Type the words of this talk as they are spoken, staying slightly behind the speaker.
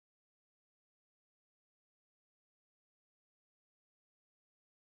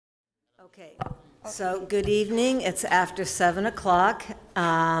Okay, so good evening. It's after 7 o'clock,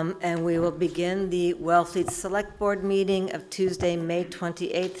 and we will begin the Wellfleet Select Board meeting of Tuesday, May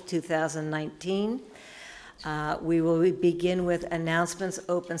 28th, 2019. We will begin with announcements,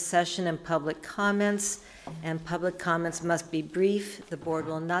 open session, and public comments. And public comments must be brief. The board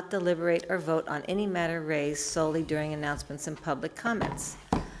will not deliberate or vote on any matter raised solely during announcements and public comments.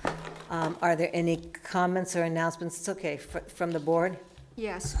 Are there any comments or announcements? It's okay, from the board?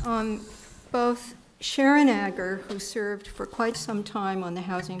 Yes, both Sharon Agger, who served for quite some time on the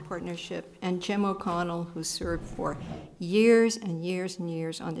Housing Partnership, and Jim O'Connell, who served for years and years and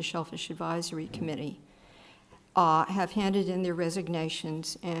years on the Shellfish Advisory Committee, have handed in their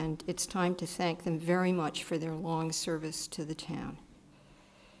resignations, and it's time to thank them very much for their long service to the town.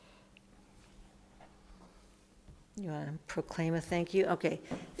 You want to proclaim a thank you? Okay.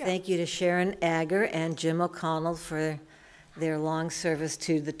 Yeah. Thank you to Sharon Agger and Jim O'Connell for their long service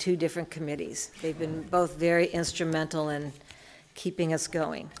to the two different committees. They've been both very instrumental in keeping us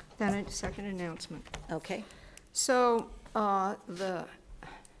going. Then a second announcement. Okay. So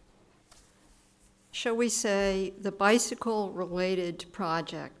shall we say, the bicycle-related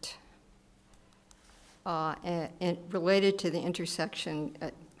project and related to the intersection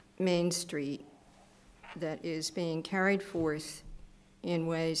at Main Street that is being carried forth in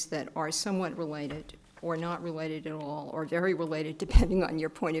ways that are somewhat related or not related at all, or very related depending on your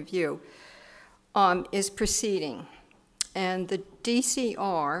point of view, is proceeding. And the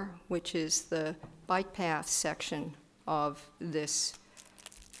DCR, which is the bike path section of this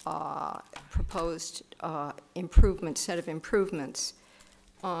proposed set of improvements,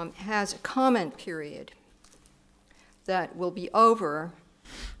 has a comment period that will be over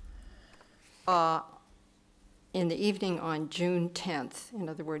in the evening on June 10th. In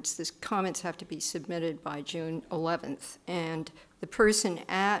other words, these comments have to be submitted by June 11th. And the person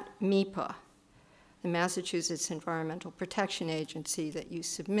at MEPA, the Massachusetts Environmental Protection Agency, that you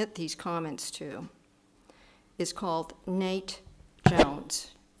submit these comments to, is called Nate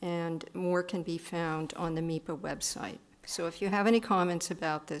Jones. And more can be found on the MEPA website. So if you have any comments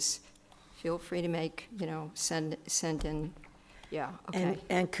about this, feel free to make, send in. Yeah, okay.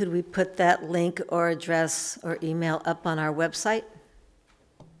 And could we put that link or address or email up on our website?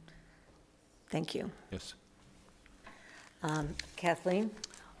 Thank you. Yes. Kathleen?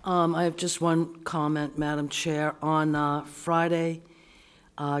 I have just one comment, Madam Chair. On Friday,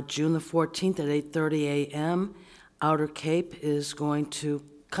 June the 14th at 8:30 a.m., Outer Cape is going to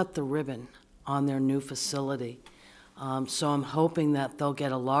cut the ribbon on their new facility. So I'm hoping that they'll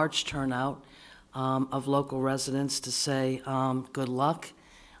get a large turnout of local residents to say good luck.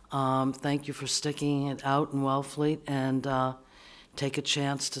 Thank you for sticking it out in Wellfleet, and take a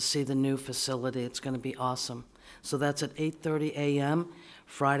chance to see the new facility. It's going to be awesome. So that's at 8:30 a.m.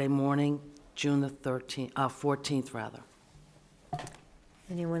 Friday morning, June the 14th rather.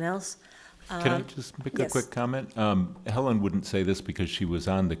 Anyone else? Can I just make yes. a quick comment? Helen wouldn't say this because she was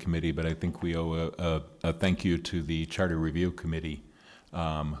on the committee, but I think we owe a thank you to the Charter Review Committee,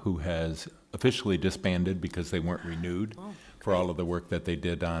 who has officially disbanded because they weren't renewed for all of the work that they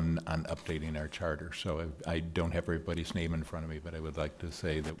did on updating our charter. So I don't have everybody's name in front of me, but I would like to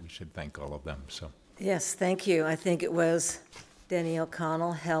say that we should thank all of them. So Yes, thank you. I think it was Denny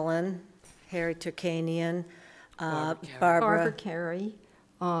O'Connell, Helen, Harry Turkanian, Barbara Carey,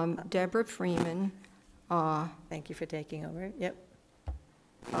 Deborah Freeman. Thank you for taking over. Yep.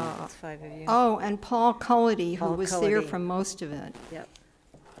 That's 5 of you. Oh, and Paul Cullity, who was there for most of it. Yep.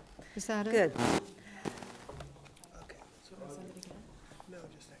 Is that it? Good.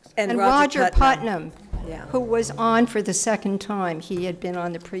 And Roger Putnam, yeah. who was on for the second time. He had been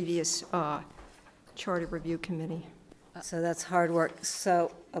on the previous Charter Review Committee. So that's hard work.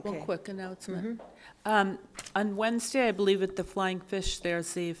 So, okay. One quick announcement. On Wednesday, I believe at the Flying Fish,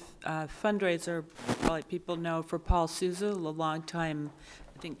 there's the fundraiser, probably people know, for Paul Souza, a longtime,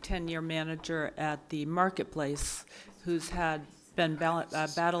 I think, 10-year manager at the marketplace, who's been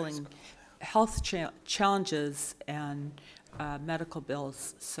battling health challenges and medical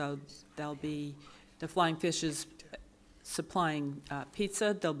bills. So there'll be, the Flying Fish is supplying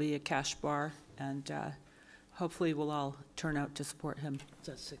pizza, there'll be a cash bar, and hopefully we'll all turn out to support him. It's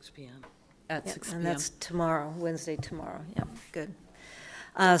at 6 p.m. At Yep, 6 p.m. And that's tomorrow, Wednesday tomorrow. Yep, good.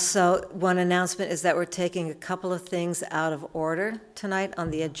 So one announcement is that we're taking a couple of things out of order tonight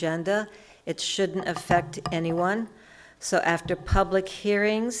on the agenda. It shouldn't affect anyone. So after public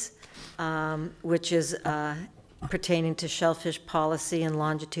hearings, which is pertaining to shellfish policy and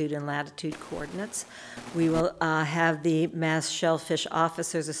longitude and latitude coordinates. We will have the Mass Shellfish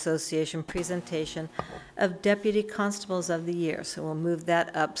Officers Association presentation of Deputy Constables of the Year. So we'll move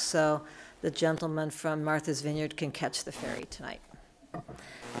that up so the gentleman from Martha's Vineyard can catch the ferry tonight.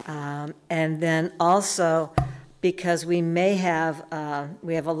 And then also, because we have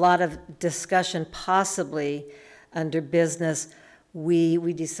a lot of discussion possibly under business,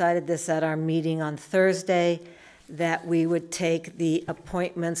 we decided this at our meeting on Thursday, that we would take the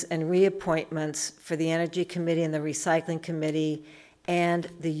appointments and reappointments for the Energy Committee and the Recycling Committee and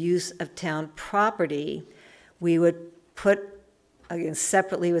the use of town property. We would put, again,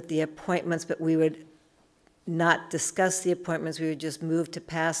 separately with the appointments, but we would not discuss the appointments, we would just move to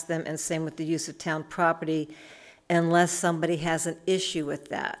pass them, and same with the use of town property, unless somebody has an issue with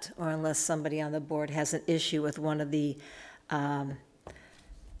that, or unless somebody on the board has an issue with one of the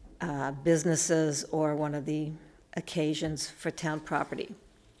businesses or one of the occasions for town property.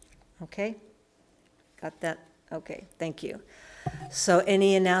 Okay? Got that? Okay, thank you. So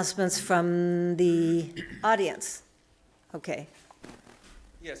any announcements from the audience? Okay.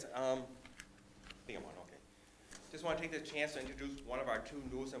 Yes, I think I'm on, okay. Just want to take this chance to introduce one of our two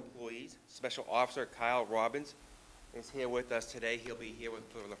newest employees, Special Officer Kyle Robbins is here with us today. He'll be here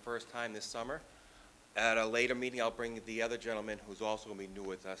for the first time this summer. At a later meeting, I'll bring the other gentleman who's also going to be new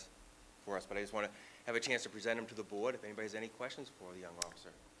with us, but I just want to have a chance to present him to the board if anybody has any questions for the young officer.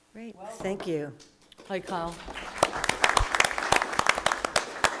 Great, thank you. Hi, Kyle.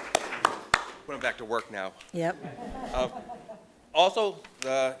 Put him back to work now. Yep. Also,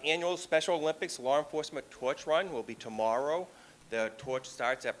 the annual Special Olympics Law Enforcement Torch Run will be tomorrow. The torch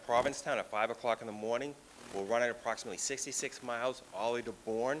starts at Provincetown at 5 o'clock in the morning. We'll run it approximately 66 miles all the way to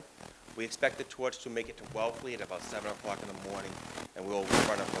Bourne. We expect the torch to make it to Wellfleet at about 7 o'clock in the morning, and we'll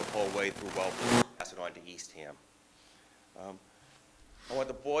run it the whole way through Wellfleet and pass it on to Eastham. I want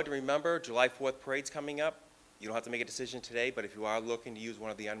the board to remember July 4th parade's coming up. You don't have to make a decision today, but if you are looking to use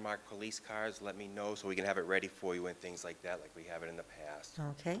one of the unmarked police cars, let me know so we can have it ready for you and things like that, like we have it in the past.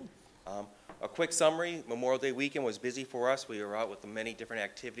 Okay. A quick summary, Memorial Day weekend was busy for us. We were out with the many different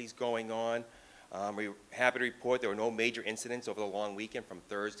activities going on. We're happy to report there were no major incidents over the long weekend from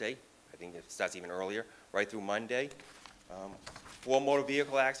Thursday. I think it starts even earlier, right through Monday. 4 motor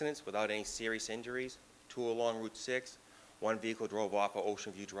vehicle accidents without any serious injuries, 2 along Route 6. 1 vehicle drove off of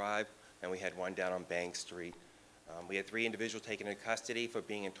Ocean View Drive, and we had 1 down on Bank Street. We had 3 individuals taken into custody for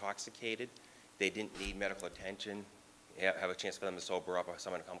being intoxicated. They didn't need medical attention, have a chance for them to sober up or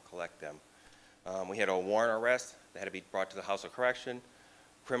someone to come collect them. We had a warrant arrest that had to be brought to the House of Correction,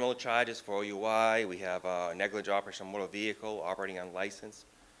 criminal charges for OUI. We have a negligent operation of motor vehicle, operating unlicensed.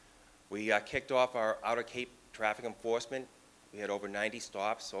 We kicked off our Outer Cape traffic enforcement. We had over 90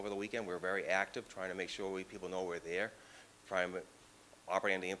 stops over the weekend. We were very active, trying to make sure people know we're there, trying to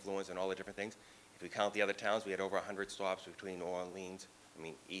operate under the influence and all the different things. If we count the other towns, we had over 100 stops between New Orleans,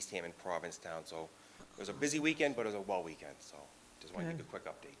 Eastham and Provincetown. So it was a busy weekend, but it was a well weekend. So just want to give a quick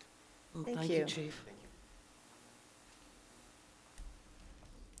update. Well, Thank thank you. you, Chief. Thank you.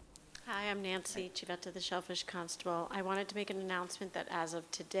 Hi, I'm Nancy, Chivette of the Shellfish Constable. I wanted to make an announcement that as of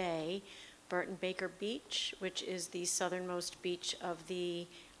today, Burton Baker Beach, which is the southernmost beach of the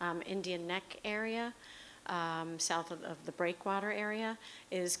Indian Neck area, south of the breakwater area,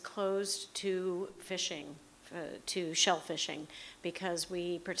 is closed to fishing, to shell fishing, because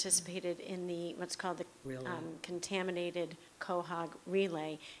we participated in the what's called the contaminated quahog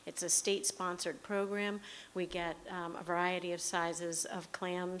relay. It's a state-sponsored program. We get a variety of sizes of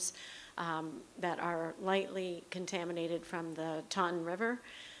clams that are lightly contaminated from the Taunton River.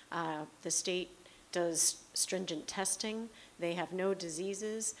 The state does stringent testing. They have no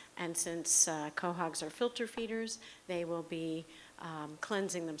diseases, and since quahogs are filter feeders, they will be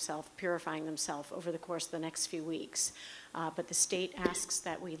cleansing themselves, purifying themselves over the course of the next few weeks. But the state asks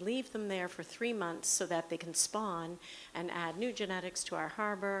that we leave them there for 3 months so that they can spawn and add new genetics to our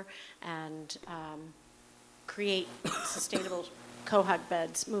harbor and create sustainable quahog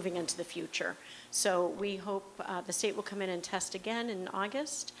beds moving into the future. So we hope the state will come in and test again in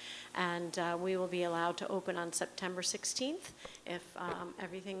August, and we will be allowed to open on September 16th if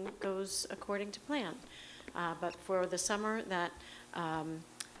everything goes according to plan. But for the summer, that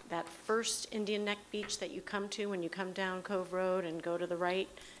first Indian Neck beach that you come to when you come down Cove Road and go to the right,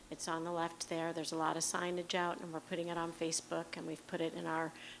 it's on the left there. There's a lot of signage out, and we're putting it on Facebook, and we've put it in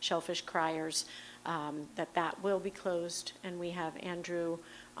our shellfish criers, that will be closed, and we have Andrew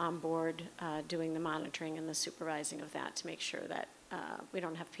on board doing the monitoring and the supervising of that to make sure that we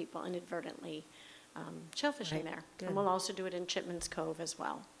don't have people inadvertently shellfishing Right. there. Good. And we'll also do it in Chipman's Cove as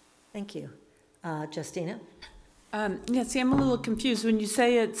well. Thank you. Justina? Yeah, see, I'm a little confused. When you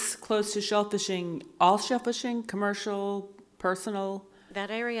say it's close to shellfishing, all shellfishing, commercial, personal? That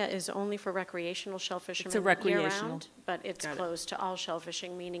area is only for recreational shellfishing It's a recreational. year-round, but it's Got it. closed to all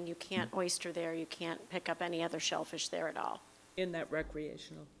shellfishing, meaning you can't oyster there, you can't pick up any other shellfish there at all. In that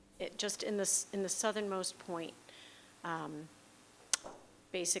recreational. It, just in the southernmost point,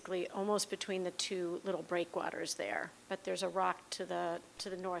 basically almost between the two little breakwaters there. But there's a rock to the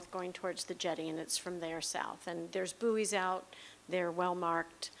north going towards the jetty, and it's from there south. And there's buoys out, they're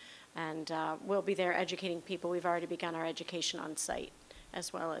well-marked, and we'll be there educating people. We've already begun our education on site,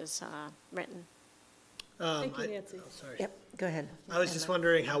 as well as written. Thank you, Nancy. Sorry. Yep, go ahead. I was just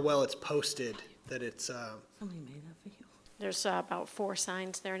wondering how well it's posted, that it's, Somebody made that for you. There's about 4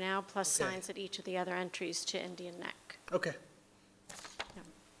 signs there now, plus Okay. signs at each of the other entries to Indian Neck. okay.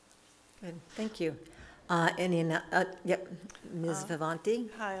 Good, thank you. Yep, Ms. Vivanti?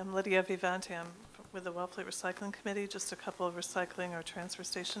 Hi, I'm Lydia Vivanti. I'm with the Wellfleet Recycling Committee. Just a couple of recycling or transfer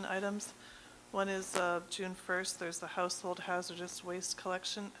station items. One is June 1st, there's the household hazardous waste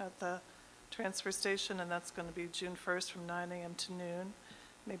collection at the transfer station, and that's going to be June 1st from 9 a.m. to noon.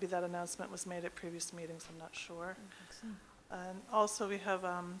 Maybe that announcement was made at previous meetings, I'm not sure. And also we have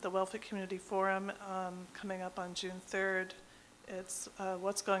the Wellfleet Community Forum coming up on June 3rd. It's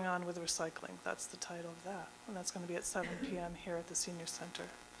What's Going On with Recycling. That's the title of that. And that's going to be at 7 p.m. here at the Senior Center.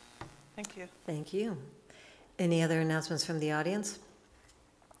 Thank you. Thank you. Any other announcements from the audience?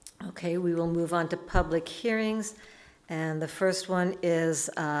 Okay, we will move on to public hearings. And the first one is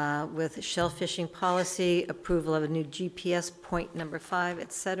with shellfishing policy, approval of a new GPS point number 5,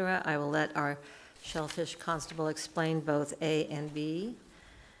 et cetera. I will let our shellfish constable explain both A and B.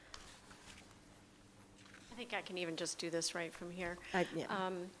 I think I can even just do this right from here. Yeah.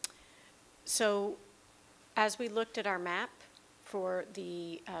 So as we looked at our map for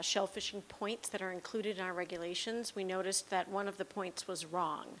the shellfishing points that are included in our regulations, we noticed that one of the points was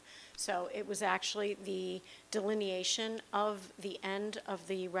wrong. So it was actually the delineation of the end of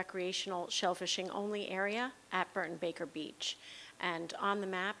the recreational shellfishing only area at Burton Baker Beach. And on the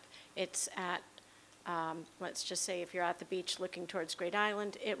map, it's at, let's just say if you're at the beach looking towards Great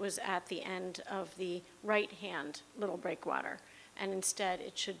Island, it was at the end of the right-hand little breakwater. And instead,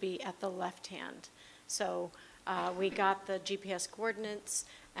 it should be at the left hand. So we got the GPS coordinates,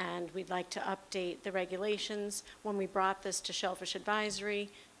 and we'd like to update the regulations. When we brought this to Shellfish Advisory,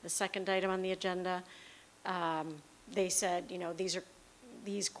 the second item on the agenda, they said, you know,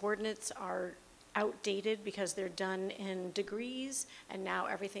 these coordinates are outdated because they're done in degrees, and now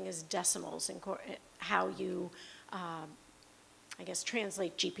everything is decimals in how you, I guess,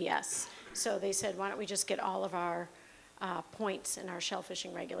 translate GPS. So they said, why don't we just get all of our points in our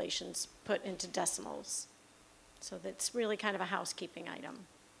shellfishing regulations put into decimals? So that's really kind of a housekeeping item.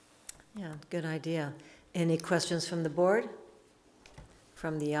 Yeah, good idea. Any questions from the board?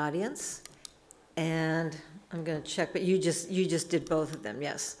 From the audience? And I'm going to check, but you just did both of them,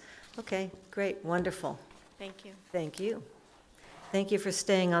 yes. Okay, great, wonderful. Thank you. Thank you. Thank you for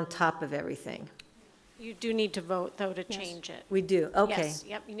staying on top of everything. You do need to vote, though, to Yes. change it. We do, okay. Yes,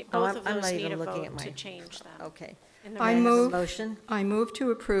 yep, you need- Oh, both of I'm those not need even a looking at vote to mine. change them. Okay. In the May I I have a move- motion? I move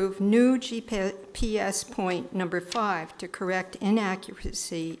to approve new GPS point number 5 to correct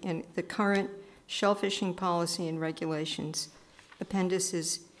inaccuracy in the current shellfishing policy and regulations,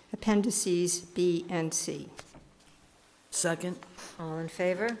 appendices B and C. Second? All in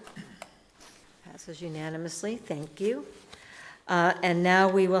favor? Passes unanimously, thank you. And now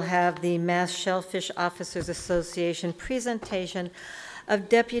we will have the Mass Shellfish Officers Association presentation of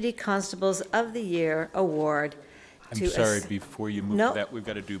Deputy Constables of the Year Award. I'm sorry, before you move No. to that, we've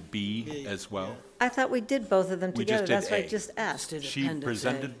got to do B as well. I thought we did both of them We together. just did That's why I A. just asked. Did She Appendix A.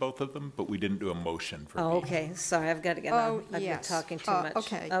 presented both of them, but we didn't do a motion for B. Oh, okay, sorry, I've got to get on. Oh, I've been yes. talking too much.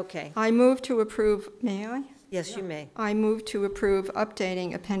 Okay. Okay, I move to approve, may I? yes, you may. I move to approve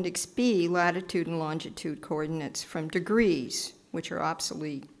updating Appendix B latitude and longitude coordinates from degrees, which are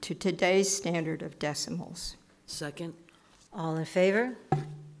obsolete, to today's standard of decimals. Second? All in favor?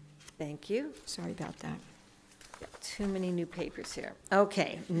 Thank you. Sorry about that. Too many new papers here.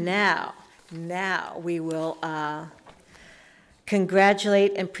 Okay, now we will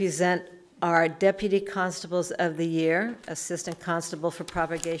congratulate and present our Deputy Constables of the Year, Assistant Constable for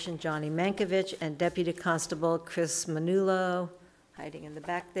Propagation, Johnny Mankiewicz, and Deputy Constable Chris Manullo, hiding in the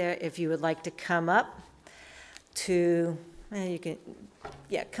back there. If you would like to come up to, you can,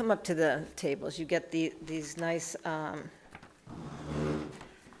 yeah, come up to the tables. You get these nice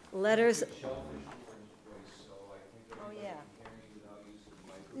letters. Oh, yeah.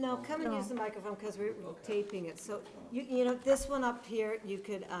 No, come and use the microphone because we're taping it. So, you know, this one up here, you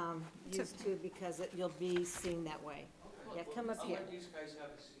could use too because you'll be seen that way. Yeah, come up here.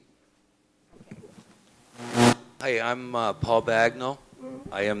 Hi, I'm Paul Bagnall.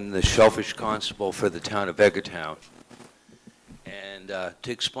 I am the Shellfish Constable for the town of Edgartown. And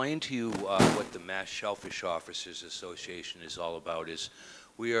to explain to you what the Mass Shellfish Officers Association is all about is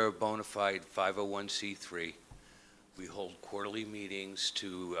we are a bona fide 501c3. We hold quarterly meetings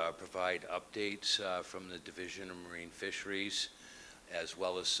to provide updates from the Division of Marine Fisheries, as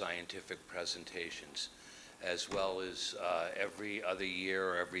well as scientific presentations, as well as every other year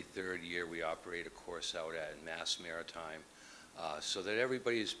or every third year we operate a course out at Mass Maritime so that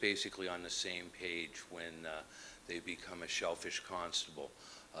everybody is basically on the same page when they become a shellfish constable.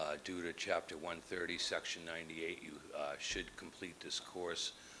 Due to Chapter 130, Section 98, you should complete this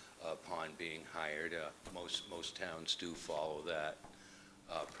course upon being hired. Most towns do follow that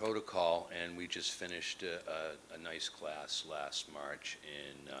protocol, and we just finished a nice class last March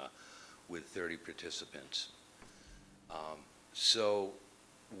with 30 participants. So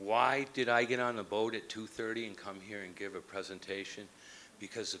why did I get on the boat at 2:30 and come here and give a presentation?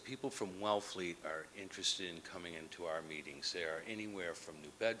 Because the people from Wellfleet are interested in coming into our meetings. They are anywhere from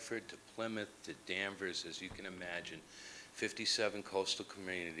New Bedford to Plymouth to Danvers, as you can imagine, 57 coastal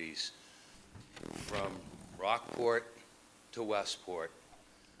communities from Rockport to Westport.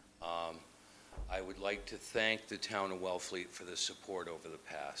 I would like to thank the town of Wellfleet for the support over the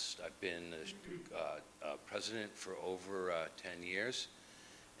past. I've been president for over 10 years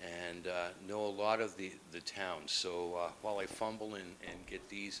and know a lot of the towns. So while I fumble and get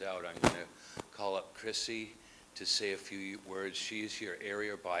these out, I'm going to call up Chrissy to say a few words. She is your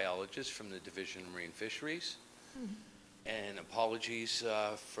area biologist from the Division of Marine Fisheries. Mm-hmm. And apologies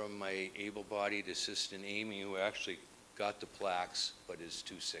from my able-bodied assistant Amy, who actually got the plaques but is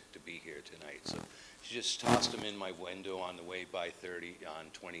too sick to be here tonight. So she just tossed them in my window on the way by 30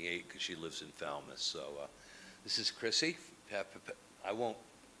 on 28 because she lives in Falmouth. So this is Chrissy. I won't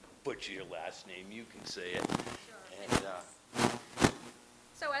butcher your last name. You can say it. Sure. And,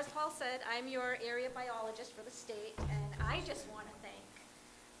 so as Paul said, I'm your area biologist for the state, and I just want to thank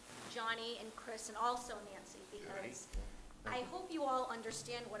Johnny and Chris and also Nancy because I hope you all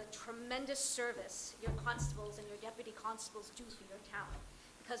understand what a tremendous service your constables and your deputy constables do for your town.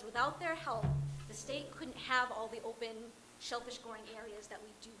 Because without their help, the state couldn't have all the open shellfish growing areas that we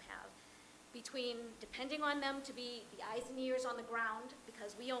do have. Depending on them to be the eyes and ears on the ground,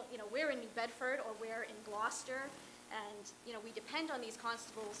 because we're in New Bedford or we're in Gloucester, and we depend on these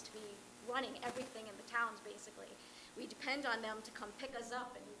constables to be running everything in the towns basically. We depend on them to come pick us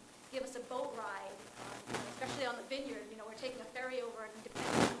up and give us a boat ride, especially on the vineyard. We're taking a ferry over and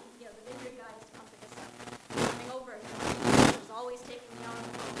depending on the vineyard guys to come pick us up. Coming over, was always taking me on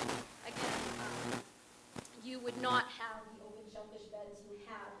the boat. Again, you would not have the open shellfish beds you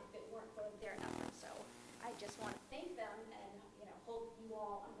have if it weren't for their efforts. So I just want to thank them and hope you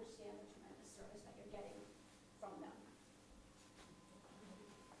all understand the tremendous service that you're getting from them.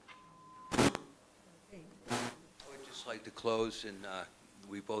 I would just like to close, and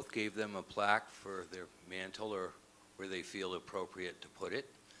we both gave them a plaque for their mantle or where they feel appropriate to put it,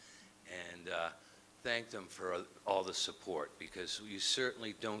 and thank them for all the support, because you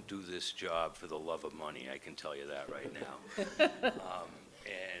certainly don't do this job for the love of money, I can tell you that right now.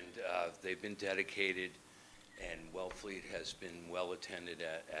 They've been dedicated, and Wellfleet has been well attended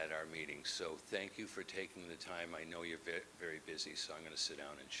at our meetings. So thank you for taking the time. I know you're very busy, so I'm going to sit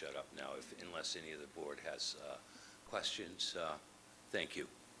down and shut up now, unless any of the board has questions. Thank you.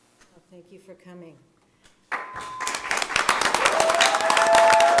 Well, thank you for coming.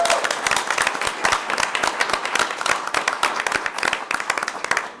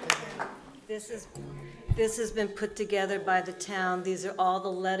 This has been put together by the town. These are all the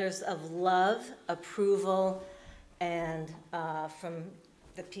letters of love, approval, and from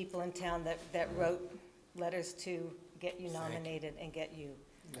the people in town that wrote letters to get you nominated and get you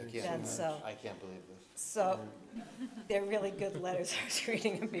done. So I can't believe this. So they're really good letters. I was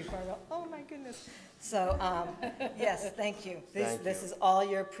reading them before. I go, oh my goodness. So yes, thank you. This is all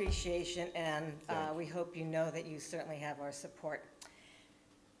your appreciation, and we hope you know that you certainly have our support.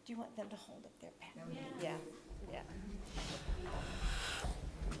 Do you want them to hold up their pen? Yeah. Yeah.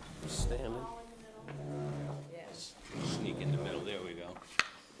 Standing. Yes. Sneak in the middle. There we go.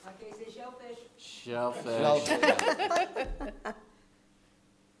 Okay, say shellfish. Shellfish.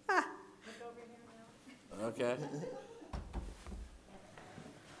 Okay.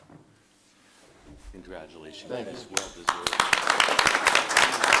 Congratulations. Thank you. It's well deserved.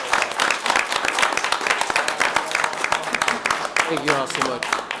 Thank you all so much.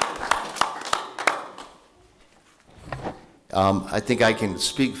 I think I can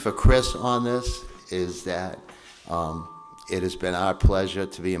speak for Chris on this, is that it has been our pleasure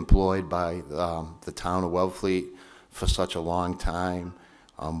to be employed by the town of Wellfleet for such a long time.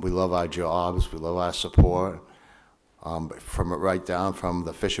 We love our jobs, we love our support. From right down from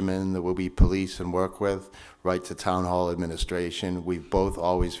the fishermen that we'll be police and work with, right to town hall administration. We've both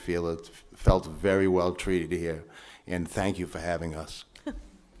always felt very well treated here, and thank you for having us.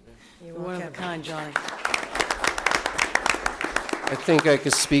 You're one of a kind, Johnny. I think I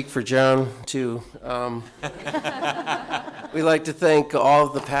could speak for John, too. We'd like to thank all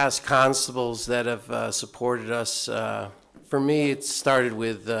of the past constables that have supported us. For me, it started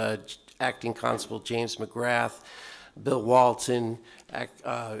with Acting Constable James McGrath, Bill Walton,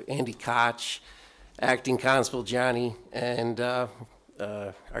 Andy Koch, Acting Constable Johnny, and our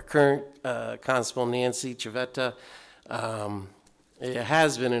current Constable Nancy Civetta. It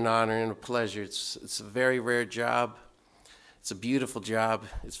has been an honor and a pleasure. It's a very rare job. It's a beautiful job.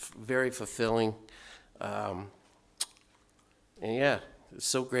 It's very fulfilling. And yeah,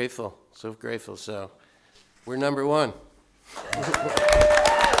 so grateful, so grateful. So we're number one.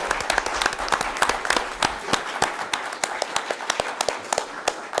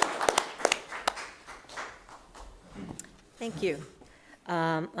 Thank you.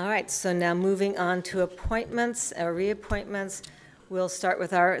 All right, so now moving on to appointments or reappointments. We'll start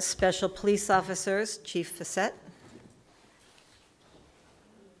with our special police officers, Chief Facette.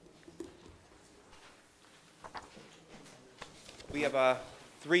 We have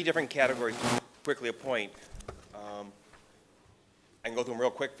 3 different categories to quickly appoint. I can go through them real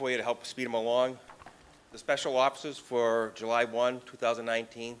quick for you to help speed them along. The special officers for July 1,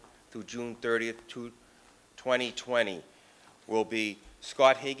 2019 through June 30th, 2020 will be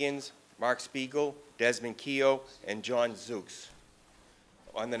Scott Higgins, Mark Spiegel, Desmond Keogh, and John Zooks.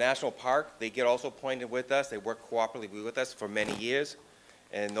 On the National Park, they get also appointed with us. They work cooperatively with us for many years.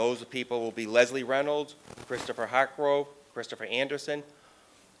 And those people will be Leslie Reynolds, Christopher Hartgrove, Christopher Anderson,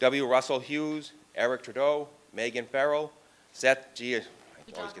 W. Russell Hughes, Eric Trudeau, Megan Farrell, Seth G. I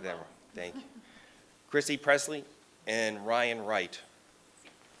always get that wrong. Thank you. Chrissy Presley, and Ryan Wright.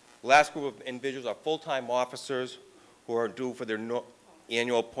 The last group of individuals are full-time officers who are due for their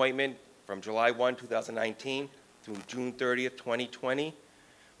annual appointment from July 1, 2019 through June 30th, 2020.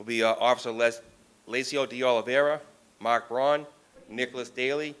 Will be Officer Lacio de Oliveira, Mark Braun, Nicholas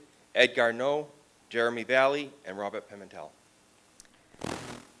Daly, Ed Garneau, Jeremy Valley, and Robert Pimentel.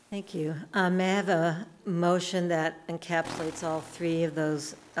 Thank you. May I have a motion that encapsulates all 3 of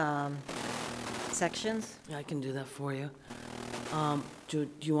those sections? Yeah, I can do that for you. Do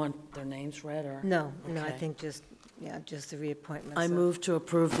you want their names read, or? No, no, I Okay. think just the reappointments. I move to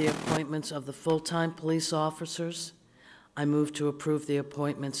approve the appointments of the full-time police officers. I move to approve the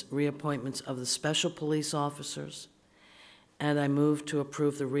reappointments of the special police officers. And I move to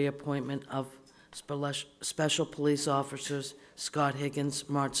approve the reappointment of special police officers Scott Higgins,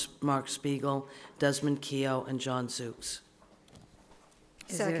 Mark Spiegel, Desmond Keogh, and John Zooks.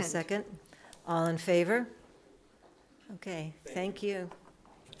 Is there a second? All in favor? Okay, thank you.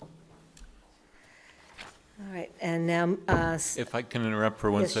 All right, and now, If I can interrupt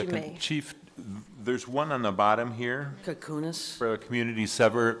for 1 Yes, you second. may. Chief, there's one on the bottom here Kakunis? for a community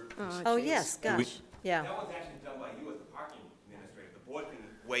sever. oh, yes, We- gosh, yeah. That was actually done by you as the parking administrator. The board can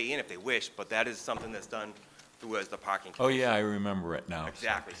weigh in if they wish, but that is something that's done through as the parking Oh, commission. yeah, I remember it now.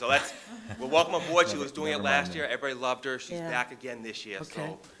 Exactly. So that's, well, welcome aboard. She was doing it Never mind last then. year. Everybody loved her. She's Yeah. back again this year. Okay.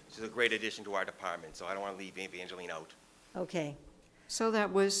 So she's a great addition to our department. So I don't want to leave Evangeline out. Okay, So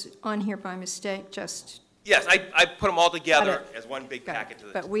that was on here by mistake, just Yes, I put them all together Got it. as one big got packet it.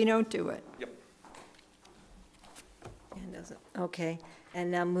 to But the, we don't do it. yep. it doesn't, okay. And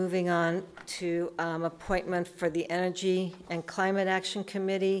now moving on to appointment for the Energy and Climate Action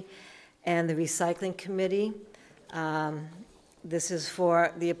Committee and the Recycling Committee. This is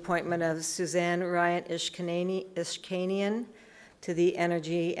for the appointment of Suzanne Ryan Ishkanian to the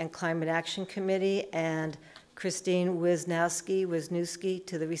Energy and Climate Action Committee and Christine Wisniewski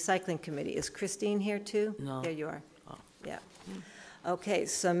to the Recycling Committee. Is Christine here too? No. There you are. Oh. Yeah. Okay,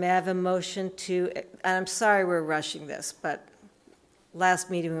 so may I have a motion to, and I'm sorry we're rushing this, but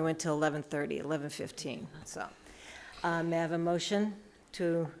last meeting we went till 11:30, 11:15, so. May I have a motion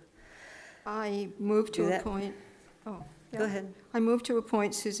to, I move Do to that. appoint, oh. go yeah. ahead. I move to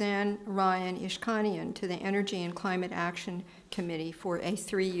appoint Suzanne Ryan Ishkanian to the Energy and Climate Action Committee for a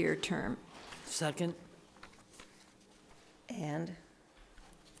 3-year term. Second? And, do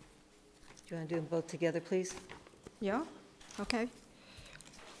you want to do them both together, please? Yeah, okay.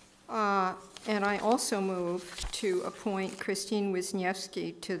 And I also move to appoint Christine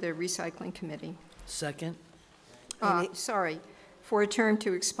Wisniewski to the Recycling Committee. Second? Sorry, for a term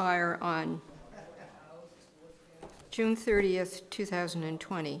to expire on June 30th,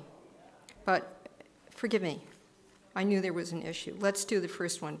 2020. But forgive me, I knew there was an issue. Let's do the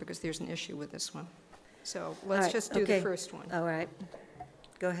first one because there's an issue with this one. So All let's right, just do okay. the first one. All right.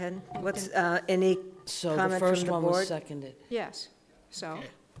 Go ahead. What's, any So the comment from first the one was board? seconded. Yes, so,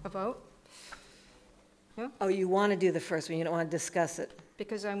 a vote? Oh, you want to do the first one, you don't want to discuss it?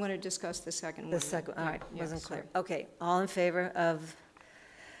 Because I want to discuss the second one. The second, all right, Yeah, wasn't clear. sorry. Okay, all in favor of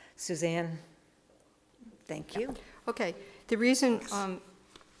Suzanne? Thank you. Okay, the reason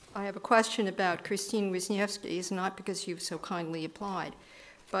I have a question about Christine Wisniewski is not because you've so kindly applied,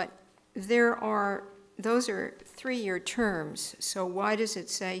 but those are 3-year terms, so why does it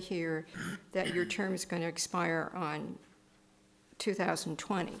say here that your term is going to expire on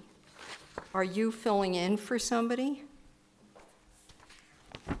 2020? Are you filling in for somebody?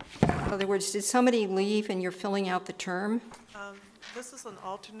 In other words, did somebody leave and you're filling out the term? This is an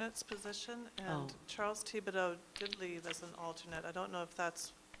alternate's position, and Charles Thibodeau did leave as an alternate. I don't know if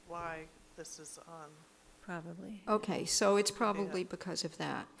that's why this is on. Probably. Okay, so it's probably because of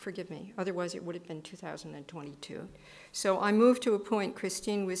that. Forgive me. Otherwise, it would have been 2022. So I move to appoint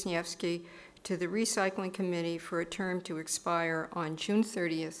Christine Wisniewski to the Recycling Committee for a term to expire on June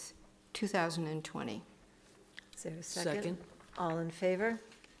 30th, 2020. Is there a second? Second. All in favor?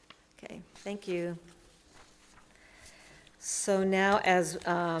 Okay, thank you. So now, as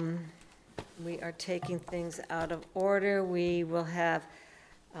we are taking things out of order, we will have,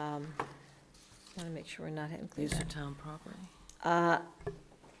 I want to make sure we're not including. Use of town property.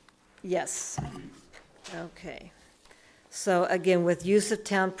 Yes. Okay. So again, with use of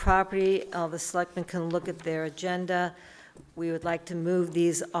town property, the selectmen can look at their agenda. We would like to move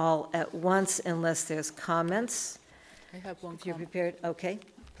these all at once unless there's comments. I have one If you're comment. prepared, okay,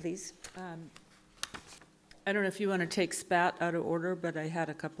 please. I don't know if you want to take SPAT out of order, but I had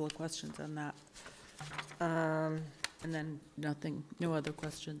a couple of questions on that. And then no other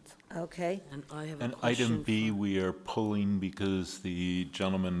questions. Okay, And I have a And question. item B, for- we are pulling because the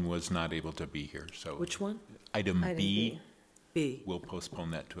gentleman was not able to be here, so. Which one? Item Item B, B. we'll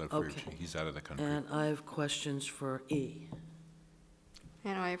postpone that to a Okay. future. He's out of the country. And I have questions for E.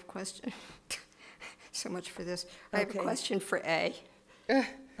 And I have a question. So much for this. I have a Okay. question for A. all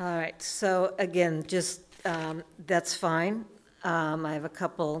right, so again, just, that's fine. I have a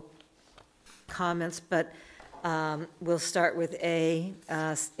couple comments, but we'll start with A,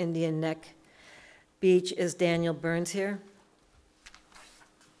 Indian Neck Beach. Is Daniel Burns here?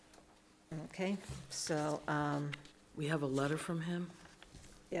 Okay, so, We have a letter from him.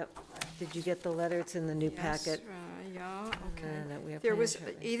 yep. Did you get the letter? It's in the new packet. Yeah, okay. that we are There planning was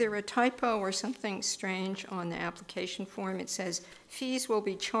shortly. either a typo or something strange on the application form. It says, "Fees will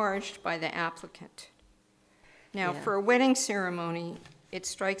be charged by the applicant." Now, Yeah. for a wedding ceremony, it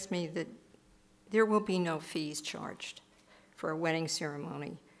strikes me that there will be no fees charged for a wedding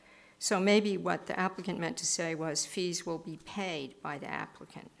ceremony. So maybe what the applicant meant to say was fees will be paid by the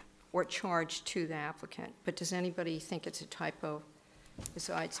applicant or charged to the applicant. But does anybody think it's a typo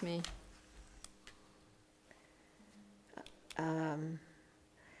besides me?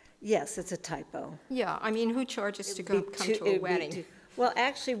 Yes, it's a typo. Yeah, I mean, who charges to It would come be to two- a it would be wedding? two- Well,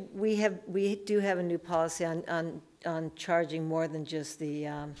 actually, we do have a new policy on charging more than just the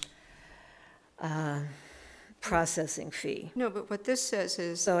processing fee. No, but what this says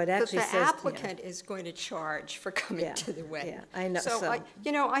is So it that actually the says, yeah. applicant is going to charge for coming Yeah, to the wedding. yeah, I know, So, so- I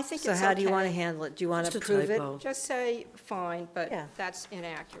think it's So okay. how do you want to handle it? Do you want to Just a approve it? typo. Just say, fine, but Yeah. that's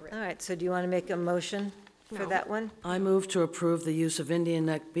inaccurate. All right, so do you want to make a motion for No. that one? I move to approve the use of Indian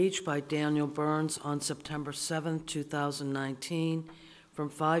Neck Beach by Daniel Burns on September 7th, 2019, from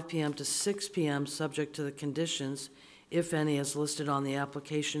 5 PM to 6 PM, subject to the conditions, if any, as listed on the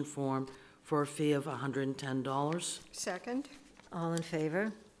application form, for a fee of $110. Second? All in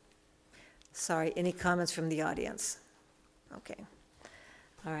favor? Sorry, any comments from the audience? Okay.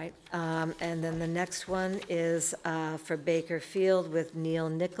 All right, and then the next one is for Baker Field with Neil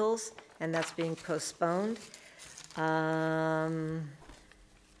Nichols, and that's being postponed.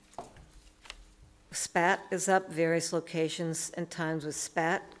 SPAT is up, various locations and times with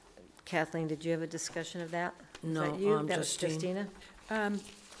SPAT. Kathleen, did you have a discussion of that? Was No, that you? That was Justine. Justina?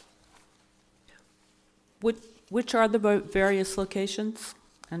 Which are the various locations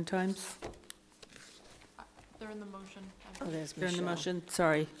and times? They're in the motion. Oh, there's They're in the Michelle. motion,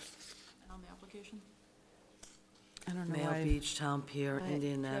 sorry. And on the application. I don't know Mayo why. Beach, Town Pier,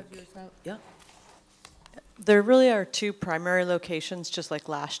 Indian Neck. Yeah. There really are two primary locations, just like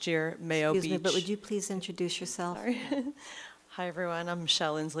last year, Mayo Excuse me, Beach. but would you please introduce yourself? Sorry. Hi, everyone. I'm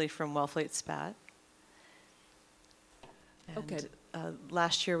Michelle Inslee from Wellfleet Spat. And, Okay.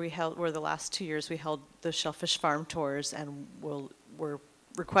 last year we held, or the last 2 years, we held the Shellfish Farm tours, and we're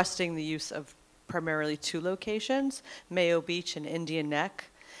requesting the use of primarily 2 locations, Mayo Beach and Indian Neck.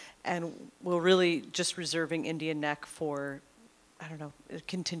 And we're really just reserving Indian Neck for, I don't know, a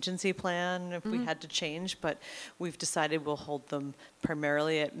contingency plan if we had to change, but we've decided we'll hold them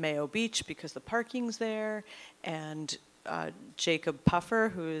primarily at Mayo Beach because the parking's there, and Jacob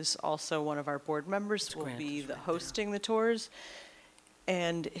Puffer, who is also one of our board members, will be hosting the tours.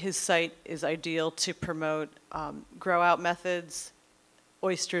 And his site is ideal to promote grow-out methods,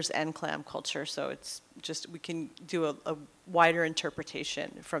 oysters, and clam culture. So it's just, we can do a wider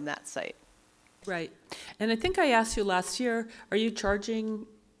interpretation from that site. Right. And I think I asked you last year, are you charging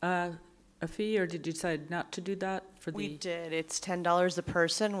a fee, or did you decide not to do that for the? We did. It's $10 a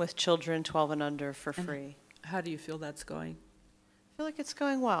person with children 12 and under for free. How do you feel that's going? I feel like it's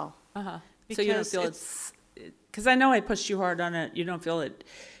going well. Uh-huh. So you don't feel it's, because I know I pushed you hard on it, you don't feel it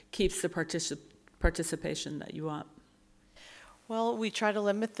keeps the participation that you want? Well, we try to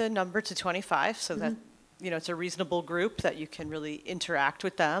limit the number to 25 so that, it's a reasonable group, that you can really interact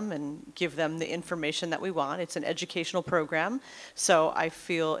with them and give them the information that we want. It's an educational program. So I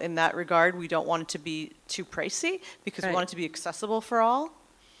feel in that regard, we don't want it to be too pricey because we want it to be accessible for all.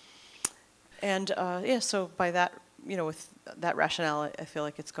 And so by that, with that rationale, I feel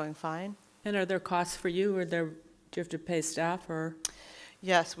like it's going fine. And are there costs for you, or do you have to pay staff, or?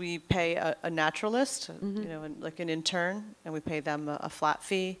 Yes, we pay a naturalist, and like an intern, and we pay them a flat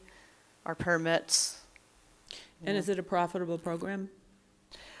fee, our permits. And is it a profitable program?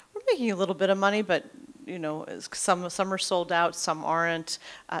 We're making a little bit of money, but some are sold out, some aren't.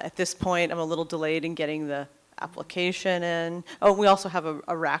 At this point, I'm a little delayed in getting the application in. Oh, we also have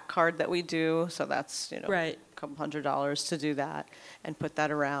a rack card that we do, so that's right. a couple $100 to do that and put that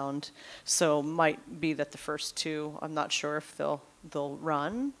around. So might be that the first 2, I'm not sure if they'll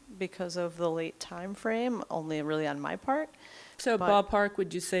run because of the late time frame, only really on my part. So ballpark,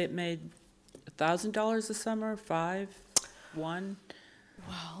 would you say it made $1,000 a summer, 5, 1?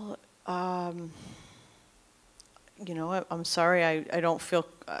 Well, I'm sorry, I don't feel,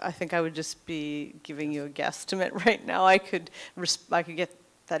 I think I would just be giving you a guesstimate right now. I could get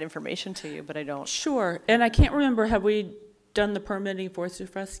that information to you, but I don't. Sure, and I can't remember, have we done the permitting for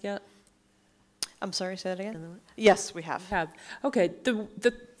Oysterfest yet? I'm sorry, say that again? Yes, we have. Okay,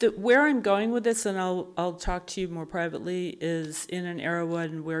 where I'm going with this, and I'll talk to you more privately, is in an era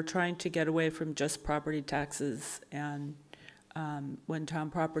when we're trying to get away from just property taxes, and when town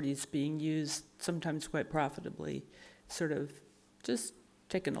property is being used, sometimes quite profitably, sort of just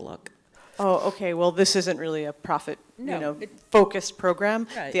taking a look. Oh, okay, well, this isn't really a profit, focused program.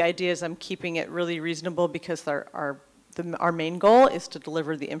 Right. The idea is I'm keeping it really reasonable because our main goal is to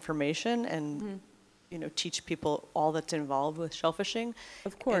deliver the information and teach people all that's involved with shellfishing.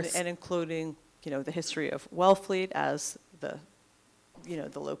 Of course. And including, the history of Wellfleet as the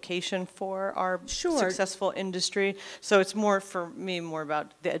location for our successful industry. So it's more, for me, more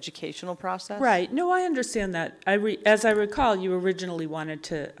about the educational process. Right. No, I understand that. As I recall, you originally wanted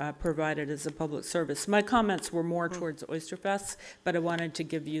to provide it as a public service. My comments were more towards Oysterfest, but I wanted to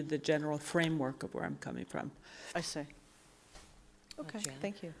give you the general framework of where I'm coming from. I see. Okay,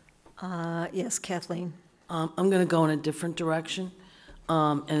 thank you. Yes, Kathleen. I'm going to go in a different direction,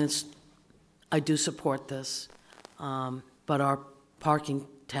 and I do support this, but our parking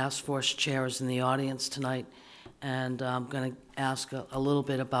task force chair is in the audience tonight, and I'm going to ask a little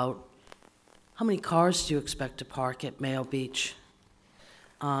bit about how many cars do you expect to park at Mayo Beach?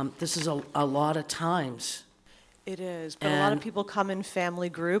 This is a lot of times. It is, but a lot of people come in family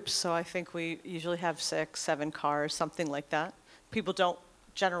groups, so I think we usually have 6, 7 cars, something like that. People don't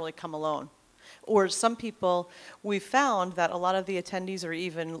generally come alone. Or some people, we found that a lot of the attendees are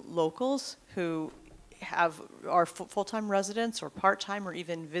even locals who are full-time residents or part-time or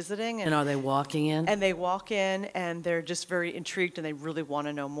even visiting. And are they walking in? And they walk in and they're just very intrigued and they really want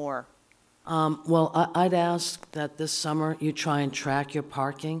to know more. Well, I'd ask that this summer you try and track your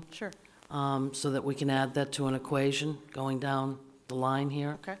parking. Sure. So that we can add that to an equation going down the line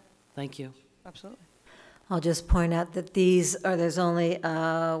here. Okay. Thank you. Absolutely. I'll just point out that there's only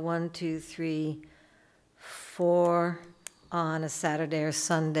 1, 2, 3, 4 on a Saturday or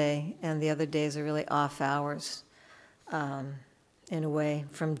Sunday, and the other days are really off hours, in a way,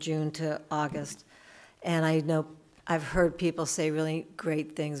 from June to August. And I know I've heard people say really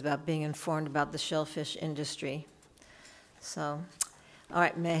great things about being informed about the shellfish industry. So, all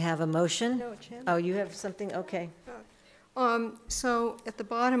right, may I have a motion? No, Chairman. Oh, you have something? Okay. So at the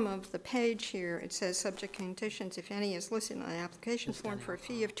bottom of the page here, it says subject conditions, if any, is listed on an application form for a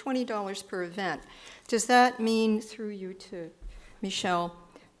fee of $20 per event. Does that mean, through you to Michelle,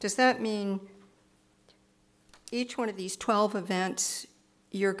 does that mean each one of these 12 events,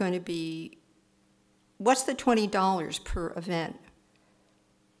 you're going to be, what's the $20 per event?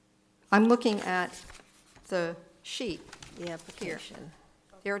 I'm looking at the sheet The here. application.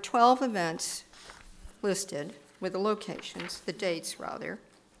 There are 12 events listed with the locations, the dates rather,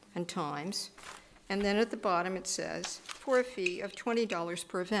 and times. And then at the bottom it says, for a fee of $20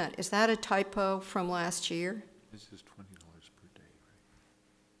 per event. Is that a typo from last year? This is $20 per day,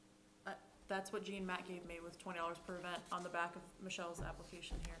 right? That's what Jean Matt gave me with $20 per event on the back of Michelle's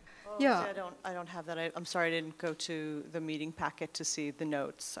application here. Yeah. See, I don't have that. I'm sorry, I didn't go to the meeting packet to see the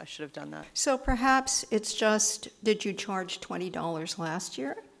notes. I should have done that. So perhaps it's just, did you charge $20 last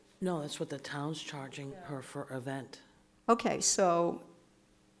year? No, that's what the town's charging her for event. Okay, so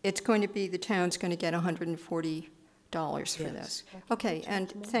it's going to be, the town's going to get $140 for Yes. this. Okay,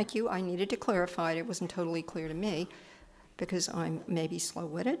 and thank you, I needed to clarify it, it wasn't totally clear to me, because I'm maybe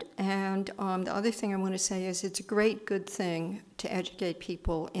slow-witted. And the other thing I want to say is it's a great, good thing to educate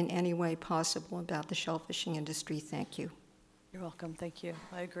people in any way possible about the shellfishing industry. Thank you. You're welcome, thank you.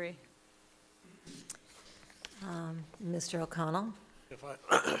 I agree. Mr. O'Connell? If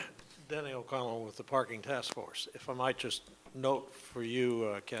I, Denny O'Connell with the Parking Task Force. If I might just note for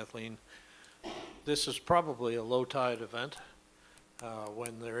you, Kathleen, this is probably a low tide event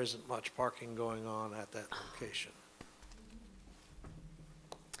when there isn't much parking going on at that location.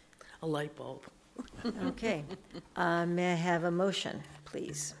 A light bulb. Okay. May I have a motion,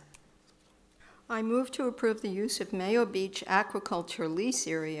 please? I move to approve the use of Mayo Beach Aquaculture Lease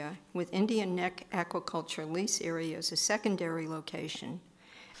Area with Indian Neck Aquaculture Lease Area as a secondary location,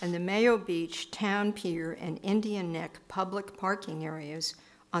 and the Mayo Beach Town Pier and Indian Neck public parking areas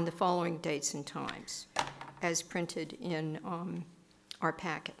on the following dates and times, as printed in our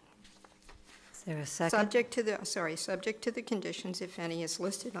packet. Is there a second? Subject to the conditions, if any, as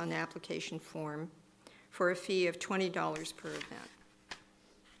listed on the application form, for a fee of $20 per event.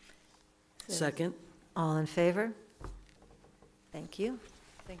 Second. All in favor? Thank you.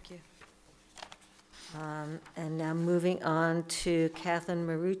 Thank you. And now moving on to Kathleen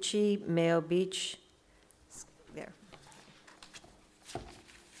Marucci, Mayo Beach. There.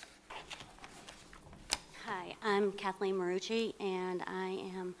 Hi, I'm Kathleen Marucci, and I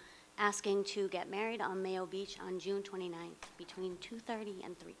am asking to get married on Mayo Beach on June 29th between 2:30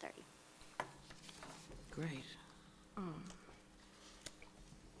 and 3:30. Great.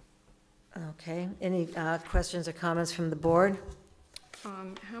 Okay. Any questions or comments from the board?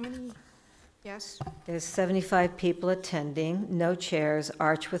 How many? Yes? There's 75 people attending, no chairs,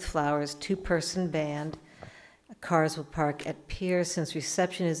 arch with flowers, two-person band. Cars will park at pier. Since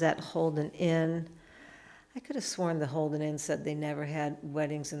reception is at Holden Inn, I could have sworn the Holden Inn said they never had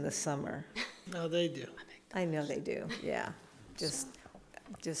weddings in the summer. No, they do. I know they do, yeah. Just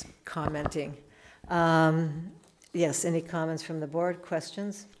commenting. Yes, any comments from the board,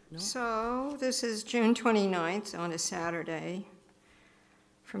 questions? No. So this is June 29th on a Saturday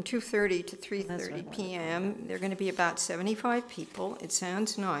from 2:30 to 3:30 p.m. There are going to be about 75 people. It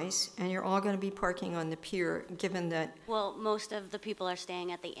sounds nice, and you're all going to be parking on the pier, given that... Well, most of the people are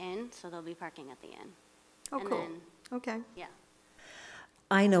staying at the inn, so they'll be parking at the inn. Oh, And cool. then- Okay. Yeah.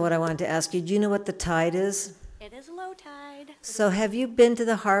 I know what I wanted to ask you. Do you know what the tide is? It is low tide. So have you been to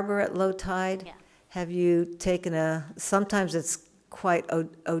the harbor at low tide? Yeah. Have you taken sometimes it's quite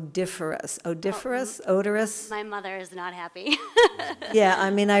odorous, odorous? My mother is not happy. Yeah, I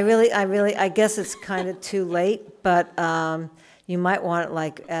mean, I guess it's kind of too late, but you might want it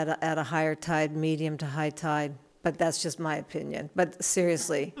like at a higher tide, medium to high tide, but that's just my opinion. But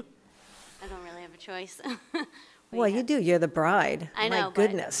seriously. I don't really have a choice. Well, you do, you're the bride. I know, My but-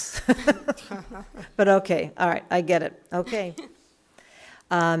 goodness. But okay, all right, I get it, okay.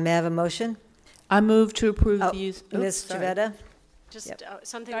 May I have a motion? I move to approve the use. Ms. Chavetta? Just Yep.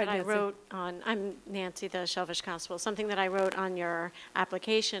 something Sorry, that I Nancy. wrote on, I'm Nancy, the Shellfish Constable. Something that I wrote on your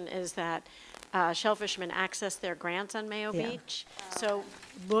application is that shellfishermen access their grants on Mayo Yeah. Beach. So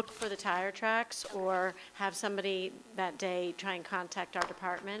look for the tire tracks or have somebody that day try and contact our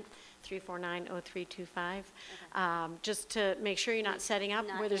department, 349-0325, just to make sure you're not setting up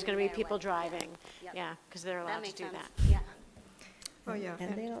Not where there's in going to be their people way. driving. Yep. Yeah, because they're allowed to makes do sense. that. Yeah. Oh, yeah.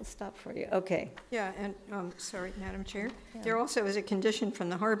 And they don't stop for you, okay. Yeah, and, sorry, Madam Chair. There also is a condition from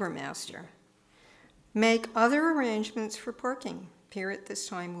the harbor master. Make other arrangements for parking. Pier at this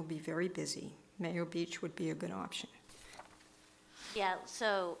time will be very busy. Mayo Beach would be a good option. Yeah,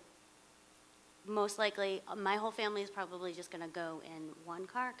 so most likely, my whole family is probably just gonna go in one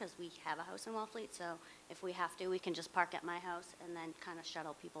car, because we have a house in Wellfleet, so if we have to, we can just park at my house and then kind of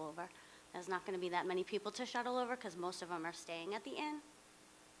shuttle people over. There's not gonna be that many people to shuttle over, because most of them are staying at the inn.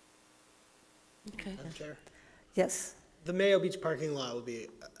 Okay. Madam Chair, Yes. the Mayo Beach parking lot will be,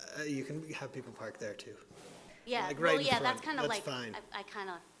 you can have people park there too. Yeah, Like well, right in yeah, front. that's kind of That's like, fine. I kind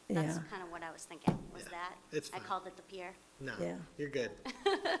of, that's Yeah. kind of what I was thinking, was that. it's I fine. called it the pier. No, Yeah. you're good.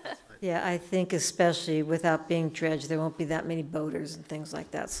 Yeah, I think especially without being dredged, there won't be that many boaters and things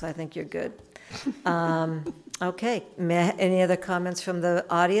like that, so I think you're good. Okay, any other comments from the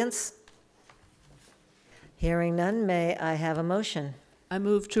audience? Hearing none, may I have a motion? I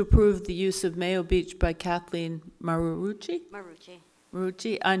move to approve the use of Mayo Beach by Kathleen Marucci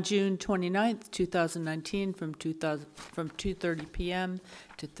on June 29th, 2019, from 2:30 p.m.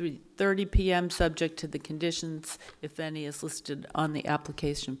 to 3:30 p.m., subject to the conditions, if any, is listed on the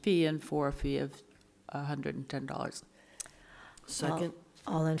application fee, and for a fee of $110. Second.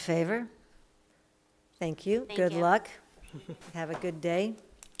 All in favor? Thank you. Thank Good you. luck. Have a good day.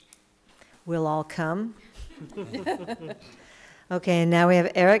 We'll all come. Okay, and now we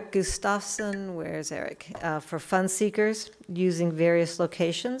have Eric Gustafson. Where's Eric? For fun seekers using various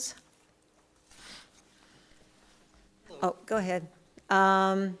locations. Oh, go ahead.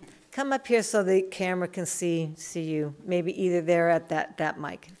 Come up here so the camera can see you. Maybe either there at that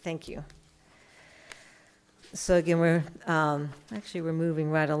mic. Thank you. So again, we're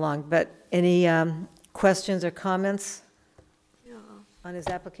moving right along. But any questions or comments on his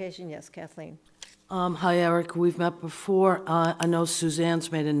application? Yes, Kathleen. Hi, Eric. We've met before. I know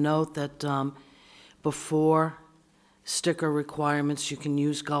Suzanne's made a note that before sticker requirements, you can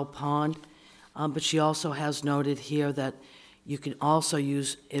use Gull Pond, but she also has noted here that you can also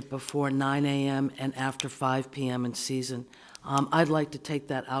use it before 9 a.m. and after 5 p.m. in season. I'd like to take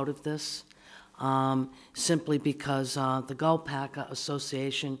that out of this, simply because the Gullpacker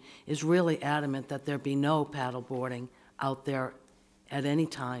Association is really adamant that there be no paddleboarding out there at any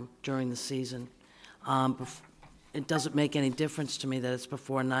time during the season. It doesn't make any difference to me that it's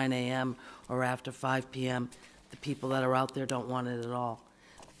before 9 a.m. or after 5 p.m. The people that are out there don't want it at all.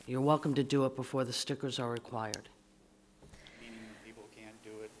 You're welcome to do it before the stickers are required. Meaning people can't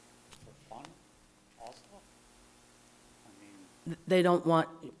do it for fun also? I mean... They don't want,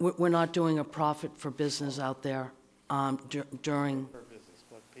 we're not doing a profit for business out there during... For business,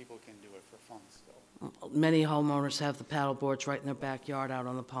 but people can do it for fun still. Many homeowners have the paddle boards right in their backyard out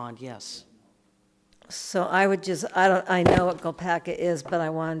on the pond, yes. So I would just, I know what Gullpacker is, but I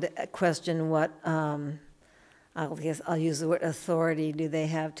wanted to question what, I'll use the word authority, do they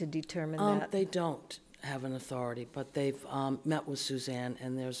have to determine that? They don't have an authority, but they've met with Suzanne,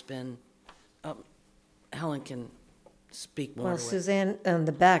 and there's been, Helen can speak more to Well, it. Suzanne on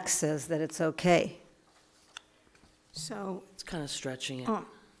the back says that it's okay. So, It's kind of stretching it.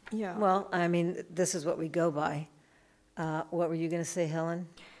 yeah. Well, I mean, this is what we go by. What were you going to say, Helen?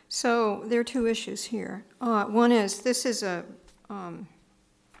 So there are two issues here. One is, this is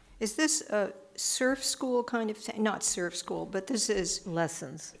this a surf school kind of thing? Not surf school, but this is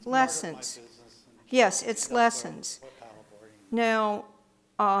Lessons. lessons. Yes, it's lessons. Now,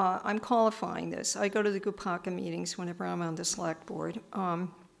 I'm qualifying this. I go to the Gullpacker meetings whenever I'm on the select board.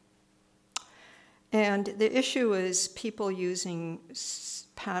 And the issue is people using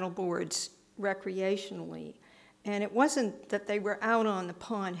paddle boards recreationally. And it wasn't that they were out on the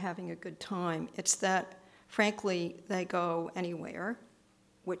pond having a good time. It's that, frankly, they go anywhere,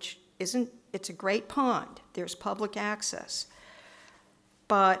 which isn't, it's a great pond. There's public access.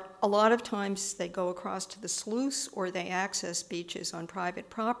 But a lot of times they go across to the sluice or they access beaches on private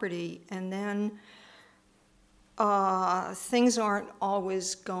property, and then things aren't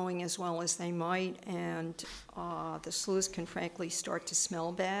always going as well as they might, and the sluice can frankly start to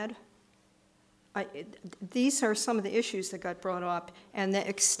smell bad. These are some of the issues that got brought up, and the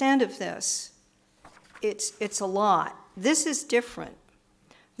extent of this, it's a lot. This is different.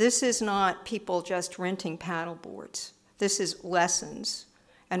 This is not people just renting paddle boards. This is lessons,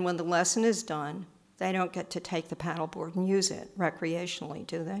 and when the lesson is done, they don't get to take the paddle board and use it recreationally,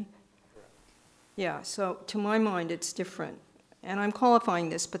 do they? Yeah, so to my mind, it's different. And I'm qualifying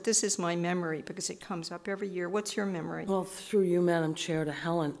this, but this is my memory because it comes up every year. What's your memory? Well, through you, Madam Chair, to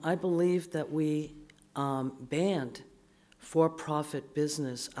Helen, I believe that we banned for-profit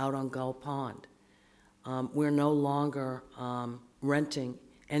business out on Gull Pond. We're no longer renting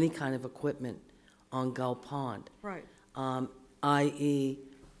any kind of equipment on Gull Pond. Right. I.e.,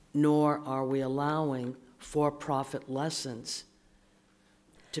 nor are we allowing for-profit lessons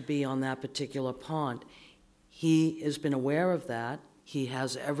to be on that particular pond. He has been aware of that. He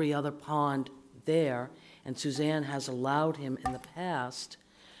has every other pond there, and Suzanne has allowed him in the past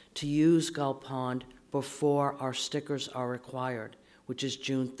to use Gull Pond before our stickers are required, which is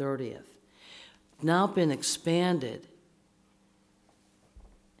June 30th. Now been expanded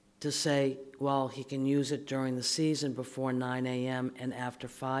to say, well, he can use it during the season before 9 a.m. and after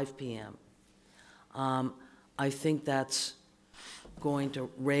 5 p.m. I think that's going to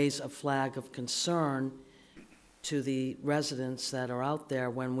raise a flag of concern to the residents that are out there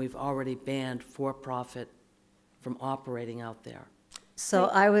when we've already banned for-profit from operating out there. So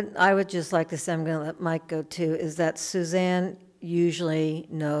I would just like to say, I'm going to let Mike go too, is that Suzanne usually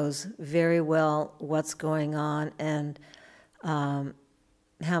knows very well what's going on and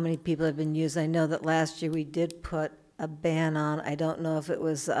how many people have been used. I know that last year we did put a ban on. I don't know if it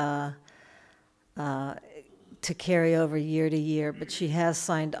was to carry over year to year, but she has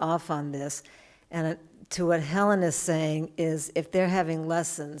signed off on this. And to what Helen is saying is, if they're having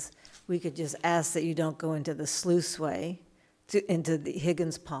lessons, we could just ask that you don't go into the sluiceway, into the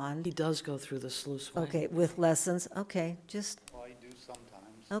Higgins Pond. He does go through the sluiceway. Okay, with lessons, okay, just, Well, I do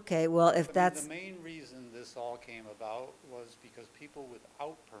sometimes. okay, well, if But that's, the main reason this all came about was because people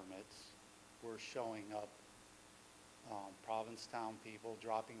without permits were showing up, Provincetown people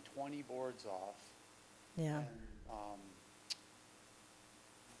dropping 20 boards off. yeah, And,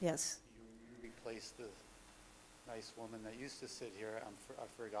 yes. you replaced the nice woman that used to sit here, I've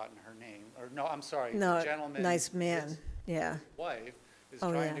forgotten her name, or no, I'm sorry, the No, gentleman. nice man, his yeah. Wife is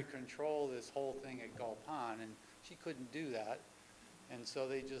Oh, trying yeah. to control this whole thing at Gull Pond, and she couldn't do that. And so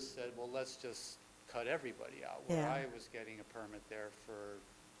they just said, well, let's just cut everybody out, where Yeah. I was getting a permit there for,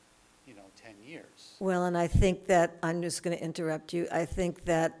 10 years. Well, and I think that, I'm just going to interrupt you, I think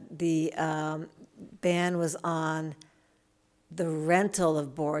that the ban was on the rental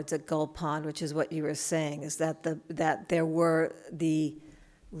of boards at Gull Pond, which is what you were saying, is that that there were the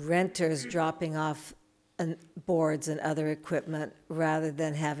renters dropping off boards and other equipment rather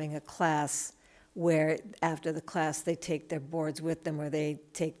than having a class where after the class they take their boards with them or they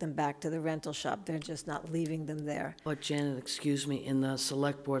take them back to the rental shop. They're just not leaving them there. But Janet, excuse me, in the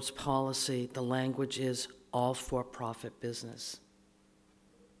Select Board's policy, the language is all for-profit business.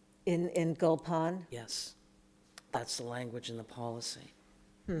 In Gull Pond? Yes, that's the language in the policy.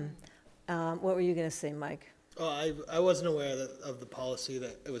 What were you going to say, Mike? Oh, I wasn't aware of the policy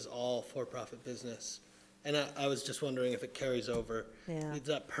that it was all for-profit business. And I was just wondering if it carries over. Yeah. It's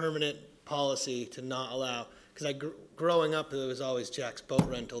that permanent policy to not allow, because growing up, there was always Jack's Boat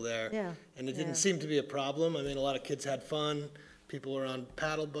Rental there. Yeah, And it yeah. didn't seem to be a problem. I mean, a lot of kids had fun. People were on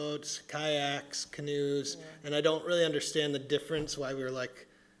paddle boats, kayaks, canoes. And I don't really understand the difference, why we were like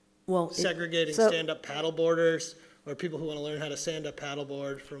segregating stand-up paddleboarders or people who want to learn how to stand-up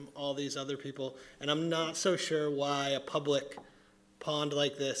paddleboard from all these other people. And I'm not so sure why a public pond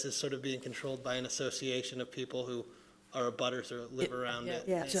like this is sort of being controlled by an association of people who are abutters or live around it.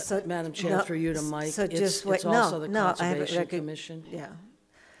 Yeah, So, Madam Chair, no, through you to Mike, so just wait. it's also the No, I have a Conservation record- Commission. Yeah.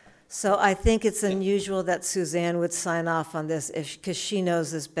 So I think it's unusual that Suzanne would sign off on this because she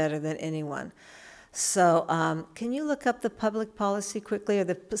knows this better than anyone. So can you look up the public policy quickly or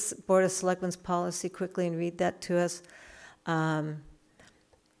the Board of Selectmen's policy quickly and read that to us?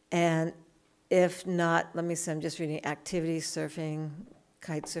 And if not, let me see, I'm just reading activity surfing,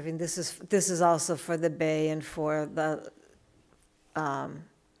 kite surfing. This is also for the bay and for the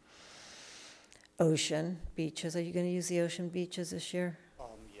ocean beaches. Are you going to use the ocean beaches this year?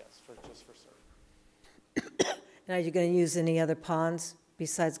 Yes, just for surfing. And are you going to use any other ponds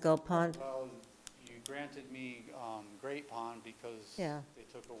besides Gull Pond? Well, you granted me Great Pond because Yeah. they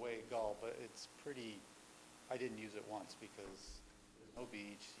took away Gull, but it's pretty, I didn't use it once because there's no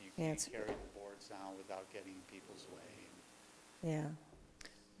beach. You Yeah, can't carry the boards down without getting in people's way. Yeah.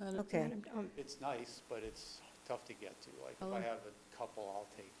 Okay. It's nice, but it's tough to get to. Like, if I have a couple, I'll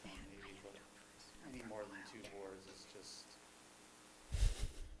take them maybe, but any more than 2 boards is just.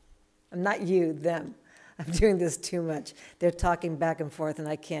 I'm not you, them. I'm doing this too much. They're talking back and forth, and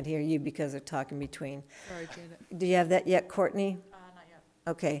I can't hear you because they're talking between. Sorry, Janet. Do you have that yet, Courtney? Not yet.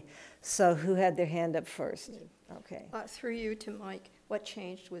 Okay. So who had their hand up first? Okay. Through you to Mike, what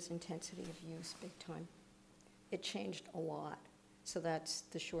changed was intensity of use, big time. It changed a lot. So that's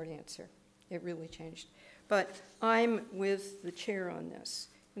the short answer. It really changed. But I'm with the chair on this.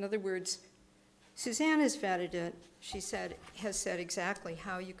 In other words, Suzanne has vetted it. She has said exactly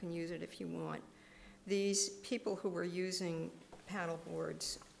how you can use it if you want. These people who are using paddle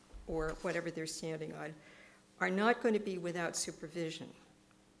boards or whatever they're standing on are not going to be without supervision.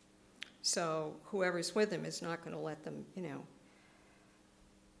 So whoever's with them is not going to let them,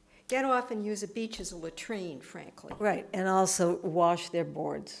 get off and use a beach as a latrine, frankly. Right, and also wash their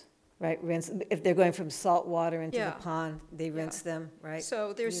boards. right, rinse, if they're going from salt water into the Yeah. pond, they rinse Yeah. them, right?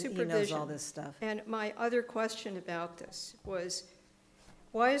 So there's He knows supervision. all this stuff. And my other question about this was,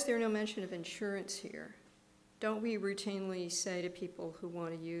 why is there no mention of insurance here? Don't we routinely say to people who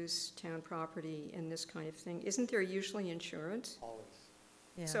want to use town property and this kind of thing, isn't there usually insurance? Always.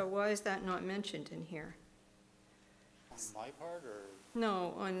 Yeah. So why is that not mentioned in here? On my part, or?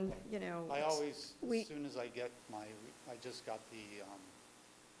 No, on, you know. I always, we- as soon as I get my, I just got the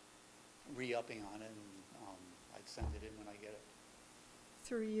re-upping on it, and I'd send it in when I get it.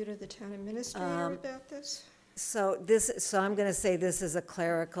 Through you to the town administrator about this? So I'm going to say this is a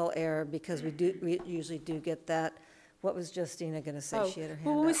clerical error, because we usually do get that. What was Justina going to say? She had her hand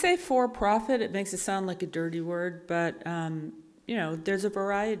Well, when we up. say for-profit, it makes it sound like a dirty word, but, you know, there's a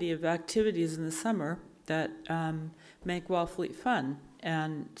variety of activities in the summer that make Wellfleet fun.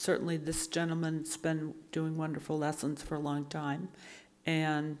 And certainly this gentleman's been doing wonderful lessons for a long time.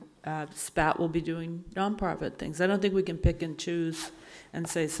 And SPAT will be doing nonprofit things. I don't think we can pick and choose and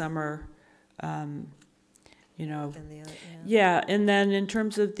say some are, you know. And the other- Yeah, and then in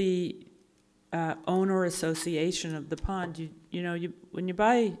terms of the owner association of the pond, you know, when you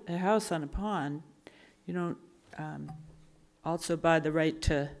buy a house on a pond, you don't also buy the right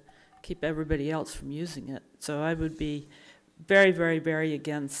to keep everybody else from using it. So I would be very, very, very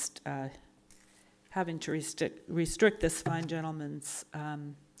against having to restrict this fine gentleman's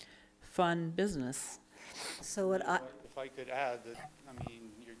fun business. So what If I could add that, I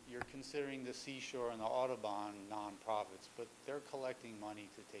mean, you're considering the Seashore and the Audubon nonprofits, but they're collecting money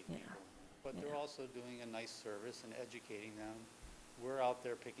to take people in. But they're also doing a nice service and educating them. We're out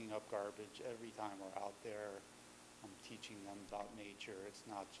there picking up garbage every time we're out there. I'm teaching them about nature. It's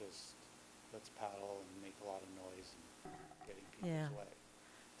not just let's paddle and make a lot of noise and getting people's way.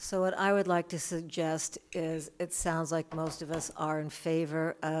 So what I would like to suggest is, it sounds like most of us are in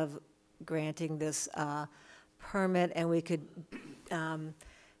favor of granting this permit, and we could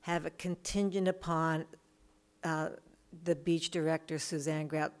have it contingent upon the beach director, Suzanne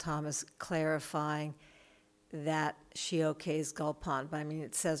Grout Thomas, clarifying that she okays Gull Pond. But I mean,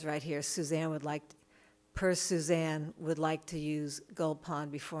 it says right here, Suzanne would like to use Gull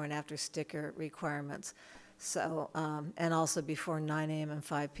Pond before and after sticker requirements. So, and also before 9 a.m. and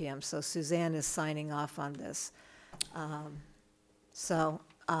 5 p.m. So Suzanne is signing off on this. I'd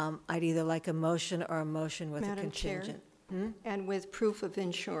either like a motion or a motion with a Madam Chair? contingent. And with proof of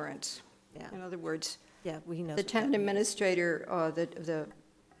insurance. Yeah. In other words, Yeah, we know. the town administrator, the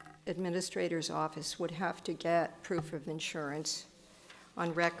administrator's office would have to get proof of insurance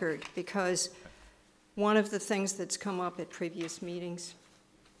on record, because one of the things that's come up at previous meetings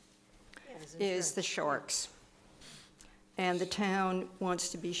is the sharks. And the town wants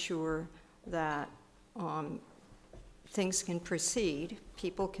to be sure that things can proceed,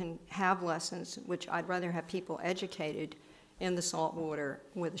 people can have lessons, which I'd rather have people educated in the saltwater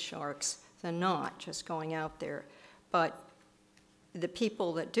with the sharks than not just going out there. But the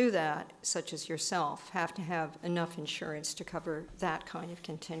people that do that, such as yourself, have to have enough insurance to cover that kind of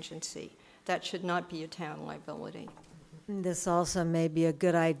contingency. That should not be a town liability. This also may be a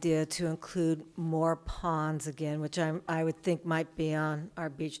good idea to include more ponds again, which I would think might be on our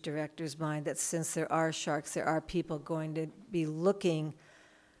beach director's mind, that since there are sharks, there are people going to be looking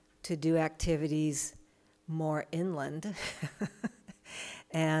to do activities more inland.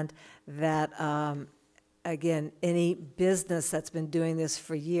 And that, again, any business that's been doing this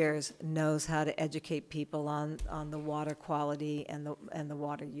for years knows how to educate people on the water quality and the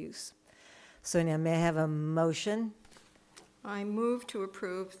water use. So now, may I have a motion? I move to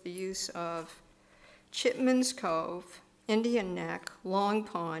approve the use of Chipman's Cove, Indian Neck, Long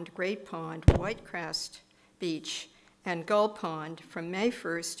Pond, Great Pond, White Crest Beach, and Gull Pond from May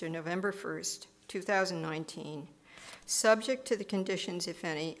 1st to November 1st, 2019, subject to the conditions, if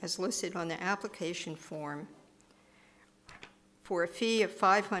any, as listed on the application form, for a fee of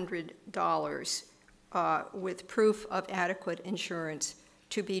 $500 with proof of adequate insurance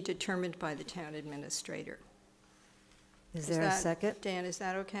to be determined by the town administrator. Is there a second? Dan, is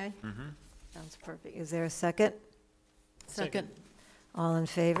that okay? Mm-hmm. Sounds perfect. Is there a second? Second. All in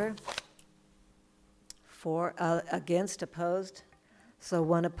favor? For, against, opposed? So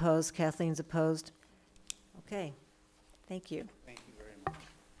one opposed, Kathleen's opposed. Okay, thank you. Thank you very much.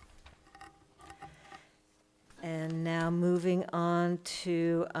 And now moving on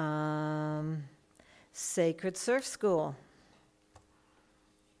to Sacred Surf School.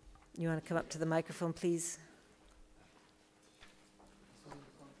 You want to come up to the microphone, please?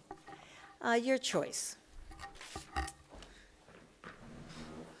 Your choice.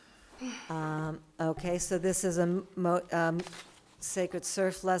 Okay, so this is a Sacred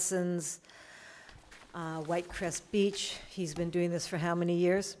Surf Lessons, White Crest Beach. He's been doing this for how many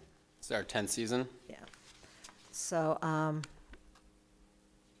years? It's our 10th season. Yeah. So,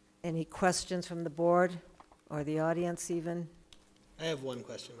 any questions from the board or the audience even? I have one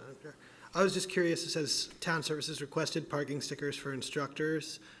question, Madam Chair. I was just curious, it says town services requested parking stickers for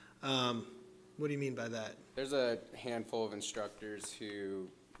instructors. What do you mean by that? There's a handful of instructors who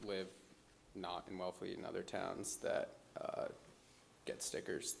live not in Wellfleet and other towns that get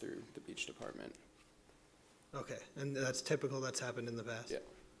stickers through the beach department. Okay, and that's typical, that's happened in the past? Yeah.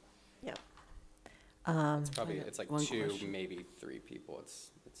 Yep. It's like one 2, question. maybe 3 people.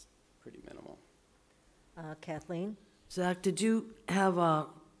 It's pretty minimal. Kathleen? Zach, did you have a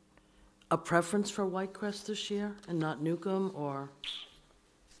preference for White Crest this year and not Newcomb, or?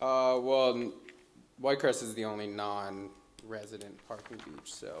 Well, Whitecrest is the only non-resident parking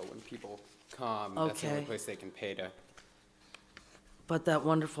beach, so when people come, that's the only Okay. place they can pay to. But that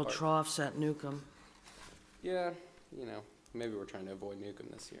wonderful trough's at Newcomb. Yeah, maybe we're trying to avoid Newcomb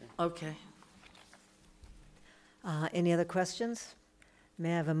this year. Okay. Any other questions?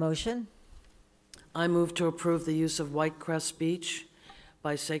 May I have a motion? I move to approve the use of White Crest Beach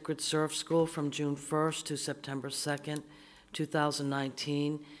by Sacred Surf School from June 1st to September 2nd,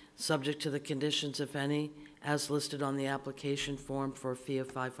 2019, subject to the conditions, if any, as listed on the application form for a fee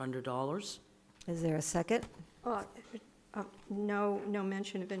of $500. Is there a second? No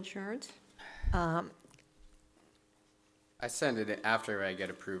mention of insurance? I send it in, after I get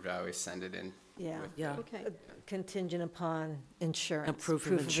approved, I always send it in. Yeah. Yeah. Okay. Contingent upon insurance. And proof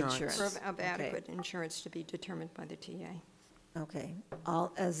of insurance. Of Okay. adequate insurance to be determined by the TA. Okay.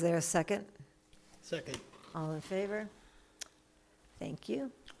 Is there a second? Second. All in favor? Thank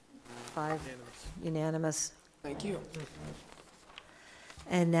you. 5 unanimous. Thank you.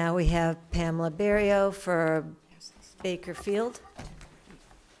 And now we have Pamela Berrio for Baker Field.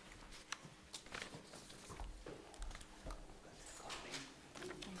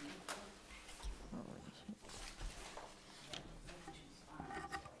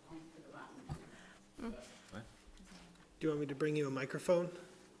 Do you want me to bring you a microphone?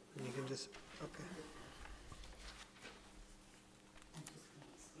 And you can just, okay.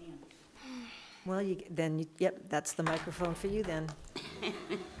 Well, yep, that's the microphone for you then.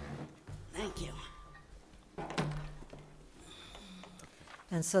 Thank you.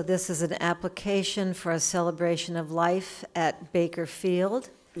 And so this is an application for a celebration of life at Baker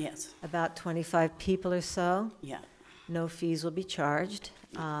Field. Yes. About 25 people or so. Yeah. No fees will be charged.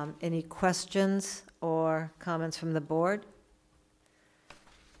 Any questions or comments from the board?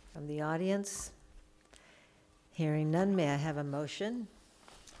 From the audience? Hearing none, may I have a motion?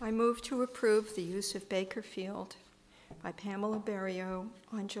 I move to approve the use of Baker Field by Pamela Berrio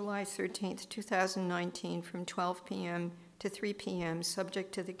on July 13th, 2019, from 12 p.m. to 3 p.m.,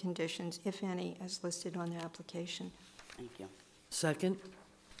 subject to the conditions, if any, as listed on the application. Thank you. Second?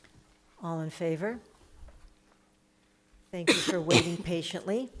 All in favor? Thank you for waiting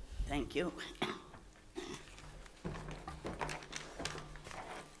patiently. Thank you.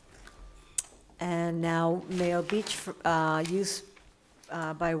 And now Mayo Beach, use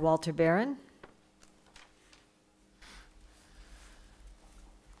by Walter Barron.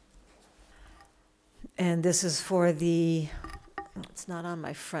 And this is for the, it's not on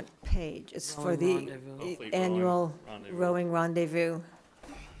my front page, it's for Rowing the Rendezvous. annual rowing rendezvous.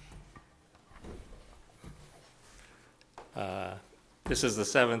 This is the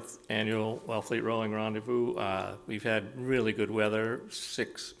 7th annual Wellfleet Rowing Rendezvous. We've had really good weather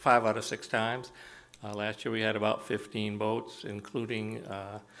 5 out of 6 times. Last year we had about 15 boats, including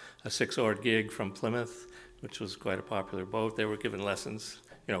a 6-oared gig from Plymouth, which was quite a popular boat. They were given lessons,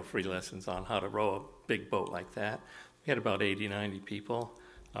 free lessons on how to row a big boat like that. We had about 80, 90 people.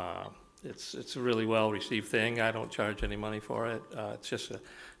 It's a really well-received thing. I don't charge any money for it. It's just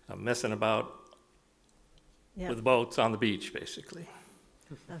a messing about with boats on the beach, basically.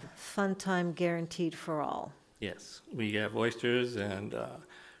 A fun time guaranteed for all. Yes, we have oysters and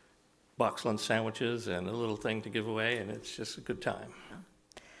box lunch sandwiches and a little thing to give away, and it's just a good time.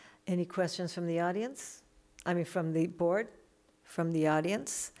 Any questions from the audience? I mean, from the board? From the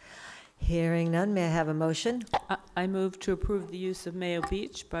audience? Hearing none, may I have a motion? I move to approve the use of Mayo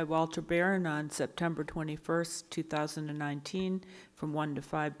Beach by Walter Barron on September 21st, 2019, from 1 to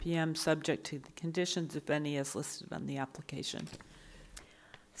 5 p.m., subject to the conditions, if any, as listed on the application.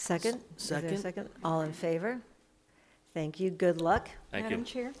 Second? Is there a Second. second? All in favor? Thank you. Good luck. Thank Madam you.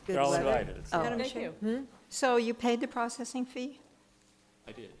 Chair? Good You're all weather. invited. Oh. Madam Thank Chair? you. So you paid the processing fee?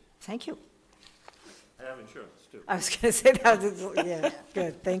 I did. Thank you. I have insurance, too. I was going to say that. Yeah,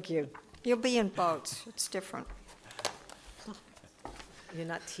 good. Thank you. You'll be in boats. It's different. You're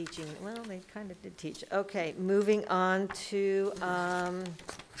not teaching, well, they kind of did teach. Okay, moving on to,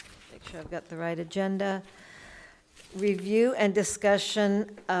 make sure I've got the right agenda. Review and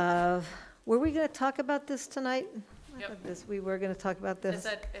discussion of, were we going to talk about this tonight? I thought we were going to talk about They this.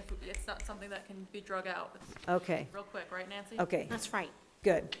 said if it's not something that can be drug out. It's Okay. real quick, right, Nancy? Okay, That's right.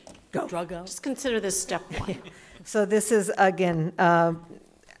 good. Go. Drug out? Just consider this step one. So this is, again,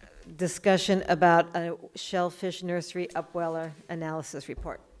 discussion about a shellfish nursery upweller analysis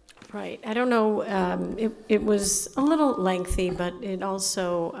report. Right. I don't know, it was a little lengthy, but it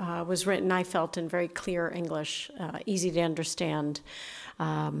also was written, I felt, in very clear English, easy to understand.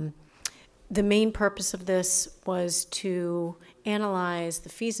 The main purpose of this was to analyze the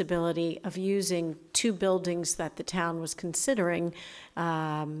feasibility of using two buildings that the town was considering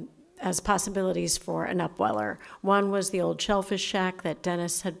as possibilities for an upweller. One was the old shellfish shack that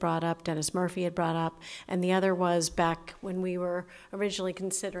Dennis Murphy had brought up, and the other was back when we were originally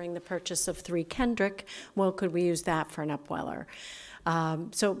considering the purchase of 3 Kendrick, well, could we use that for an upweller?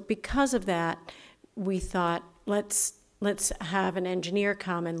 So because of that, we thought, let's have an engineer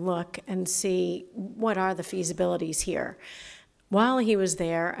come and look and see what are the feasibilities here. While he was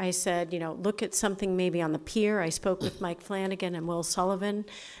there, I said, look at something maybe on the pier. I spoke with Mike Flanagan and Will Sullivan,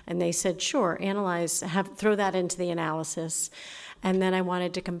 and they said, sure, throw that into the analysis. And then I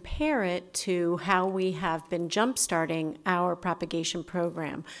wanted to compare it to how we have been jump-starting our propagation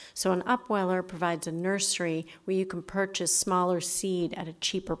program. So an upweller provides a nursery where you can purchase smaller seed at a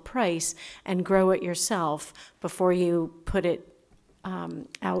cheaper price and grow it yourself before you put it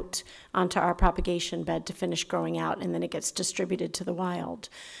out onto our propagation bed to finish growing out, and then it gets distributed to the wild.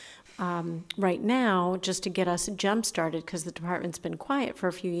 Right now, just to get us jump-started, because the department's been quiet for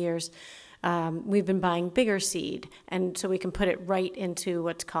a few years, we've been buying bigger seed, and so we can put it right into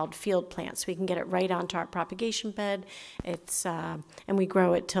what's called field plants. We can get it right onto our propagation bed. And we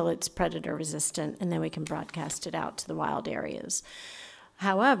grow it till it's predator resistant, and then we can broadcast it out to the wild areas.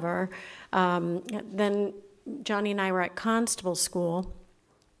 However, then Johnny and I were at Constable School,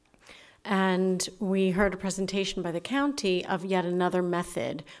 and we heard a presentation by the county of yet another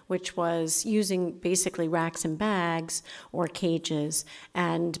method, which was using basically racks and bags or cages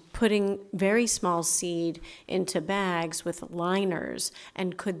and putting very small seed into bags with liners.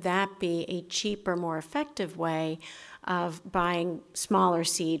 And could that be a cheaper, more effective way of buying smaller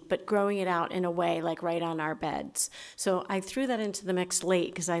seed, but growing it out in a way like right on our beds? So I threw that into the mix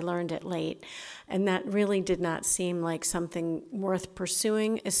late because I learned it late. And that really did not seem like something worth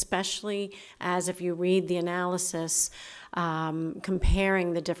pursuing, especially as if you read the analysis,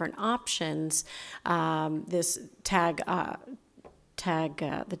 comparing the different options, this the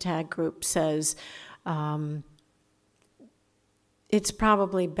tag group says it's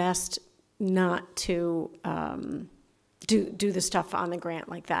probably best not to do the stuff on the grant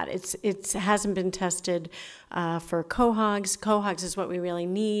like that. It hasn't been tested for cohogs. Cohogs is what we really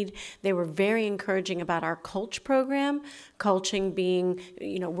need. They were very encouraging about our culch program. Culching being,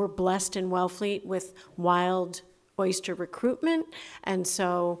 we're blessed in Wellfleet with wild oyster recruitment, and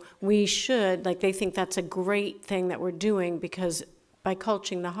so we should, they think that's a great thing that we're doing, because by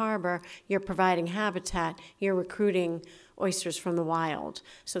culching the harbor, you're providing habitat, you're recruiting oysters from the wild.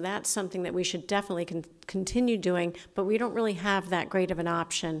 So that's something that we should definitely continue doing, but we don't really have that great of an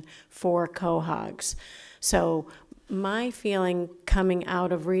option for cohogs. So my feeling coming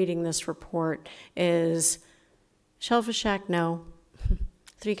out of reading this report is shellfish shack, no.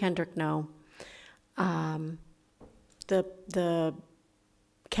 3 Kendrick, no. The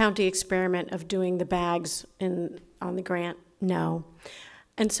county experiment of doing the bags on the grant, no.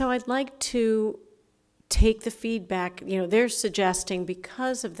 And so I'd like to take the feedback, they're suggesting,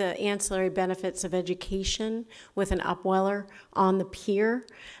 because of the ancillary benefits of education with an upweller on the pier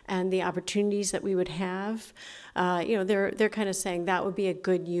and the opportunities that we would have, they're kind of saying that would be a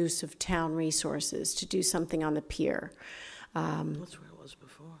good use of town resources to do something on the pier. That's where it was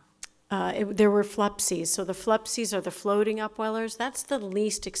before. There were flupsies. So the flupsies are the floating upwellers. That's the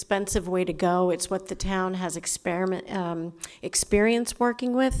least expensive way to go. It's what the town has experience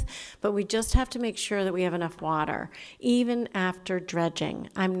working with, but we just have to make sure that we have enough water, even after dredging.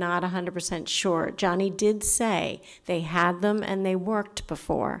 I'm not 100% sure. Johnny did say they had them and they worked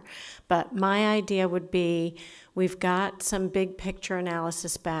before, but my idea would be we've got some big picture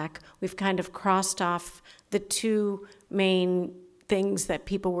analysis back. We've kind of crossed off the 2 main things that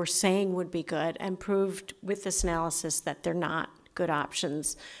people were saying would be good and proved with this analysis that they're not good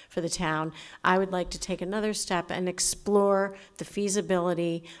options for the town. I would like to take another step and explore the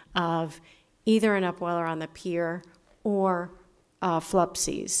feasibility of either an upweller on the pier or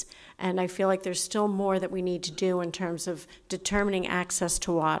Flupsies. And I feel like there's still more that we need to do in terms of determining access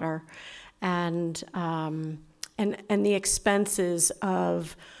to water and the expenses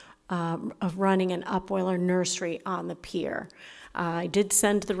of running an upweller nursery on the pier. I did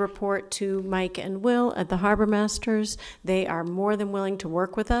send the report to Mike and Will at the Harbor Masters. They are more than willing to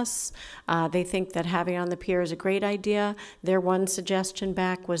work with us. They think that having it on the pier is a great idea. Their one suggestion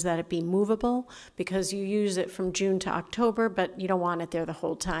back was that it be movable because you use it from June to October, but you don't want it there the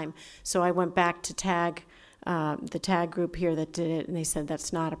whole time. So I went back to the tag group here that did it, and they said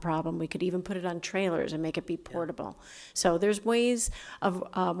that's not a problem. We could even put it on trailers and make it be portable. So there's ways of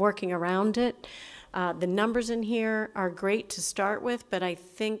working around it. The numbers in here are great to start with, but I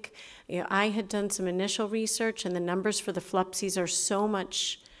think, I had done some initial research, and the numbers for the Flupsies are so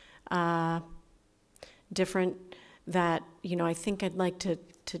much different that, I think I'd like to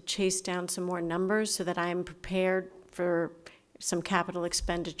chase down some more numbers so that I'm prepared for some capital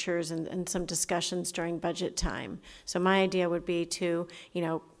expenditures and some discussions during budget time. So my idea would be to,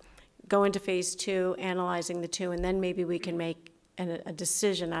 go into phase 2, analyzing the two, and then maybe we can make a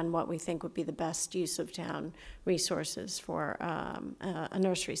decision on what we think would be the best use of town resources for a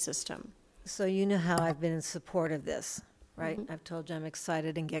nursery system. So you know how I've been in support of this, right? I've told you I'm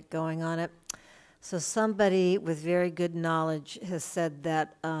excited and get going on it. So somebody with very good knowledge has said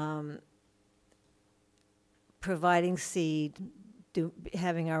that providing seed,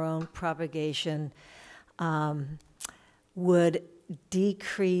 having our own propagation, would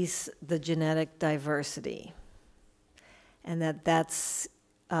decrease the genetic diversity. And that's,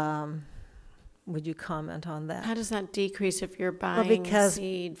 would you comment on that? How does that decrease if you're buying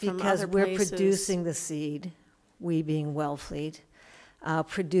seed from other places? Because we're producing the seed, we being Wellfleet,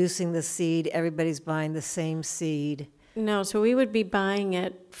 producing the seed, everybody's buying the same seed. No, so we would be buying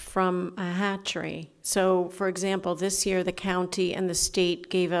it from a hatchery. So, for example, this year the county and the state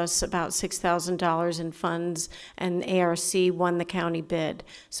gave us about $6,000 in funds, and ARC won the county bid.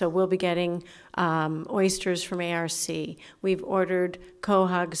 So we'll be getting oysters from ARC. We've ordered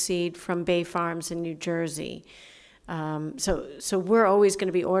quahog seed from Bay Farms in New Jersey. So we're always going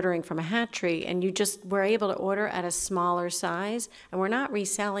to be ordering from a hatchery, and we're able to order at a smaller size, and we're not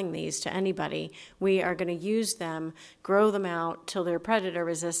reselling these to anybody. We are going to use them, grow them out till they're predator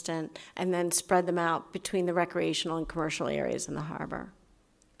resistant, and then spread them out between the recreational and commercial areas in the harbor.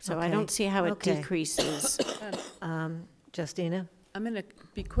 So I don't see how it decreases. Justina? I'm going to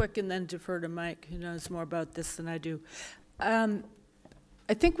be quick and then defer to Mike, who knows more about this than I do.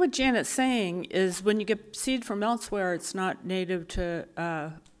 I think what Janet's saying is when you get seed from elsewhere, it's not native to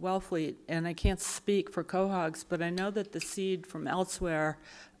Wellfleet, and I can't speak for quahogs, but I know that the seed from elsewhere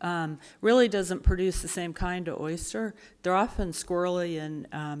really doesn't produce the same kind of oyster. They're often squirrely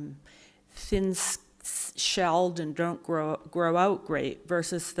and thin-shelled and don't grow out great,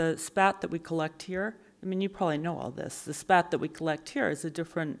 versus the spat that we collect here. I mean, you probably know all this. The spat that we collect here is a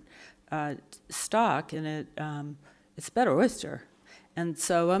different stock, and it's better oyster. And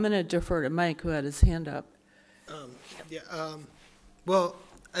so I'm going to defer to Mike, who had his hand up.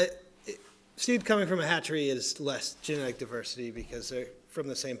 Seed coming from a hatchery is less genetic diversity because they're from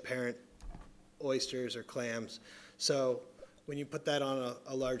the same parent, oysters or clams. So when you put that on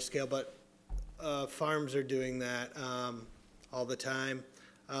a large scale, but farms are doing that all the time.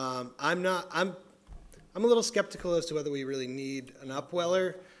 I'm a little skeptical as to whether we really need an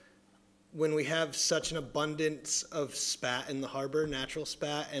upweller when we have such an abundance of spat in the harbor, natural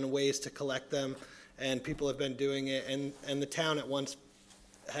spat, and ways to collect them, and people have been doing it, and the town at once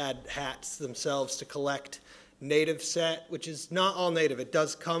had hats themselves to collect native set, which is not all native. It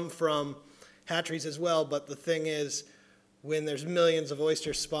does come from hatcheries as well, but the thing is, when there's millions of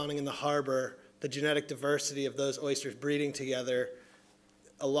oysters spawning in the harbor, the genetic diversity of those oysters breeding together,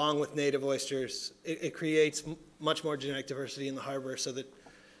 along with native oysters, it creates much more genetic diversity in the harbor, so that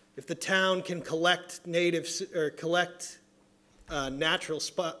if the town can collect natives or collect natural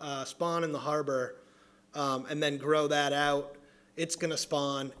spawn in the harbor and then grow that out, it's going to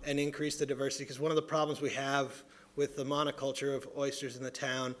spawn and increase the diversity. Because one of the problems we have with the monoculture of oysters in the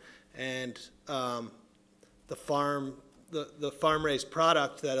town and the farm-raised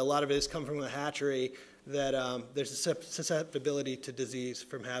product, that a lot of it has come from the hatchery, that there's a susceptibility to disease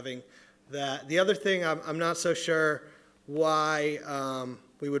from having that. The other thing, I'm not so sure why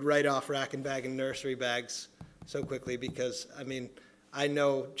we would write off rack and bag and nursery bags so quickly, because I mean, I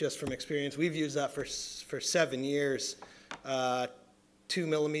know just from experience, we've used that for 7 years.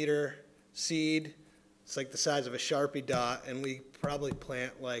 2mm seed, it's like the size of a Sharpie dot, and we probably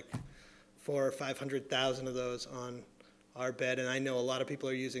plant like 400,000 or 500,000 of those on our bed. And I know a lot of people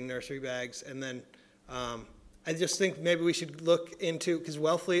are using nursery bags, and then I just think maybe we should look into, because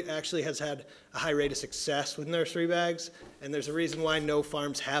Wellfleet actually has had a high rate of success with nursery bags, and there's a reason why no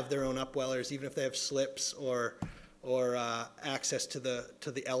farms have their own upwellers, even if they have slips or access to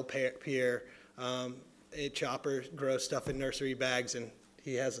the L pier. A chopper grows stuff in nursery bags, and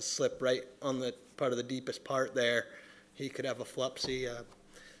he has a slip right on the part of the deepest part there. He could have a flupsy.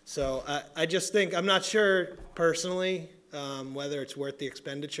 So I just think, I'm not sure personally whether it's worth the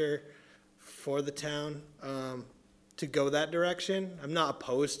expenditure for the town to go that direction. I'm not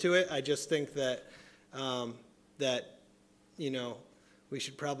opposed to it. I just think that we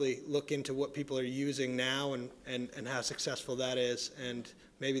should probably look into what people are using now and how successful that is, and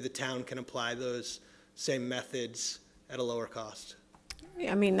maybe the town can apply those same methods at a lower cost.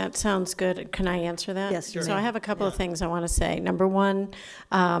 I mean, that sounds good. Can I answer that? Yes, sure. So I have a couple of things I want to say. Number one,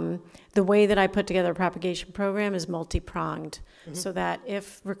 the way that I put together a propagation program is multi-pronged, so that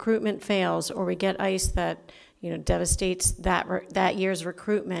if recruitment fails or we get ice that devastates that year's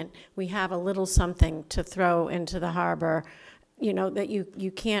recruitment, we have a little something to throw into the harbor. That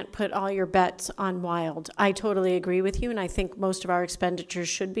you can't put all your bets on wild. I totally agree with you, and I think most of our expenditures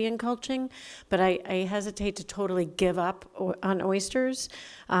should be in mulching, but I hesitate to totally give up on oysters,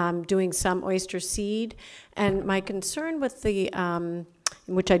 doing some oyster seed. And my concern with the,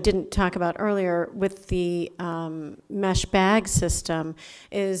 which I didn't talk about earlier, with the mesh bag system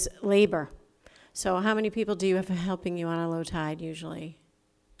is labor. So how many people do you have helping you on a low tide usually?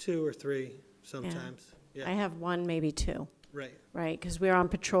 2 or 3 sometimes. Yeah. I have 1, maybe 2. Right. Right, because we're on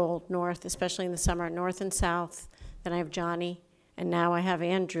patrol north, especially in the summer, north and south. Then I have Johnny, and now I have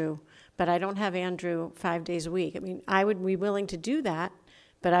Andrew. But I don't have Andrew 5 days a week. I mean, I would be willing to do that,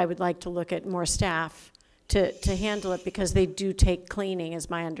 but I would like to look at more staff to handle it, because they do take cleaning, is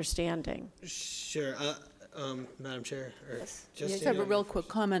my understanding. Sure. Madam Chair? Yes. Just have a real quick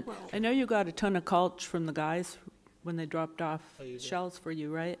comment. I know you got a ton of mulch from the guys when they dropped off shells for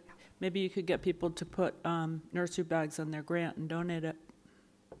you, right? Maybe you could get people to put nursery bags on their grant and donate it.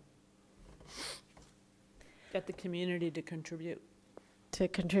 Get the community to contribute. To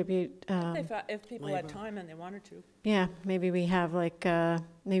contribute. If people had time and they wanted to. Yeah, maybe we have like,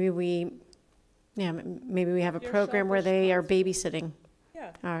 maybe we have a program where they are babysitting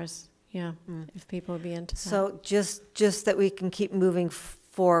ours. Yeah, if people would be into that. So just that we can keep moving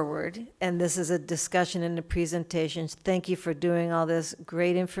forward, and this is a discussion and a presentation. Thank you for doing all this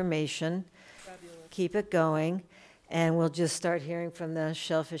great information. Fabulous. Keep it going, and we'll just start hearing from the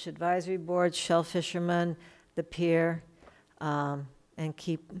Shellfish Advisory Board, shell fishermen, the pier, and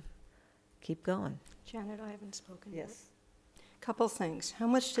keep going. Janet, I haven't spoken. Yes. Couple things. How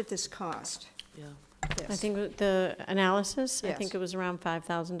much did this cost? Yeah. I think the analysis, I Yes. think it was around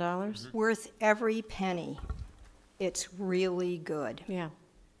 $5,000. Worth every penny. It's really good. Yeah,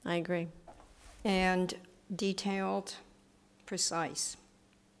 I agree. And detailed, precise.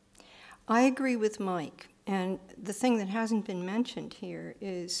 I agree with Mike, and the thing that hasn't been mentioned here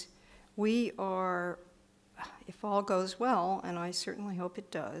is we are, if all goes well, and I certainly hope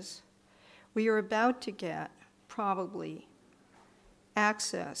it does, we are about to get probably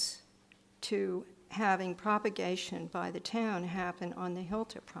access to having propagation by the town happen on the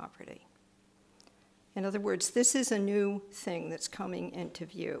Hilton property. In other words, this is a new thing that's coming into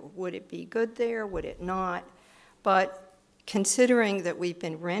view. Would it be good there? Would it not? But considering that we've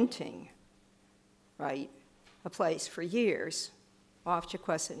been renting, right, a place for years off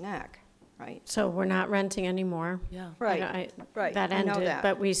Chequesset Neck, right? So we're not renting anymore. Yeah. Right, right. That I know ended, that.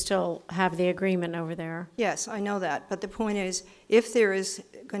 but we still have the agreement over there. Yes, I know that. But the point is, if there is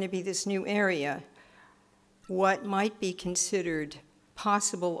going to be this new area, what might be considered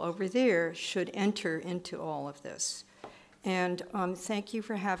possible over there should enter into all of this. And thank you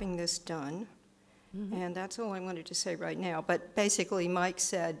for having this done. And that's all I wanted to say right now. But basically, Mike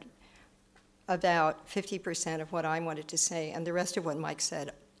said about 50% of what I wanted to say, and the rest of what Mike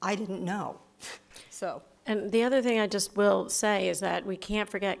said, I didn't know. So. And the other thing I just will say is that we can't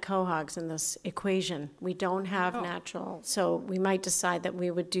forget cohogs in this equation. We don't have natural, so we might decide that we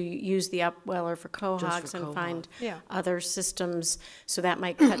would use the upweller for cohogs and find other systems, so that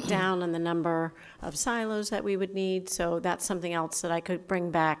might cut down on the number of silos that we would need. So that's something else that I could bring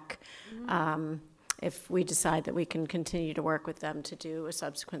back if we decide that we can continue to work with them to do a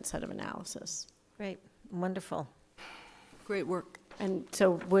subsequent set of analysis. Great, wonderful. Great work. And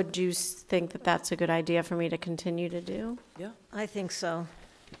so would you think that that's a good idea for me to continue to do? Yeah. I think so.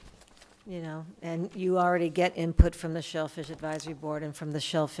 And you already get input from the Shellfish Advisory Board and from the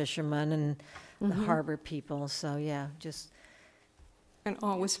shell fishermen and the harbor people, so yeah, just and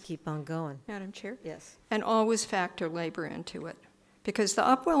always keep on going. Madam Chair? Yes. And always factor labor into it, Because the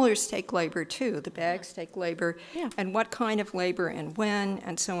upwellers take labor too, the bags take labor. Yeah. And what kind of labor and when,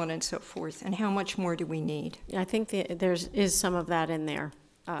 and so on and so forth, and how much more do we need? I think there is some of that in there.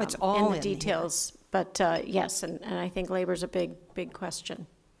 It's all in the in here. details. But yes, and I think labor's a big question.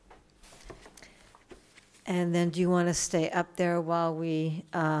 And then do you want to stay up there while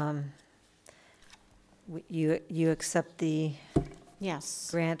you accept the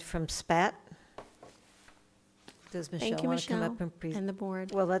grant from SPAT? Does Thank Michelle you, want to come Michelle, up and present? and the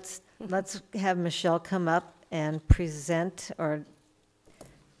board. Well, let's have Michelle come up and present, or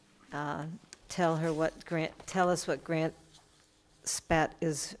tell us what grant SPAT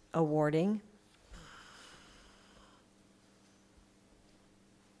is awarding.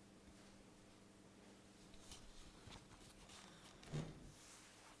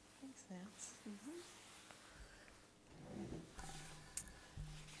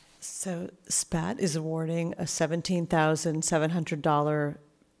 So SPAT is awarding a $17,700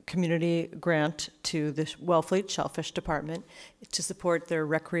 community grant to the Wellfleet Shellfish Department to support their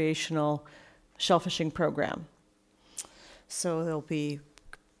recreational shellfishing program. So they'll be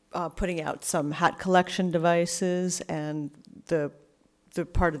putting out some hat collection devices, and the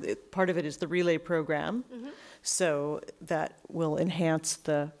part of it is the relay program. Mm-hmm. So that will enhance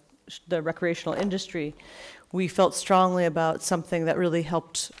the recreational industry. We felt strongly about something that really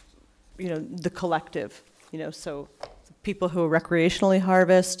helped, the collective, so people who recreationally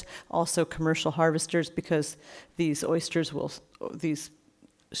harvest, also commercial harvesters, because these oysters the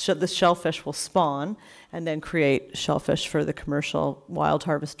shellfish will spawn and then create shellfish for the commercial wild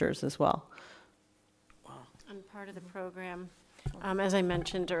harvesters as well. And part of the program, as I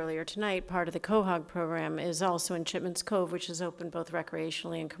mentioned earlier tonight, part of the Quahog program is also in Chipman's Cove, which is open both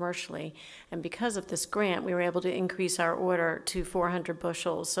recreationally and commercially. And because of this grant, we were able to increase our order to 400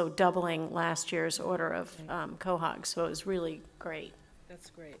 bushels, so doubling last year's order of Quahog. So it was really great.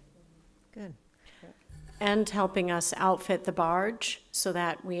 That's great. Good. And helping us outfit the barge so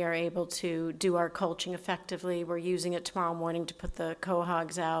that we are able to do our culching effectively. We're using it tomorrow morning to put the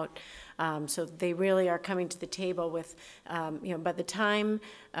quahogs out. So they really are coming to the table with, by the time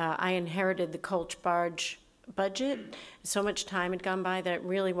I inherited the Colch barge budget, so much time had gone by that it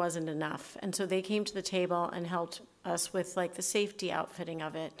really wasn't enough. And so they came to the table and helped us with the safety outfitting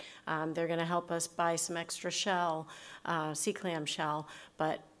of it. They're going to help us buy some extra shell, sea clam shell,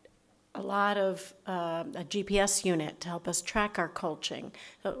 but a lot of a GPS unit to help us track our culching.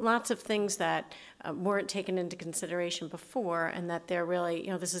 So lots of things that weren't taken into consideration before, and that they're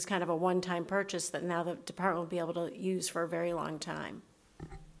really, this is kind of a one-time purchase that now the department will be able to use for a very long time.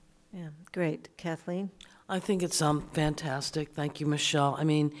 Yeah, great. Kathleen? I think it's fantastic. Thank you, Michelle. I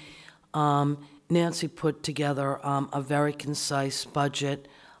mean, Nancy put together a very concise budget,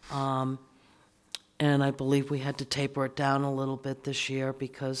 and I believe we had to taper it down a little bit this year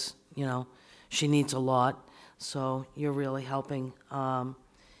because she needs a lot. So you're really helping,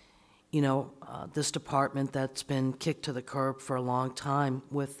 this department that's been kicked to the curb for a long time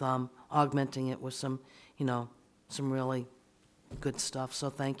with augmenting it with some really good stuff. So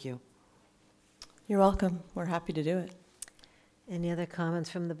thank you. You're welcome. We're happy to do it. Any other comments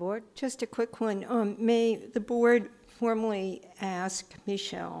from the board? Just a quick one. May the board formally ask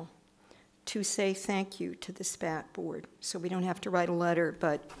Michelle to say thank you to the SPAT board, so we don't have to write a letter,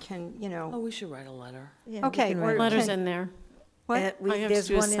 but can, Oh, we should write a letter. Yeah, okay. or Letter's in there. What? All you have to There's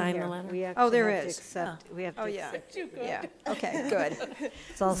do is one in sign the here. letter. We Oh, actually there have to is. accept- We have to Oh, yeah. accept. Yeah, okay, good.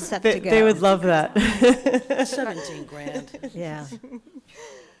 It's all set to go. They would love that. 17 grand. Yeah.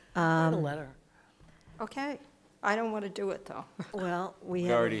 Write a letter. Okay, I don't want to do it, though. Well, we We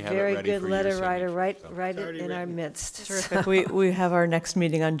have already a have it very ready good for your letter writer signature, right so. in our midst. Terrific. We have our next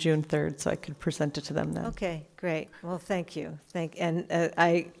meeting on June 3rd, so I could present it to them then. Okay, great. Well, thank you. And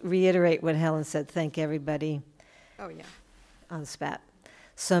I reiterate what Helen said. Thank everybody Oh, yeah. on SPAT.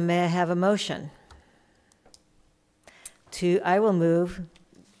 So may I have a motion? I will move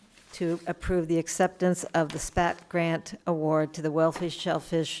to approve the acceptance of the SPAT grant award to the Wellfish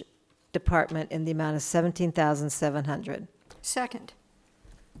Shellfish Department in the amount of $17,700. Second.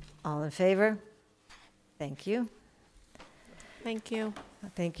 All in favor? Thank you. Thank you.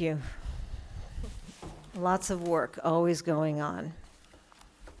 Thank you. Lots of work always going on.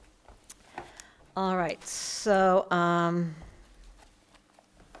 All right, so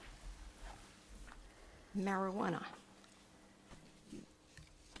Marijuana.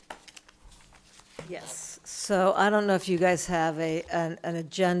 yes, so I don't know if you guys have an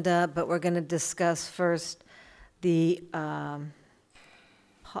agenda, but we're going to discuss first we're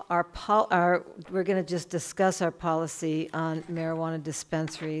going to just discuss our policy on marijuana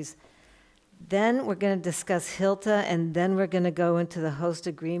dispensaries. Then we're going to discuss Hilta, and then we're going to go into the host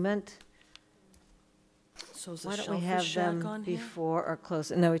agreement. So is the Why don't we Shellfish have Shack them on here? before or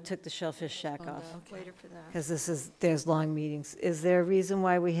close? No, we took the Shellfish Shack off. Later for that. Because there's long meetings. Is there a reason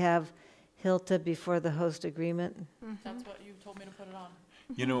why we have Hilta before the host agreement? That's what you told me to put it on.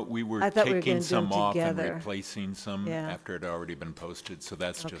 You know, we were I thought we were taking gonna do them some off and together. replacing some Yeah. after it had already been posted, so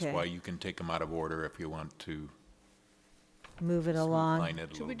that's just Okay. why you can take them out of order if you want to Move it along. line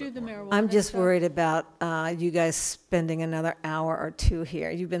it a little bit more. I'm just worried about you guys spending another hour or two here.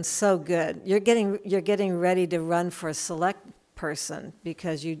 You've been so good. You're getting ready to run for a select person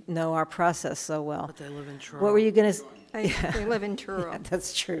because you know our process so well. But they live in Truro. What were you going to? They live in Truro. Yeah,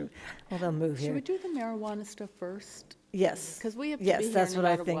 that's true. Well, they'll move Should here. we do the marijuana stuff first? Yes. Because we have to Yes, be here that's no what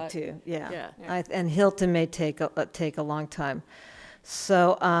I matter think what. too. Yeah. Yeah. And Hilton may take a long time.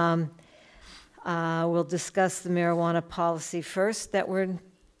 So we'll discuss the marijuana policy first that we're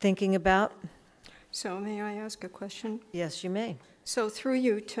thinking about. So may I ask a question? Yes, you may. So through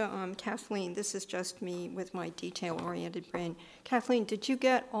you to Kathleen, this is just me with my detail-oriented brain. Kathleen, did you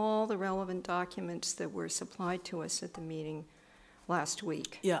get all the relevant documents that were supplied to us at the meeting last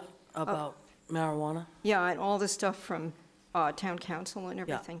week? Yeah, about marijuana. Yeah, and all the stuff from town council and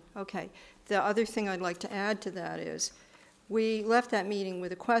everything? Okay. The other thing I'd like to add to that is, we left that meeting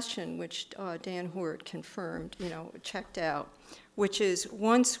with a question, which Dan Hort confirmed, checked out, which is,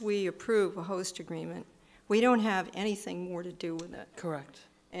 once we approve a host agreement, we don't have anything more to do with it. Correct.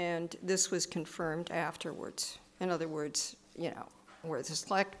 And this was confirmed afterwards. In other words, we're the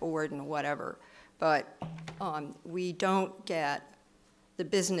select board and whatever, but we don't get the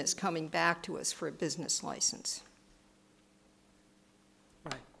business coming back to us for a business license.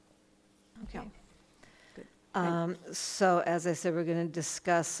 Right. Okay. So as I said, we're going to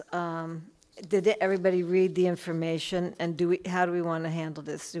discuss, did everybody read the information, and how do we want to handle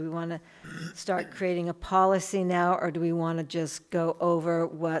this? Do we want to start creating a policy now, or do we want to just go over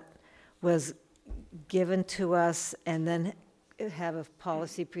what was given to us and then have a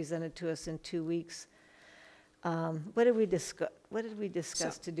policy presented to us in 2 weeks? What did we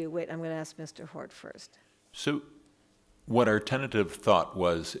discuss to do? Wait, I'm going to ask Mr. Hort first. So what our tentative thought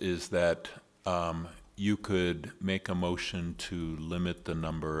is that you could make a motion to limit the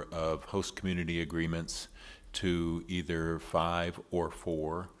number of host community agreements to either 5 or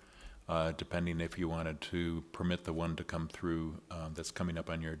 4, depending if you wanted to permit the one to come through that's coming up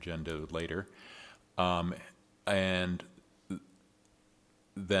on your agenda later. And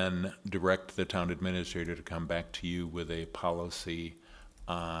then direct the town administrator to come back to you with a policy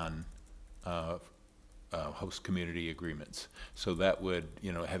on host community agreements. So that would,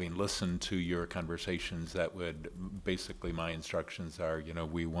 having listened to your conversations, that would, basically my instructions are,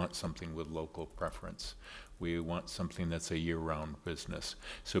 we want something with local preference. We want something that's a year-round business.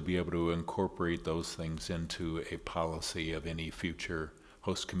 So be able to incorporate those things into a policy of any future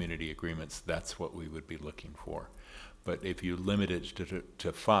host community agreements. That's what we would be looking for. But if you limit it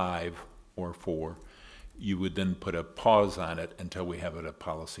to 5 or 4, you would then put a pause on it until we have a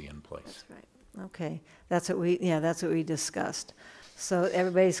policy in place. That's right. Okay, that's what we discussed. So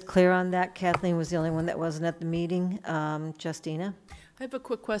everybody's clear on that? Kathleen was the only one that wasn't at the meeting. Justina? I have a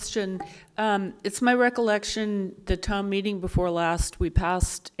quick question. It's my recollection, the town meeting before last, we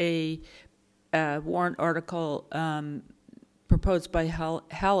passed a warrant article proposed by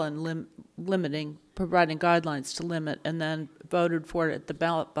Helen providing guidelines to limit, and then voted for it at the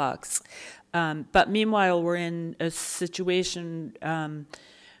ballot box. But meanwhile, we're in a situation,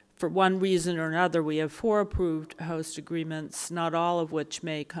 for one reason or another, we have 4 approved host agreements, not all of which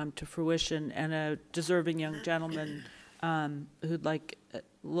may come to fruition, and a deserving young gentleman who'd like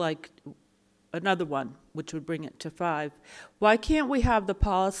another one, which would bring it to 5. Why can't we have the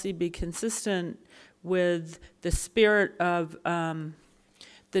policy be consistent with the spirit of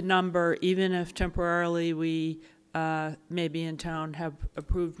the number, even if temporarily we maybe in town have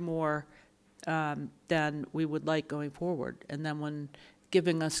approved more than we would like going forward? And then when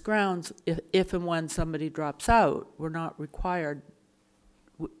giving us grounds, if and when somebody drops out, we're not required.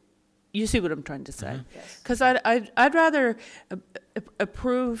 You see what I'm trying to say? Because I'd rather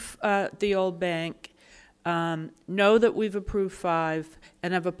approve the old bank, know that we've approved 5,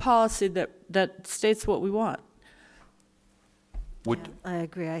 and have a policy that states what we want. I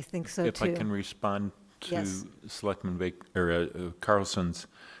agree. I think so if too. I can respond to Yes. Selectman Carlson's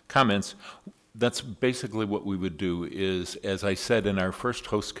comments, that's basically what we would do is, as I said in our first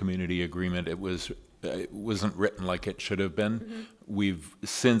host community agreement, it wasn't written like it should have been. We've,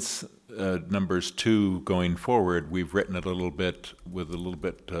 since numbers 2 going forward, we've written it a little bit with a little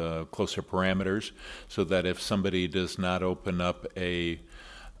bit closer parameters, so that if somebody does not open up a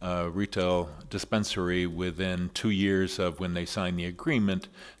a retail dispensary within 2 years of when they sign the agreement,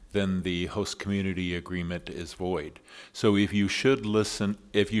 then the host community agreement is void. So if you should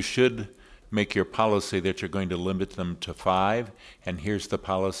make your policy that you're going to limit them to 5, and here's the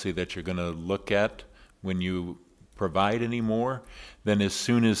policy that you're going to look at when you provide any more, then as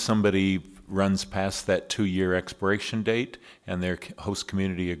soon as somebody runs past that 2-year expiration date and their host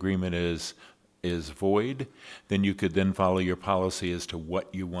community agreement is void, then you could then follow your policy as to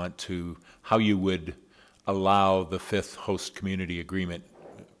what you want to, how you would allow the 5th host community agreement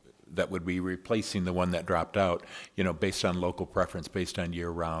that would be replacing the one that dropped out, based on local preference, based on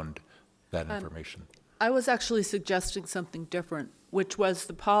year-round, that information. I was actually suggesting something different, which was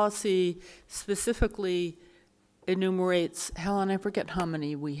the policy specifically enumerates, Helen, I forget how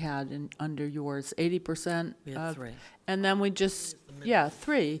many we had under yours, 80%? We had 3. And then we just,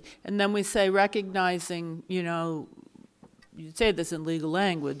 3. And then we say recognizing, you say this in legal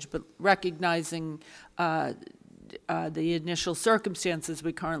language, but recognizing the initial circumstances,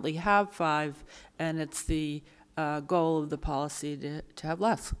 we currently have 5, and it's the goal of the policy to have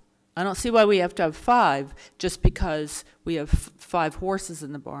less. I don't see why we have to have 5 just because we have 5 horses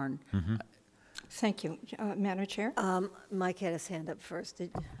in the barn. Mm-hmm. Thank you. Madam Chair? Mike had his hand up first a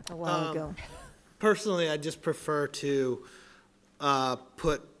while ago. Personally, I just prefer to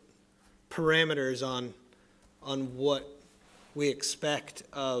put parameters on what we expect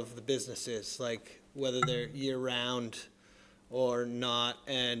of the businesses, like whether they're year-round or not,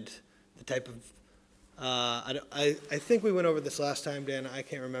 and the type of I think we went over this last time, Dan. I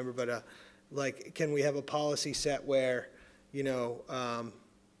can't remember, but like, can we have a policy set where, in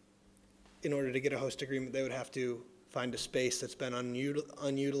order to get a host agreement, they would have to find a space that's been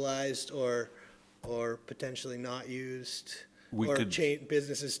unutilized or potentially not used,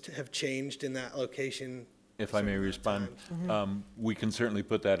 businesses have changed in that location. If I may respond, we can certainly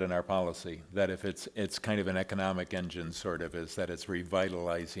put that in our policy, that if it's kind of an economic engine, sort of, is that it's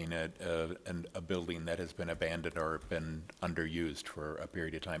revitalizing a building that has been abandoned or been underused for a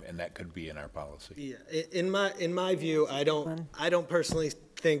period of time, and that could be in our policy. Yeah, in my view, I don't personally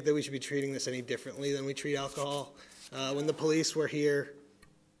think that we should be treating this any differently than we treat alcohol. When the police were here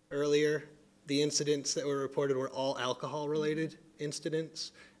earlier, the incidents that were reported were all alcohol-related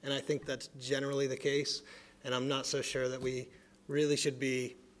incidents, and I think that's generally the case. And I'm not so sure that we really should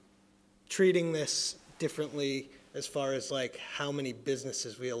be treating this differently as far as like how many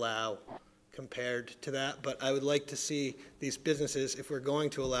businesses we allow compared to that. But I would like to see these businesses, if we're going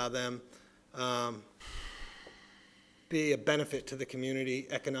to allow them, be a benefit to the community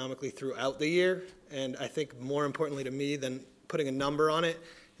economically throughout the year. And I think more importantly to me than putting a number on it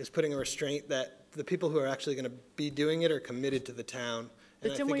is putting a restraint that the people who are actually going to be doing it are committed to the town.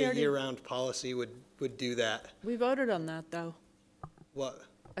 And I think a year-round policy would do that. We voted on that, though. What?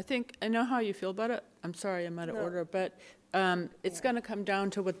 I know how you feel about it. I'm sorry I'm out of order, but it's going to come down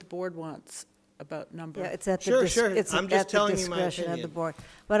to what the board wants about number. Yeah, it's at the discretion of the board.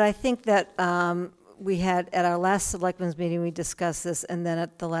 But I think that we had, at our last selectmen's meeting, we discussed this, and then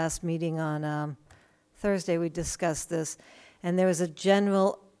at the last meeting on Thursday, we discussed this, and there was a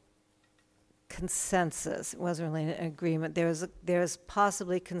general consensus. It wasn't really an agreement. There's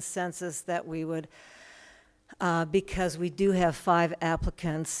possibly consensus that we would, because we do have 5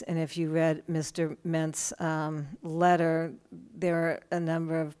 applicants, and if you read Mr. Ment's letter, there are a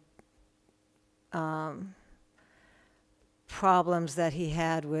number of problems that he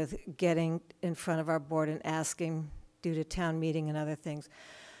had with getting in front of our board and asking due to town meeting and other things.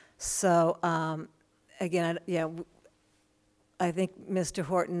 So again, I think Mr.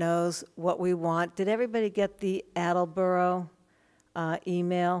 Horton knows what we want. Did everybody get the Attleboro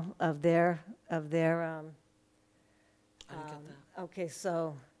email of their I didn't get that. Okay,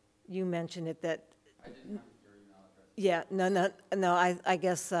 so you mentioned it that. I didn't have your email address. Yeah, no, I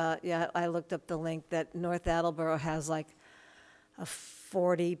guess, I looked up the link that North Attleboro has like a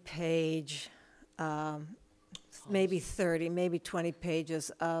 40-page, maybe 30, maybe 20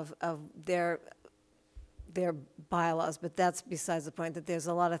 pages of their bylaws, but that's besides the point, that there's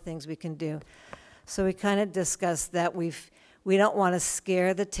a lot of things we can do. So we kind of discussed that we don't want to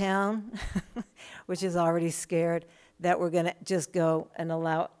scare the town, which is already scared, that we're going to just go and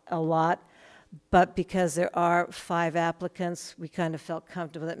allow a lot. But because there are 5 applicants, we kind of felt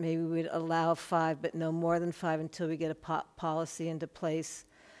comfortable that maybe we'd allow 5, but no more than 5 until we get a policy into place.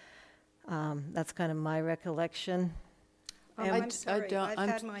 That's kind of my recollection. I'm sorry, I've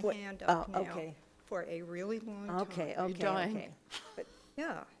had my hand up now for a really long time. Okay. But,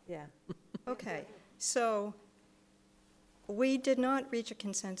 yeah. Yeah. Okay, so we did not reach a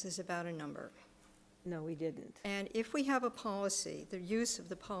consensus about a number. No, we didn't. And if we have a policy, the use of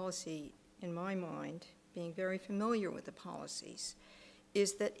the policy, in my mind, being very familiar with the policies,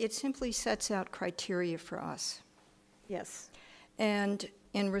 is that it simply sets out criteria for us. Yes. And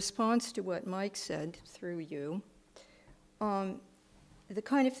in response to what Mike said, through you, the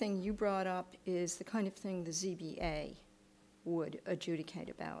kind of thing you brought up is the kind of thing the ZBA would adjudicate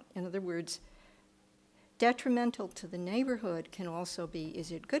about. In other words, detrimental to the neighborhood can also be,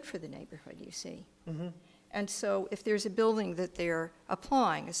 is it good for the neighborhood, you see? Mm-hmm. And so if there's a building that they're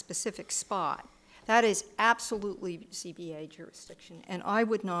applying a specific spot, that is absolutely ZBA jurisdiction, and I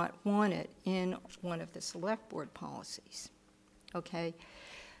would not want it in one of the select board policies, okay?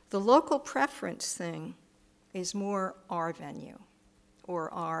 The local preference thing is more our venue,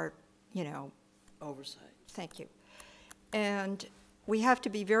 or our, Oversight. thank you. And we have to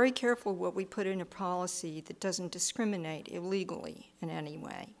be very careful what we put in a policy that doesn't discriminate illegally in any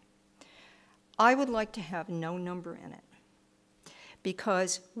way. I would like to have no number in it,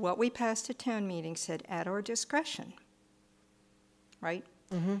 because what we passed at town meeting said at our discretion, right?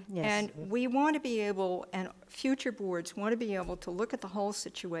 Yes. And we want to be able, and future boards want to be able to look at the whole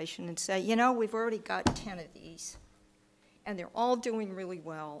situation and say, we've already got 10 of these, and they're all doing really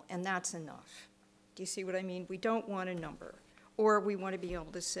well, and that's enough. Do you see what I mean? We don't want a number. Or we want to be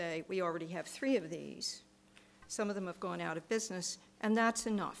able to say, we already have 3 of these. Some of them have gone out of business, and that's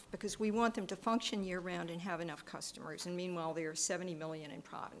enough, because we want them to function year-round and have enough customers. And meanwhile, there are 70 million in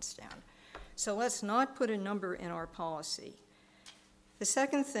Provincetown. So let's not put a number in our policy. The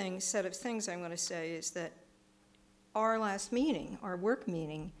second set of things I want to say is that our last meeting, our work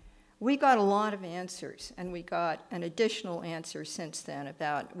meeting, we got a lot of answers, and we got an additional answer since then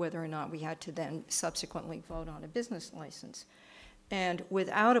about whether or not we had to then subsequently vote on a business license. And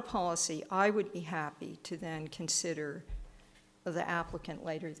without a policy, I would be happy to then consider the applicant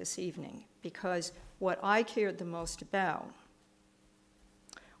later this evening, because what I cared the most about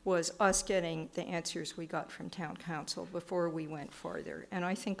was us getting the answers we got from town council before we went further. And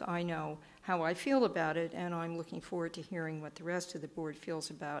I think I know how I feel about it, and I'm looking forward to hearing what the rest of the board feels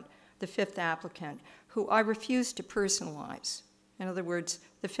about the 5th applicant, who I refuse to personalize. In other words,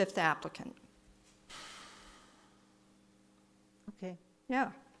 the 5th applicant. Okay. Yeah.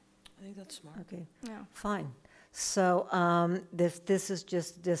 I think that's smart. Okay. Yeah. Fine. So this is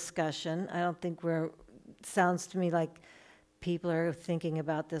just discussion. I don't think sounds to me like people are thinking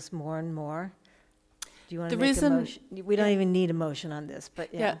about this more and more. Do you want to make a motion? We don't even need a motion on this,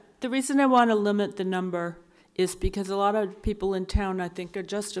 but yeah. The reason I want to limit the number is because a lot of people in town, I think, are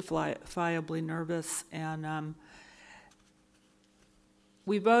justifiably nervous, and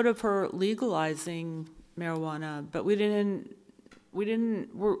we voted for legalizing marijuana, but we don't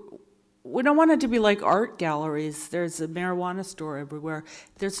want it to be like art galleries. There's a marijuana store everywhere.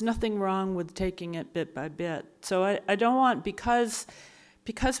 There's nothing wrong with taking it bit by bit. So I don't want, because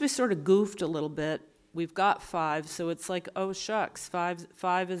we sort of goofed a little bit, we've got 5, so it's like, oh shucks,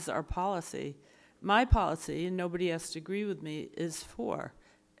 5 is our policy. My policy, and nobody has to agree with me, is 4,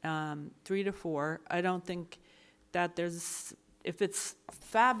 3 to 4. I don't think that if it's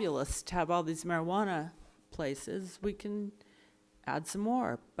fabulous to have all these marijuana places, we can add some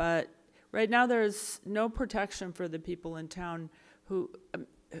more. But right now there's no protection for the people in town who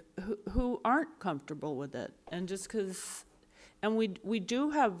aren't comfortable with it. And just because, and we do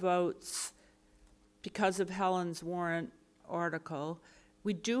have votes because of Helen's warrant article,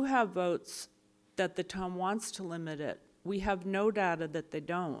 we do have votes that the town wants to limit it. We have no data that they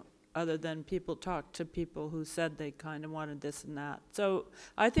don't, other than people talk to people who said they kind of wanted this and that. So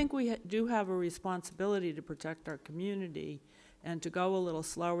I think we do have a responsibility to protect our community and to go a little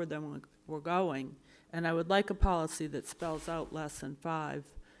slower than we're going. And I would like a policy that spells out less than 5.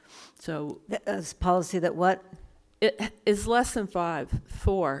 So a policy that what? It is less than 5,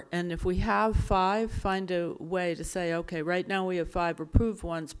 4. And if we have 5, find a way to say, okay, right now we have 5 approved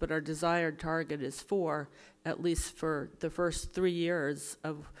ones, but our desired target is 4, at least for the first 3 years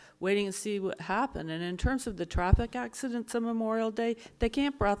of waiting to see what happened. And in terms of the traffic accidents on Memorial Day, they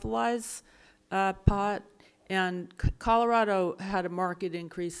can't breathalyze pot. And Colorado had a marked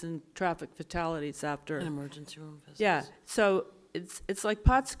increase in traffic fatalities after. An emergency room visits. Yeah, so it's like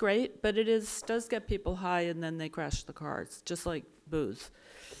pot's great, but it does get people high and then they crash the cars, just like booze.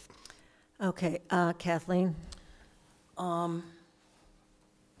 Okay, Kathleen? Where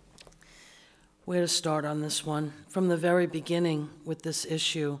to start on this one? From the very beginning with this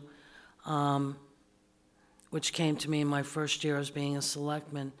issue, which came to me in my first year as being a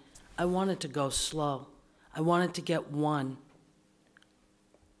selectman, I wanted to go slow. I wanted to get 1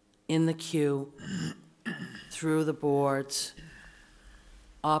 in the queue, through the boards,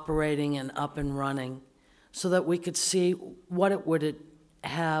 operating and up and running so that we could see what it would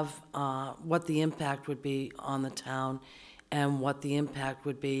have, what the impact would be on the town and what the impact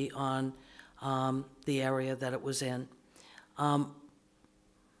would be on the area that it was in.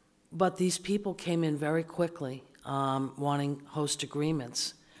 But these people came in very quickly, wanting host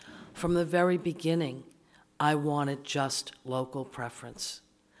agreements. From the very beginning, I wanted just local preference.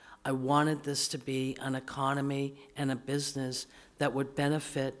 I wanted this to be an economy and a business that would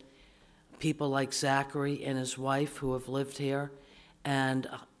benefit people like Zachary and his wife who have lived here and,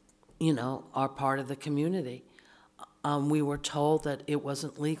 you know, are part of the community. We were told that it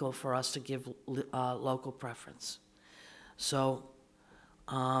wasn't legal for us to give local preference. So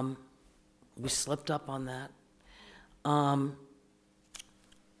we slipped up on that.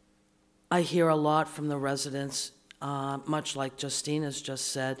 I hear a lot from the residents, much like Justina's just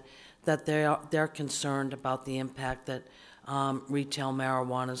said, that they're concerned about the impact that retail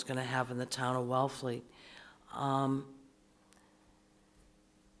marijuana is going to have in the town of Wellfleet.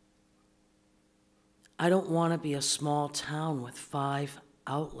 I don't want to be a small town with 5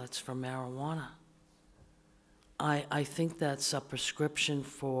 outlets for marijuana. I think that's a prescription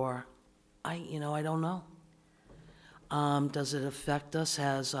for, I don't know. Does it affect us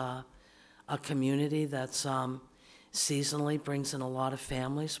as a community that's seasonally brings in a lot of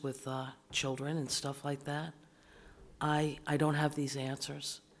families with children and stuff like that? I don't have these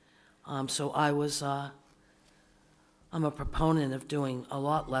answers. So I'm a proponent of doing a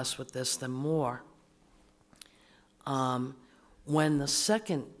lot less with this than more. When the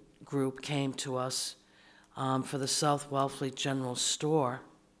second group came to us for the South Wellfleet General Store,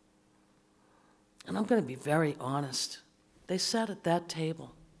 and I'm going to be very honest, they sat at that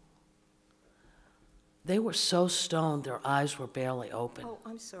table. They were so stoned, their eyes were barely open. Oh,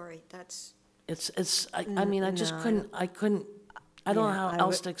 I'm sorry, that's... I mean, I just couldn't, I don't know how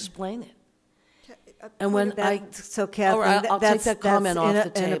else to explain it. And when So Kathleen, I'll take that comment off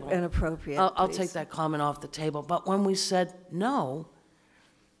the table. Inappropriate, I'll please. take that comment off the table. But when we said no,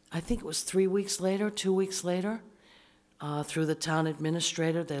 I think it was 3 weeks later, 2 weeks later, through the town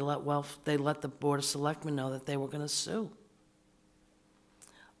administrator, they let the Board of Selectmen know that they were going to sue.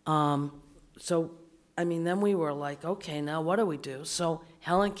 So, I mean, then we were like, okay, now what do we do? So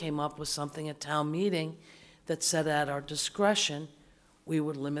Helen came up with something at town meeting that said at our discretion, we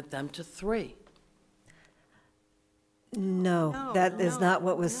would limit them to 3. No, that is not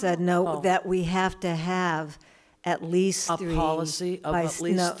what was said. No, that we have to have at least 3. A policy of at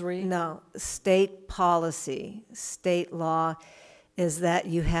least 3? No, state policy, state law is that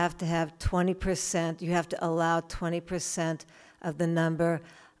you have to have 20%, you have to allow 20% of the number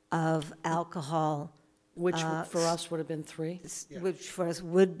of alcohol. Which for us would have been 3? Which for us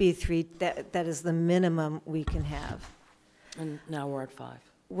would be 3. That is the minimum we can have. And now we're at 5.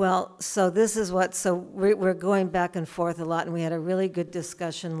 Well, so this is what, so we're going back and forth a lot, and we had a really good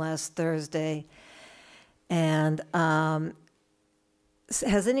discussion last Thursday. And has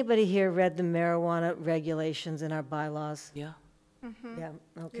anybody here read the marijuana regulations in our bylaws? Yeah. Mm-hmm. Yeah,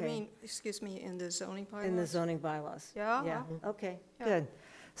 okay. You mean, excuse me, in the zoning bylaws? In the zoning bylaws. Yeah? Yeah, okay, Yeah. good.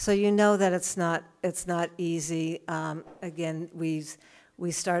 So you know that it's not easy. Again,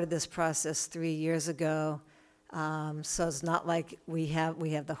 we started this process 3 years ago. So it's not like we have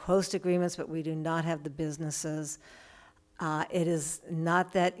the host agreements, but we do not have the businesses. It is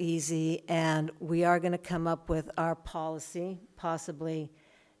not that easy, and we are going to come up with our policy, possibly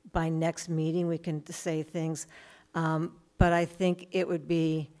by next meeting we can say things. But I think it would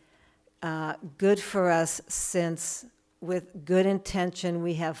be good for us, since with good intention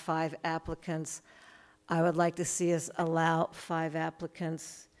we have 5 applicants. I would like to see us allow 5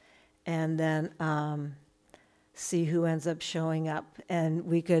 applicants and then see who ends up showing up. And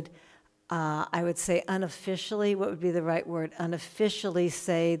we could, I would say unofficially, what would be the right word? Unofficially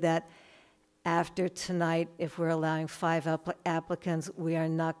say that after tonight, if we're allowing 5 applicants, we are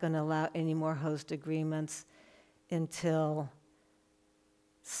not going to allow any more host agreements until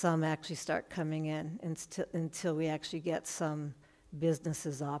some actually start coming in, until we actually get some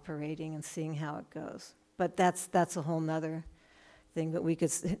businesses operating and seeing how it goes. But that's a whole nother thing, but we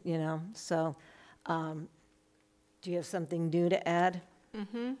could, so. Do you have something new to add?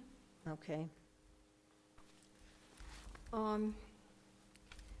 Mm-hmm. Okay.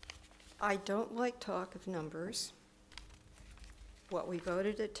 I don't like talk of numbers. What we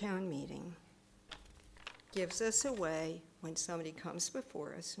voted at town meeting gives us a way, when somebody comes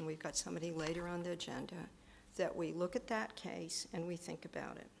before us, and we've got somebody later on the agenda, that we look at that case and we think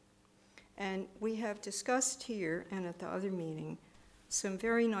about it. And we have discussed here and at the other meeting some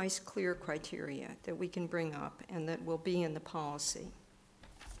very nice, clear criteria that we can bring up and that will be in the policy.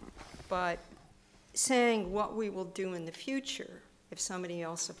 But saying what we will do in the future if somebody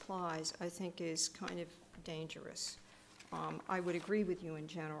else applies, I think is kind of dangerous. I would agree with you in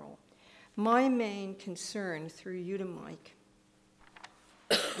general. My main concern, through you to Mike,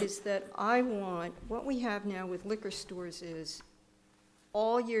 is that I want, what we have now with liquor stores is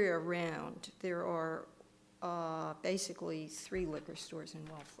all year round, there are basically 3 liquor stores in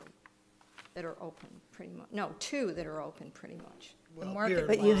Wellfleet that are open pretty much. No, 2 that are open pretty much. The market.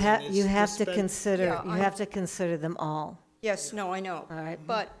 But you have to consider, Yeah, you have to consider them all. Yes, no, I know. All right.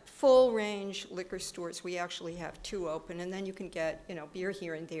 But full-range liquor stores, we actually have 2 open, and then you can get, beer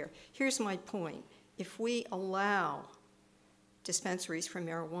here and there. Here's my point. If we allow dispensaries for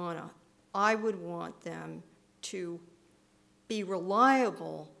marijuana, I would want them to be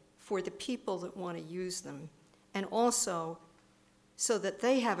reliable for the people that want to use them, and also so that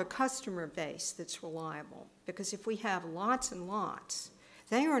they have a customer base that's reliable. Because if we have lots and lots,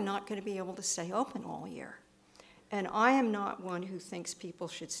 they are not going to be able to stay open all year. And I am not one who thinks people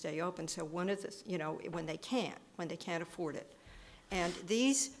should stay open, so one of the, when they can't afford it. And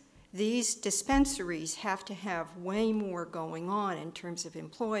these dispensaries have to have way more going on in terms of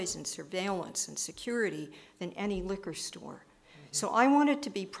employees and surveillance and security than any liquor store. So I want it to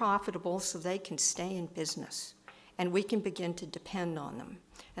be profitable so they can stay in business and we can begin to depend on them.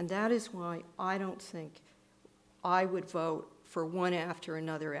 And that is why I don't think I would vote for one after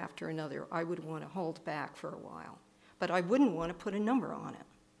another after another. I would want to hold back for a while. But I wouldn't want to put a number on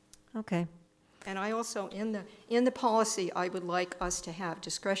it. Okay. And I also, in the policy, I would like us to have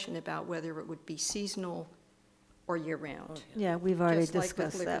discretion about whether it would be seasonal or year-round. Yeah, we've already Just like with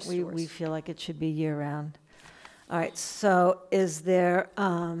discussed liquor that. We stores. feel like it should be year-round. All right, so is there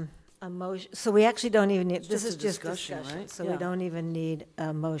a motion? So we actually don't even need, this is just discussion, right? so we Yeah. don't even need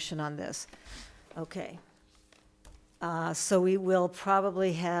a motion on this. Okay. So we will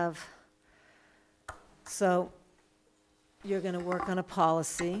probably have, so you're going to work on a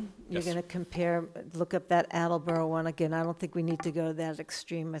policy. You're Yes. going to compare, look up that Attleboro one again. I don't think we need to go to that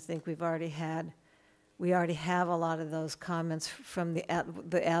extreme. I think we already have a lot of those comments from the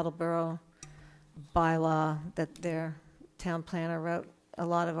Attleboro bylaw that their town planner wrote. A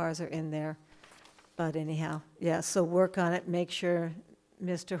lot of ours are in there. But anyhow, yeah, so work on it. Make sure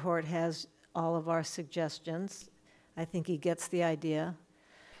Mr. Hort has all of our suggestions. I think he gets the idea.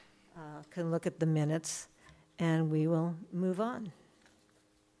 Can look at the minutes. And we will move on.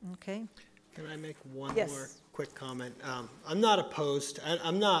 Okay? Can I make one Yes. more quick comment? I'm not opposed,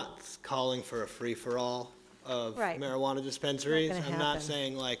 I'm not calling for a free-for-all of Right. marijuana dispensaries. gonna I'm not happen.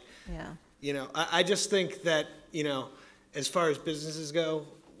 saying like, Yeah. I just think that, as far as businesses go,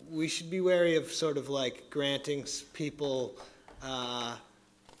 we should be wary of sort of like granting people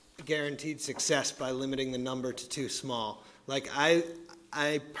guaranteed success by limiting the number to too small. Like,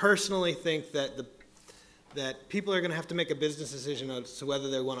 I personally think that that people are going to have to make a business decision as to whether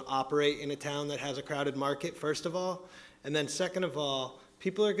they want to operate in a town that has a crowded market, first of all. And then second of all,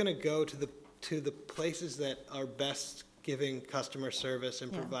 people are going to go to the places that are best giving customer service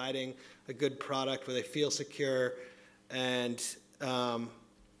and providing a good product where they feel secure. And I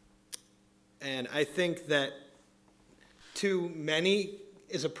think that too many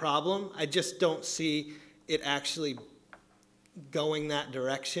is a problem. I just don't see it actually going that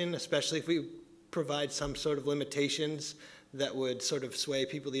direction, especially if we provide some sort of limitations that would sort of sway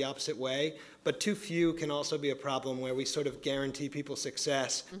people the opposite way. But too few can also be a problem where we sort of guarantee people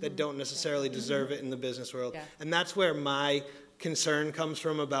success that don't necessarily deserve it in the business world. Yeah. And that's where my concern comes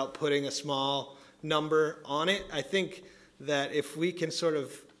from about putting a small number on it. I think that if we can sort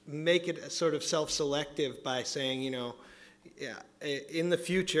of make it sort of self-selective by saying, in the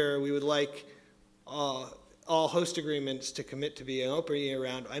future, we would like all host agreements to commit to be open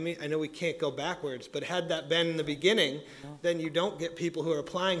year-round. I mean, I know we can't go backwards, but had that been in the beginning, then you don't get people who are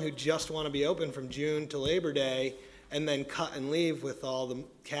applying who just want to be open from June to Labor Day and then cut and leave with all the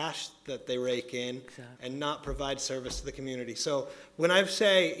cash that they rake in and not provide service to the community. So when I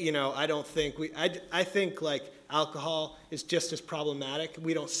say, I don't think I think like alcohol is just as problematic.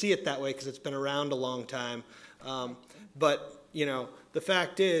 We don't see it that way because it's been around a long time. But, the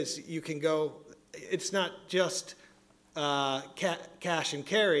fact is you can go, it's not just cash and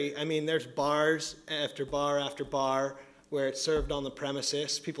carry. I mean, there's bars after bar after bar where it's served on the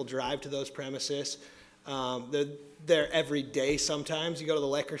premises. People drive to those premises. They're there every day sometimes. You go to the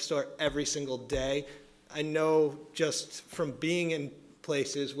liquor store every single day. I know just from being in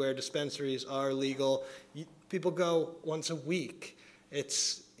places where dispensaries are legal, people go once a week.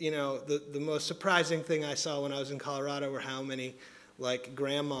 It's, the most surprising thing I saw when I was in Colorado were how many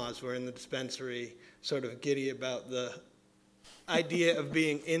grandmas were in the dispensary sort of giddy about idea of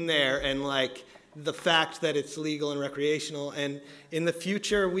being in there and like the fact that it's legal and recreational. And in the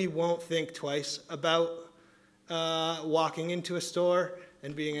future, we won't think twice about walking into a store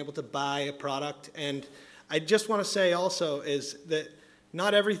and being able to buy a product. And I just want to say also is that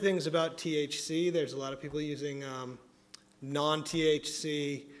not everything's about THC. There's a lot of people using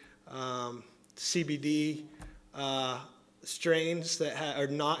non-THC, CBD strains that are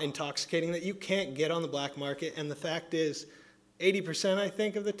not intoxicating that you can't get on the black market. And the fact is, 80%, I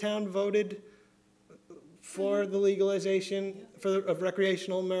think, of the town voted for the legalization of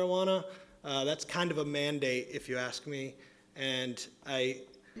recreational marijuana. That's kind of a mandate, if you ask me. And I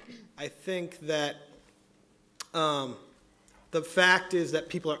think that the fact is that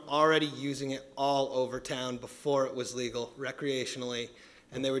people are already using it all over town before it was legal recreationally,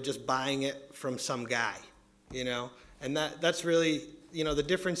 and they were just buying it from some guy, you know? And that's really, you know, the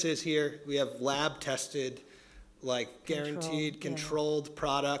difference is here we have lab tested, like guaranteed, controlled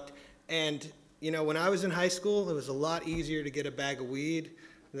product. And, you know, when I was in high school, it was a lot easier to get a bag of weed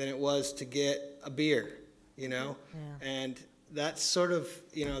than it was to get a beer, you know? Yeah. And that's sort of,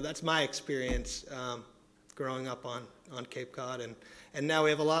 you know, that's my experience growing up on Cape Cod. And now we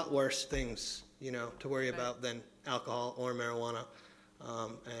have a lot worse things, you know, to worry about than alcohol or marijuana.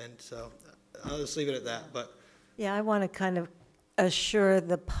 And so I'll just leave it at that. But yeah, I want to kind of assure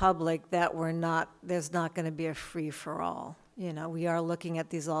the public that there's not going to be a free-for-all. You know, we are looking at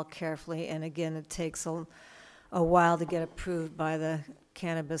these all carefully, and again, it takes a while to get approved by the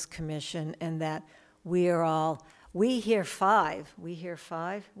Cannabis Commission, and that we hear five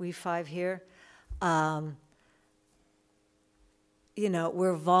here. You know,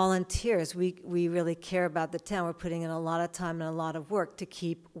 we're volunteers. We really care about the town. We're putting in a lot of time and a lot of work to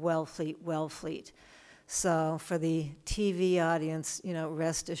keep Wellfleet. So for the TV audience, you know,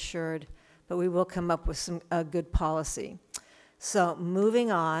 rest assured, but we will come up with a good policy. So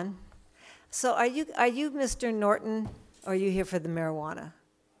moving on. So are you Mr. Norton, or are you here for the marijuana?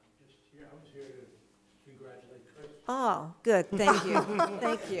 I was here to congratulate Chris. Oh, good. Thank you.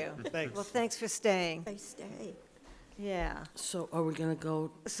 Thank you. Thanks. Well, thanks for staying. I stay. Yeah. So are we going to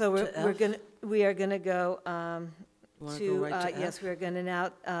go So we are gonna go go right to yes, F? we are gonna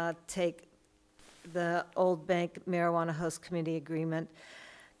now take the Old Bank Marijuana Host Community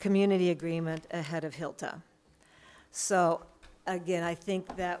Community Agreement ahead of Hilta. So again, I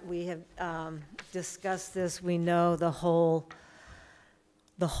think that we have discussed this. We know the whole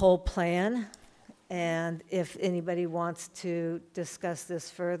plan. And if anybody wants to discuss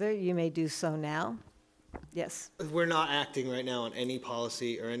this further, you may do so now. Yes. we're not acting right now on any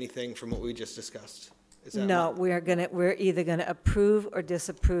policy or anything from what we just discussed. Is that No, not? we're either gonna approve or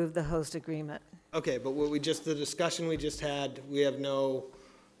disapprove the host agreement. Okay, but the discussion we just had, we have no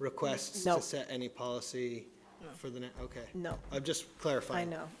requests No. to set any policy for the next, okay. No. I'm just I clarifying.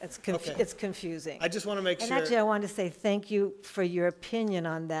 know, it's Okay. confusing. I just want to make And sure. actually, I wanted to say thank you for your opinion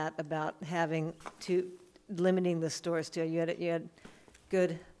on that, about limiting the stores to, you had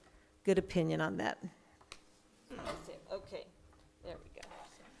good opinion on that. Okay, there we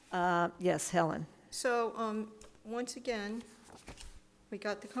go. Yes, Helen. So, once again, we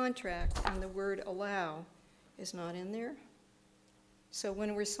got the contract, and the word allow is not in there. So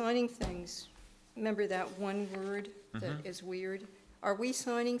when we're signing things, remember that one word that is weird? Are we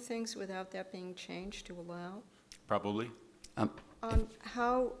signing things without that being changed to allow? Probably.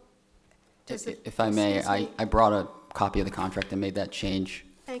 How does it? If I may, excuse me? I brought a copy of the contract and made that change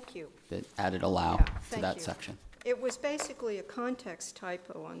Thank you. that added allow Yeah, to thank that you. section. It was basically a context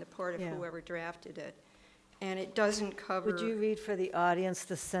typo on the part of Yeah. whoever drafted it, and it doesn't cover. Would you read for the audience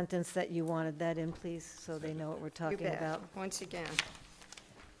the sentence that you wanted that in, please, so they know what we're You talking bet. about? Once again.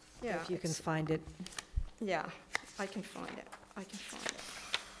 Yeah. If you can it's- find it. Yeah, I can find it.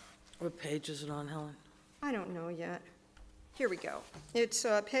 What page is it on, Helen? I don't know yet. Here we go. It's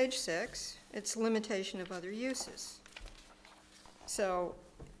page 6. It's limitation of other uses. So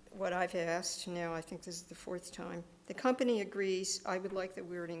what I've asked now, I think this is the 4th time, the company agrees, I would like the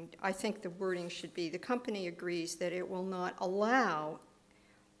wording, I think the wording should be, the company agrees that it will not allow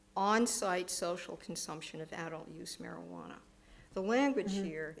on-site social consumption of adult-use marijuana. The language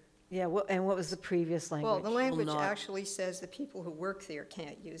here. Yeah, and what was the previous language? Well, the language not. actually says the people who work there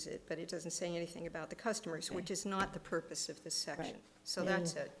can't use it, but it doesn't say anything about the customers, Okay. which is not the purpose of this section. Right. So Yeah,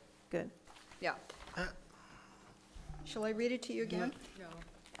 that's yeah. it. Good. Yeah. Shall I read it to you again?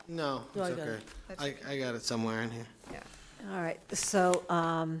 No, it's No, I got okay. it. That's I got it somewhere in here. Yeah. All right, so,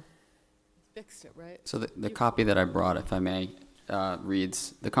 Fixed it, right? So the copy that I brought, if I may,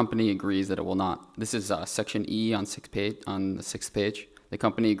 reads, the company agrees that it will not, this is section E on the 6th page. The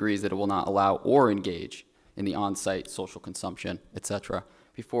company agrees that it will not allow or engage in the on-site social consumption, etc.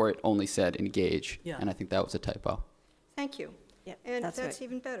 Before it only said engage, Yeah. and I think that was a typo. Thank you. Yeah, And that's that's right.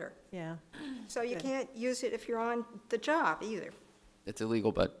 even better. Yeah. So you Good. can't use it if you're on the job either. It's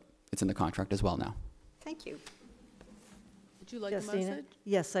illegal, but it's in the contract as well now. Thank you. Would you like a Justina? motion?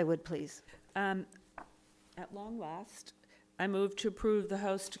 Yes, I would, please. At long last, I move to approve the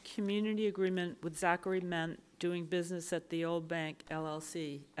host community agreement with Zachary Ment doing business at the Old Bank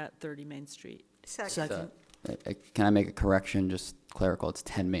LLC at 30 Main Street. Second. Can I make a correction, just clerical? It's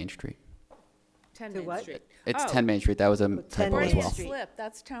 10 Main Street. 10 To Main what? Street. It's Oh, 10 Main Street. That was a typo as Freudian well. slip,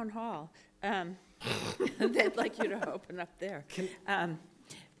 that's Town Hall. They'd like you to open up there.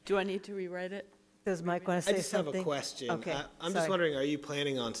 Do I need to rewrite it? Does Mike want to I say just something? have a question. Okay, I'm sorry. just wondering, are you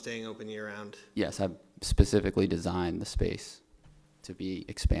planning on staying open year-round? Yes, I've specifically designed the space to be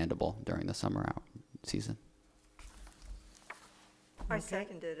expandable during the summer out season. I Okay.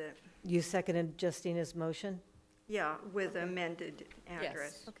 seconded it. You seconded Justina's motion? Yeah, with amended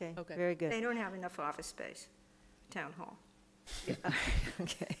address. Okay, Okay. very good. They don't have enough office space, town hall.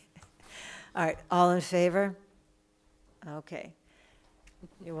 Okay. All right, all in favor? Okay.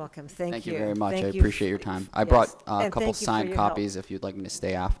 You're welcome. Thank you. Thank you very much. I Thank you appreciate your f- time. I yes, brought a and couple thank you for signed your help. copies if you'd like me to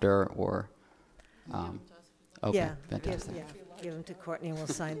stay after, or, okay, Yeah, fantastic. give them to Courtney and we'll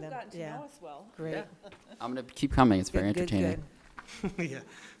sign them. Gotten to Yeah, know us well. great. I'm going to keep coming. It's very Good, good, entertaining. good. Yeah.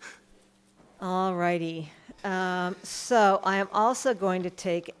 All righty. So I am also going to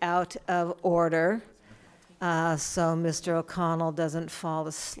take out of order, so Mr. O'Connell doesn't fall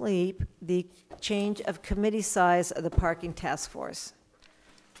asleep, the change of committee size of the parking task force.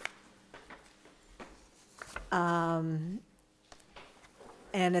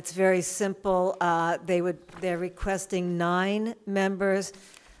 And it's very simple. They're requesting 9 members,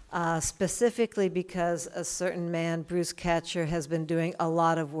 specifically because a certain man, Bruce Katcher, has been doing a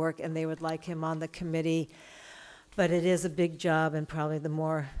lot of work, and they would like him on the committee. But it is a big job, and probably the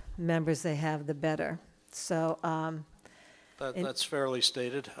more members they have, the better. So, That's fairly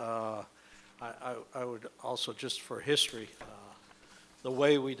stated. I would also, just for history, the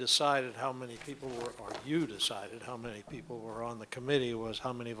way we decided how many people were, or you decided how many people were on the committee was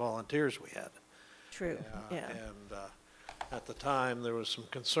how many volunteers we had. true, yeah. And at the time, there was some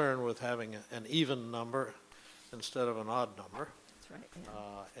concern with having an even number instead of an odd number. That's right,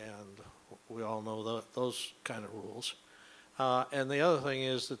 yeah. And we all know those kind of rules. And the other thing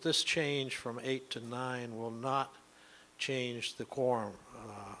is that this change from 8 to 9 will not change the quorum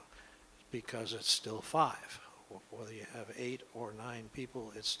because it's still 5. Whether you have 8 or 9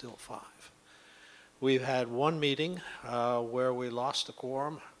 people, it's still 5. We've had one meeting where we lost the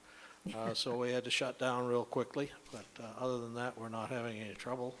quorum, so we had to shut down real quickly. But other than that, we're not having any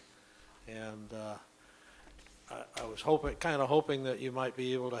trouble. And I was kind of hoping that you might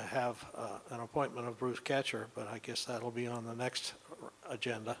be able to have an appointment of Bruce Katcher, but I guess that'll be on the next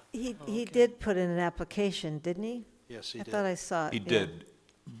agenda. He did put in an application, didn't he? Yes, he I did. thought I saw it. He yeah. did,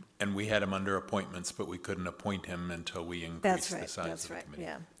 and we had him under appointments, but we couldn't appoint him until we That's increased the right, size that's of the right, committee.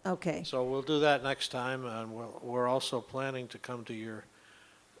 yeah, okay. So we'll do that next time, and we're also planning to come to your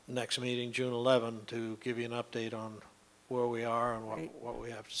next meeting, June 11, to give you an update on where we are and Great. what we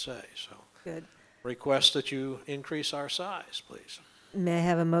have to say. So Good. request that you increase our size, please. May I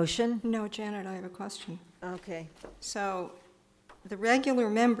have a motion? No, Janet, I have a question. Okay. So the regular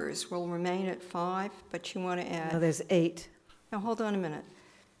members will remain at 5, but you want to No, add, there's 8. now hold on a minute.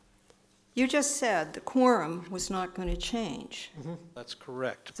 You just said the quorum was not going to change That's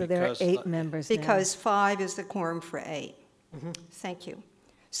correct. So there are because, 8 members now. because 5 is the quorum for 8. Thank you.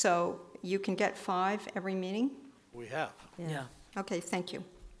 So you can get 5 every meeting? We have. Yeah. Okay, thank you.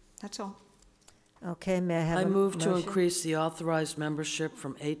 That's all. Okay, may I have I a move to motion? increase the authorized membership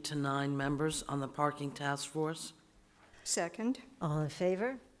from 8 to 9 members on the parking task force. Second. All in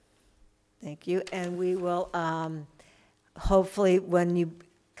favor? Thank you. And we will, hopefully, when you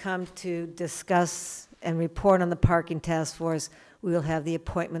come to discuss and report on the parking task force, we will have the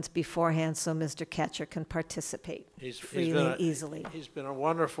appointments beforehand so Mr. Katcher can participate freely and easily. He's been a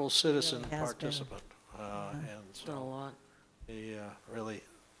wonderful citizen has been. participant. And Done a so lot. he really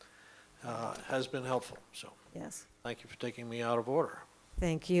has been helpful. So Yes. thank you for taking me out of order.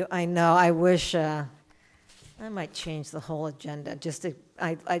 Thank you. I know, I wish, I might change the whole agenda, just to,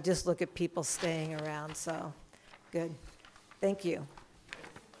 I just look at people staying around, so, good. Thank you.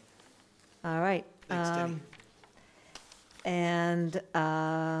 All right. Thanks, Denny. And,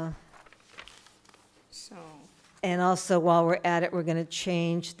 So, and also, while we're at it, we're going to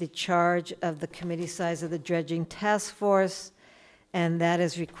change the charge of the committee size of the dredging task force, and that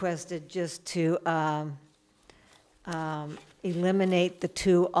is requested just to eliminate the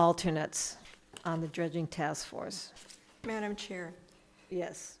 2 alternates. on the dredging task force. Madam Chair,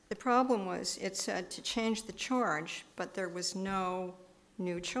 Yes. the problem was, it said to change the charge, but there was no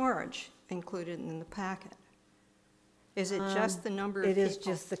new charge included in the packet. Is it just the number of people? It is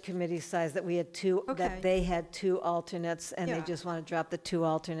just the committee size, that we had two, Okay. that they had 2 alternates, and they Yeah. just want to drop the 2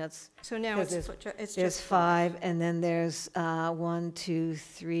 alternates. So now 'Cause it's there's just 5, and then there's 1, 2,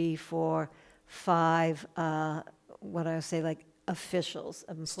 3, 4, 5, what I would say, like officials,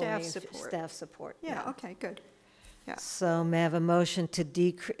 Staff employee, support. staff support. Yeah, okay, good. Yeah. So may I have a motion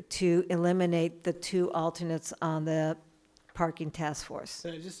to eliminate the 2 alternates on the parking task force?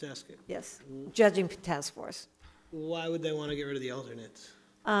 Can I just ask you, Yes, judging task force. why would they want to get rid of the alternates?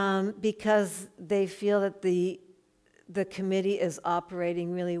 Because they feel that the committee is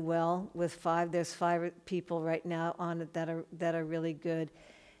operating really well with 5. There's 5 people right now on it that are really good.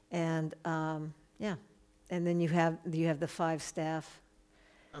 And, yeah, and then you have the 5 staff.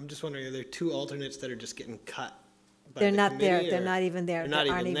 I'm just wondering, are there 2 alternates that are just getting cut by They're the not there, committee, they're or- not even there. They're not They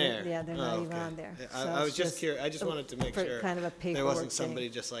aren't even there? Yeah, they're Oh, not even okay. on there. Yeah, So I was it's just curious, I just wanted to make for sure. kind of a There paperwork wasn't thing. somebody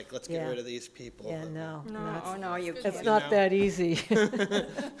just like, let's get Yeah. rid of these people. Yeah, no. No, oh, no, you It's can't. not that easy.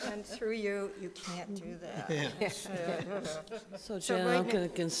 And through you, you can't do that. Yeah. So So Jan, right I'm now- going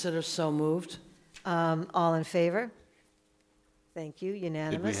to consider so moved. All in favor? Thank you, Did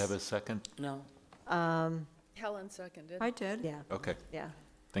unanimous. we have a second? No. Helen seconded. I did. Yeah, Okay, yeah,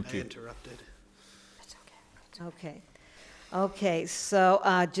 thank I you. interrupted. okay. Okay, so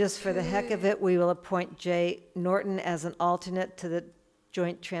just for the heck of it, we will appoint Jay Norton as an alternate to the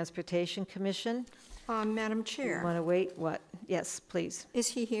Joint Transportation Commission. Madam Chair, Want to wait? What? Yes, please. is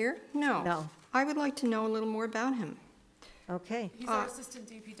he here? No. No. I would like to know a little more about him. Okay. He's our assistant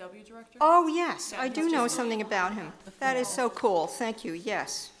DPW director. Oh, yes, Yeah, I he's do know just- something about him. That is so cool, thank you,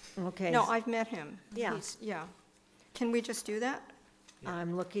 yes. Okay. No, I've met him. Yeah. Yeah. Can we just do that?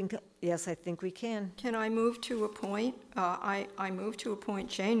 I'm looking, yes, I think we can. Can I move to appoint, I move to appoint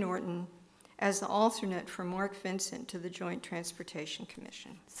Jay Norton as the alternate for Mark Vincent to the Joint Transportation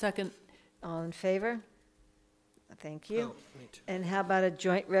Commission. Second. All in favor? Thank you. Oh, me too. And how about a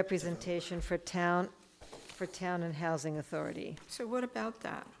joint representation for town and housing authority? So what about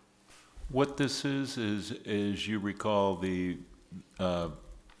that? What this is you recall,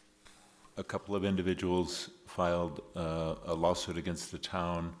 a couple of individuals filed a lawsuit against the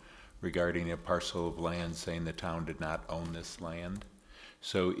town regarding a parcel of land, saying the town did not own this land.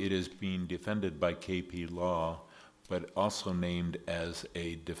 So it is being defended by KP Law, but also named as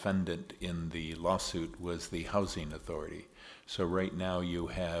a defendant in the lawsuit was the Housing Authority. So right now you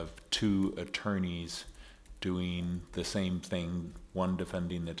have 2 attorneys doing the same thing, one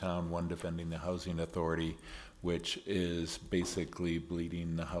defending the town, one defending the Housing Authority, which is basically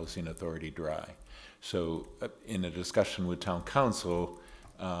bleeding the Housing Authority dry. So in a discussion with town council,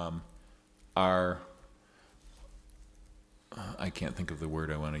 I can't think of the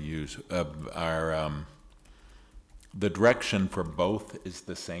word I want to use, the direction for both is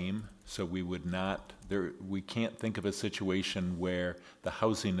the same, so we would not, we can't think of a situation where the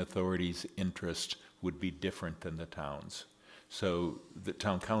Housing Authority's interest would be different than the town's. So the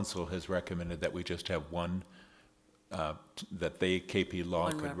town council has recommended that we just have one, that they, KP Law,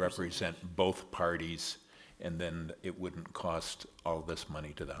 One could represent both parties, and then it wouldn't cost all this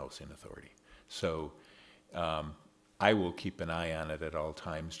money to the Housing Authority. So I will keep an eye on it at all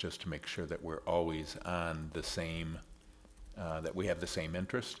times, just to make sure that we're always on the same, that we have the same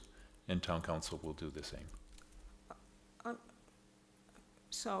interest, and town council will do the same.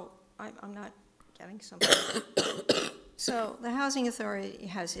 So I'm not getting something. So the Housing Authority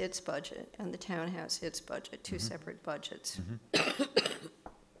has its budget, and the town has its budget, 2 separate budgets.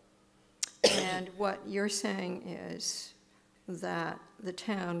 And what you're saying is that the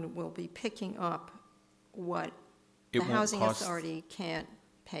town will be picking up what It the won't Housing cost- Authority can't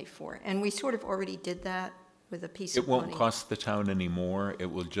pay for. And we sort of already did that with a piece of It money. won't cost the town any more.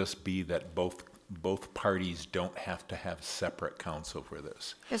 It will just be that both parties don't have to have separate counsel for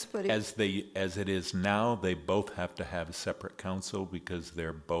this. Yes, but As it is now, they both have to have separate counsel because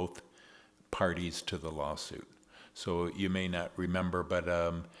they're both parties to the lawsuit. So you may not remember, but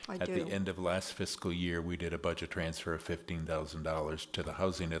at the end of last fiscal year, we did a budget transfer of $15,000 to the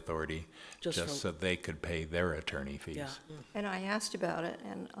Housing Authority just so they could pay their attorney fees. Yeah. And I asked about it,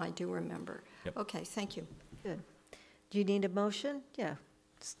 and I do remember. Yep. Okay, thank you. Good. Do you need a motion? Yeah.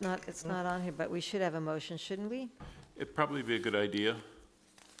 It's not on here, but we should have a motion, shouldn't we? It'd probably be a good idea.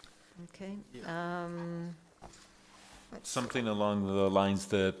 Okay. Something along the lines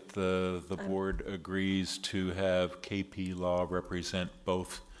that the board agrees to have KP Law represent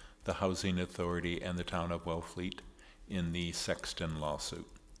both the Housing Authority and the town of Wellfleet in the Sexton lawsuit.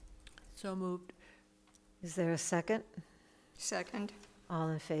 So moved. Is there a second? Second. All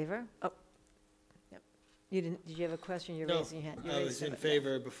in favor? Oh, yep. You did you have a question? You're No, raising your hand. You I raised was your in hand.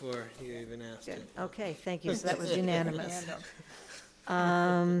 favor before you even asked Good. it. Okay, thank you. So that was unanimous.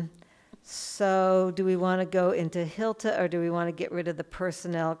 So do we want to go into Hilta, or do we want to get rid of the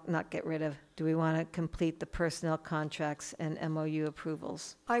personnel, not get rid of, do we want to complete the personnel contracts and MOU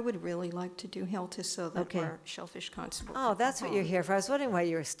approvals? I would really like to do Hilta so that Okay. our shellfish constable. Oh, can that's go what you're home. here for. I was wondering why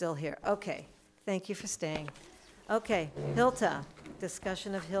you were still here. Okay, thank you for staying. Okay, Hilta,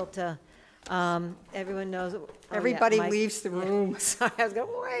 discussion of Hilta. Everyone knows. oh, yeah, Everybody Mike- leaves the yeah. room. Sorry, I was going,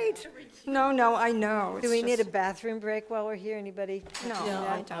 wait. No, I know. Do we need a bathroom break while we're here? Anybody? No,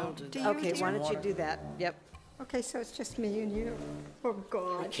 I don't. Do you, Okay, why dear? don't you do that? Yep. Okay, so it's just me and you. Oh,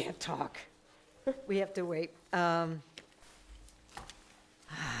 God. I can't talk. We have to wait. We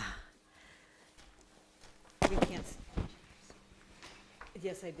can't.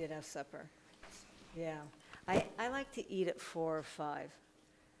 Yes, I did have supper. Yeah. I like to eat at 4 or 5.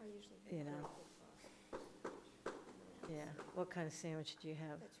 You know. Yeah. What kind of sandwich do you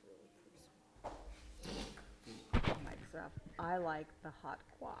have? I like the hot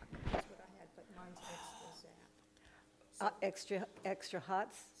guac. That's what I had, but mine's extra zap. Extra hot?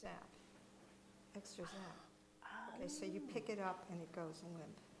 Zap. Extra zap. Okay, so you pick it up and it goes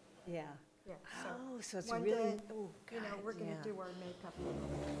limp. Yeah. Yeah. Oh, so it's one really, day, oh, you know, God, we're gonna yeah. do our makeup. We're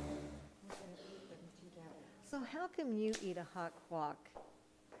gonna eat them together. So how come you eat a hot guac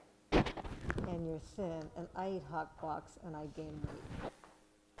and you're thin, and I eat hot guacs and I gain weight?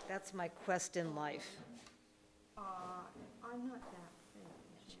 That's my quest in life. I'm not that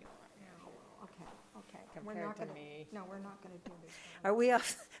thin. No, okay. We're Compared not to gonna- me. No, we're not gonna do this. Are we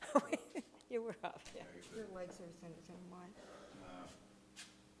off? You were off, yeah. Your legs are as thin as mine.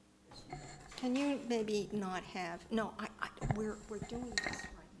 Can you maybe not have, no, we're doing this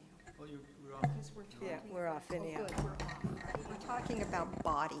right now. Well, we're off. Because we're talking. Yeah, we're off Oh, anyhow. good, we're off. We're talking about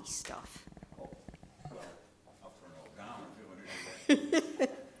body stuff.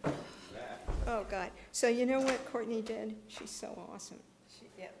 Oh, God. So you know what Courtney did? She's so awesome.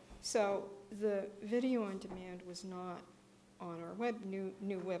 Yep. So the video on demand was not on our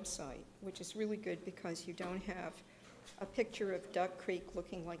new website, which is really good because you don't have a picture of Duck Creek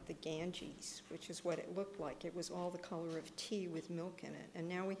looking like the Ganges, which is what it looked like. It was all the color of tea with milk in it. And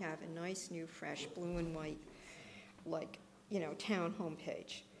now we have a nice new fresh blue and white, like, you know, town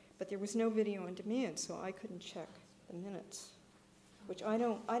homepage. But there was no video on demand, so I couldn't check the minutes, which I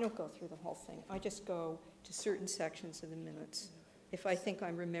don't go through the whole thing. I just go to certain sections of the minutes if I think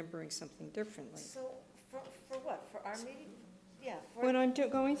I'm remembering something differently. So for what? For our meeting? Yeah. for- When I'm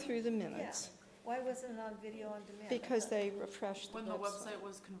going through the minutes, Yeah. Why wasn't it on video on demand? because they refreshed the When the website. website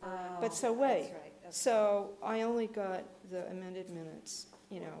was converted. But so That's wait, right, okay. so I only got the amended minutes,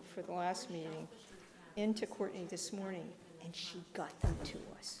 you know, for the last meeting into Courtney this morning, and she got them to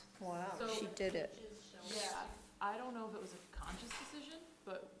us. Wow. So- She did it. Yeah, I don't know if it was a conscious decision,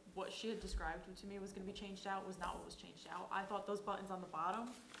 but what she had described to me was gonna be changed out was not what was changed out. I thought those buttons on the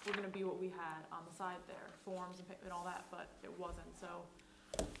bottom were gonna be what we had on the side there, forms and all that, but it wasn't, so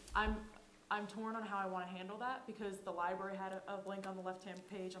I'm torn on how I wanna handle that, because the library had a link on the left-hand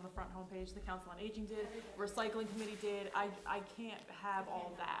page, on the front homepage, the Council on Aging did, Recycling Committee did, I can't have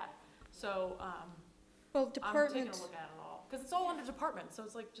all that, so, Well, I'm taking a departments, look at it all, because it's all under departments, so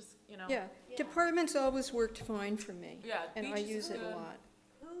it's like, just, you know. yeah, departments always worked fine for me. Yeah, And I Beaches use is it a good. lot.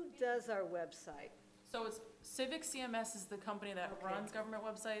 Who does our website? So it's Civic CMS is the company that runs government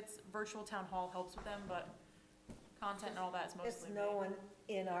websites. Virtual Town Hall helps with them, but content and all that is It's mostly no me. one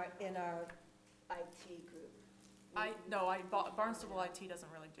in our IT group. Barnstable IT doesn't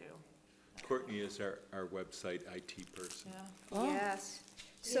really do. Courtney is our website IT person. Yeah. Oh. Yes.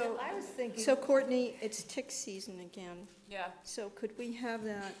 So, I was thinking. so Courtney, it's tick season again. Yeah. So could we have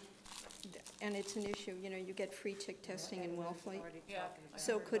that, and it's an issue, you know, you get free tick testing in Wellfleet. Yeah.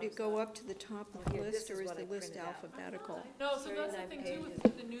 So could it go up to the top of the Here, this list, or is is what the I list printed out. alphabetical? No, so that's the 39 thing too pages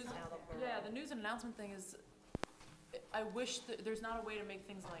with the news. Attleboro. Yeah, the news and announcement thing is, I wish that there's not a way to make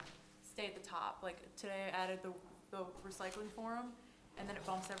things like stay at the top. Like today I added the recycling forum, and then it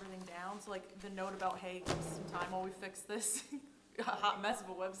bumps everything down. So like the note about, hey, give us some time while we fix this hot mess of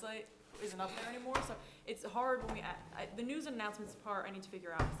a website isn't up there anymore. So it's hard when we add, the news and announcements part I need to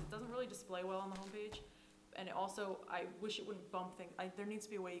figure out, because it doesn't really display well on the homepage. And it also, I wish it wouldn't bump things. There needs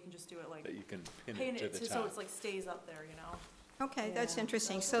to be a way you can just do it like, That you can pin pin it to the top. so it's like stays up there, you know? Okay, that's Yeah.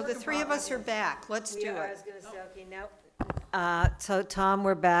 interesting. So the three of us are back. Let's We do are, I was it. gonna say, okay, now, so Tom,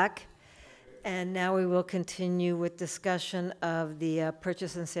 we're back. And now we will continue with discussion of the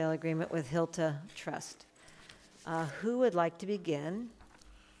purchase and sale agreement with Hilta Trust. Who would like to begin?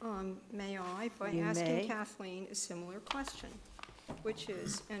 May I, by You asking may. Kathleen a similar question, which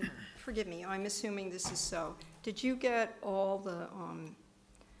is, and forgive me, I'm assuming this is so, did you get all the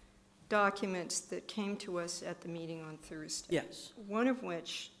documents that came to us at the meeting on Thursday? Yes. One of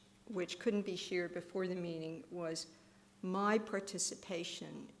which couldn't be shared before the meeting, was my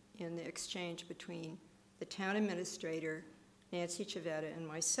participation in the exchange between the town administrator, Nancy Chivetta, and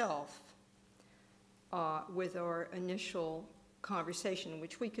myself with our initial conversation,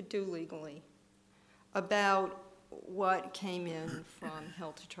 which we could do legally, about what came in from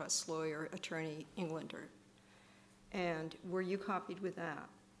Health Trust lawyer, attorney Englander. And were you copied with that?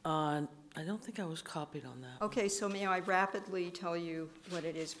 I don't think I was copied on that. Okay, so may I rapidly tell you what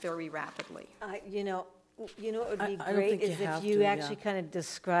it is, very rapidly? You know what would be I don't great think you is if have you to, actually yeah. kind of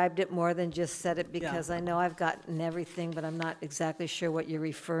described it more than just said it, because I know I've gotten everything, but I'm not exactly sure what you're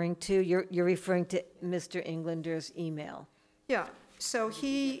referring to. You're referring to Mr. Englander's email. Yeah, so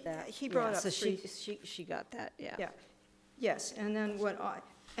he brought Yeah, up so three. she got that, yeah. Yeah, yes, and then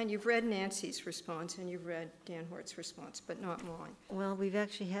and you've read Nancy's response, and you've read Dan Hort's response, but not mine. Well, we've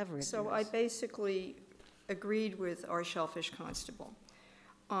actually have read So I basically agreed with our shellfish constable.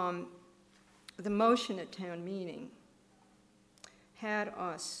 The motion at town meeting had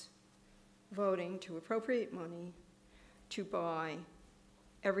us voting to appropriate money to buy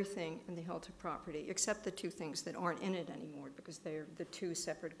everything in the Hilton property, except the two things that aren't in it anymore, because they're the two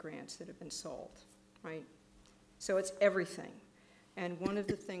separate grants that have been sold, right? So it's everything. And one of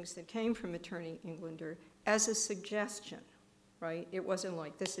the things that came from Attorney Englander as a suggestion, right? It wasn't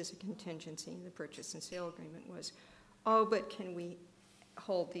like this is a contingency in the purchase and sale agreement, was, oh, but can we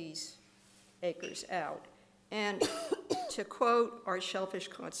hold these acres out? And to quote our shellfish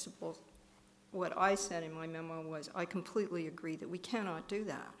constable, what I said in my memo was, I completely agree that we cannot do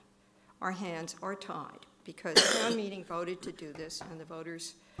that. Our hands are tied, because town meeting voted to do this, and the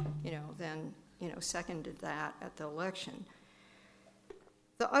voters, then, seconded that at the election.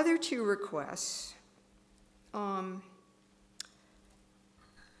 The other two requests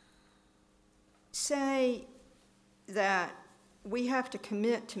say that we have to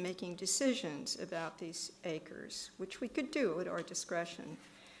commit to making decisions about these acres, which we could do at our discretion,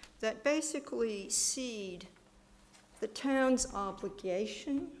 that basically cede the town's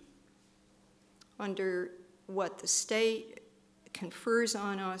obligation under what the state confers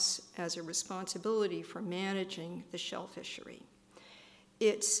on us as a responsibility for managing the shell fishery.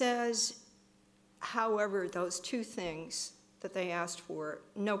 It says, however, those two things that they asked for,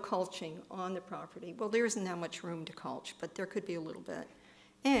 no mulching on the property. Well, there isn't that much room to mulch, but there could be a little bit.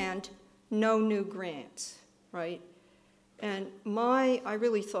 And no new grants, right? And I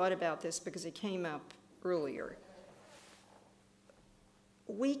really thought about this because it came up earlier.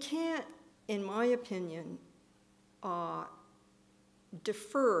 We can't, in my opinion,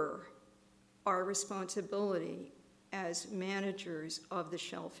 defer our responsibility as managers of the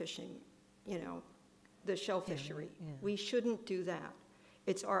shell fishing, the shell fishery. Yeah. We shouldn't do that.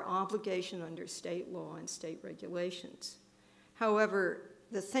 It's our obligation under state law and state regulations. However,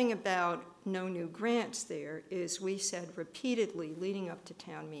 the thing about no new grants there is we said repeatedly leading up to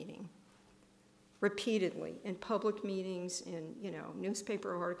town meeting, repeatedly in public meetings, in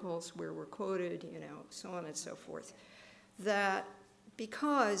newspaper articles where we're quoted, so on and so forth, that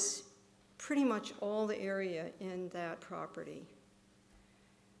because pretty much all the area in that property,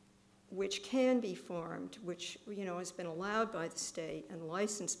 which can be farmed, which has been allowed by the state and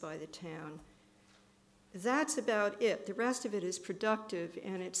licensed by the town, that's about it. The rest of it is productive,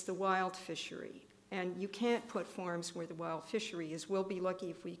 and it's the wild fishery. And you can't put farms where the wild fishery is. We'll be lucky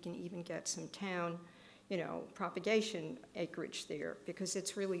if we can even get some town, propagation acreage there, because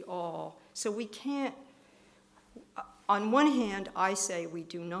it's really all. So we can't, on one hand, I say we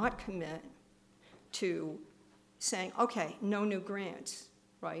do not commit to saying, okay, no new grants,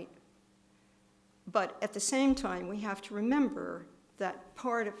 right? But at the same time, we have to remember that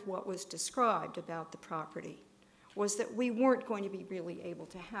part of what was described about the property was that we weren't going to be really able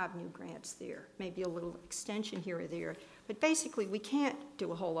to have new grants there, maybe a little extension here or there. But basically, we can't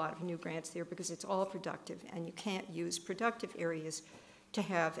do a whole lot of new grants there because it's all productive, and you can't use productive areas to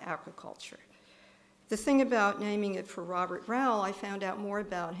have aquaculture. The thing about naming it for Robert Rowell, I found out more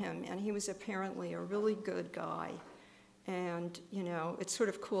about him, and he was apparently a really good guy. And, it's sort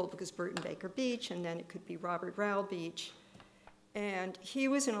of cool because Burton Baker Beach, and then it could be Robert Rowell Beach. And he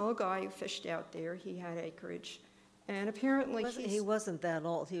was an old guy who fished out there. He had acreage. And apparently he wasn't that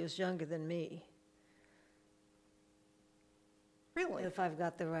old. He was younger than me. Really? If I've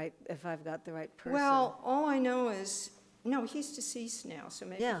got the right person. Well, all I know is No, he's deceased now, so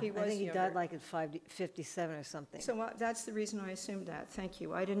maybe Yeah, he was I think he younger. died like at 57 or something. So that's the reason I assumed that. Thank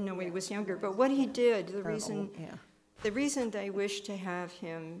you. I didn't know he was younger. But what he did, the reason they wish to have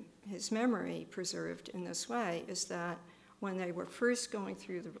his memory preserved in this way is that when they were first going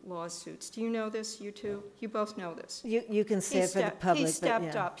through the lawsuits, do you know this, you two? You both know this. You can say it for the public,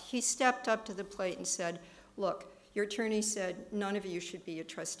 He stepped up to the plate and said, look, your attorney said none of you should be a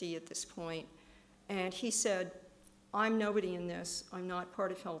trustee at this point. And he said, I'm nobody in this. I'm not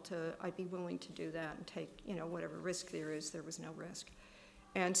part of HILTA. I'd be willing to do that and take, whatever risk there is. There was no risk.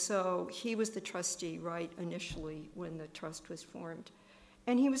 And so he was the trustee right initially when the trust was formed.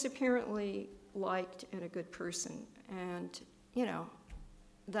 And he was apparently liked and a good person. And,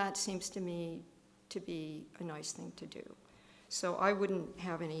 that seems to me to be a nice thing to do. So I wouldn't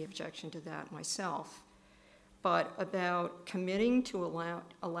have any objection to that myself. But about committing to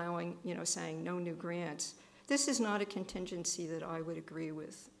allowing, saying no new grants, this is not a contingency that I would agree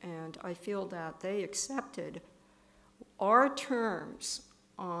with. And I feel that they accepted our terms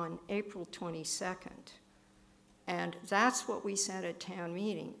on April 22nd. And that's what we said at town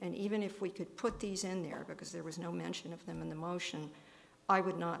meeting. And even if we could put these in there, because there was no mention of them in the motion, I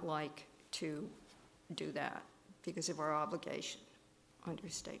would not like to do that because of our obligation under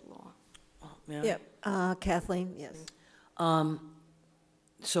state law. Yeah. Kathleen, yes.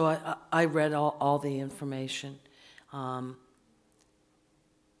 So I read all the information, and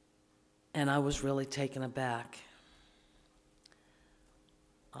I was really taken aback.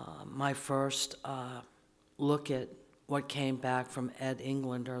 My first look at what came back from Ed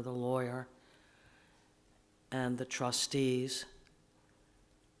Englander, the lawyer, and the trustees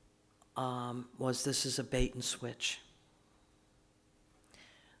was this is a bait and switch.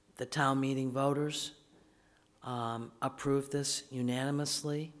 The town meeting voters approved this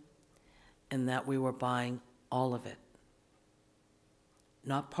unanimously, and that we were buying all of it.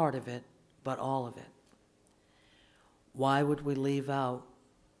 Not part of it, but all of it. Why would we leave out,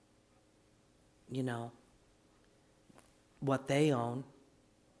 what they own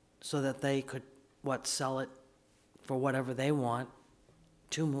so that they could, sell it for whatever they want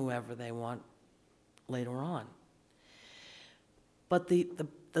to whoever they want later on? But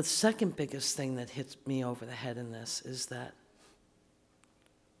the second biggest thing that hits me over the head in this is that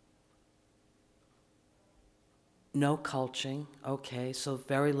no culching, okay, so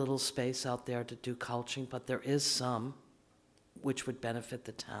very little space out there to do culching, but there is some which would benefit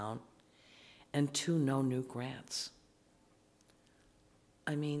the town, and 2, no new grants.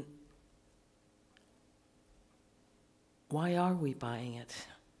 I mean, why are we buying it?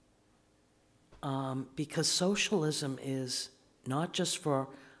 Because socialism is not just for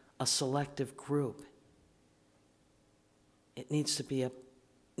a selective group. It needs to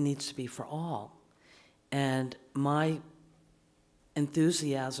be for all. And my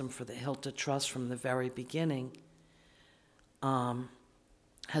enthusiasm for the HILTA Trust from the very beginning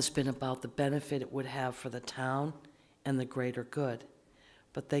has been about the benefit it would have for the town and the greater good.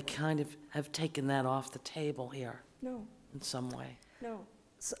 But they kind of have taken that off the table here. No. In some way. No.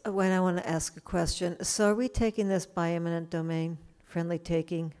 So, Wayne, I want to ask a question. So are we taking this by eminent domain, friendly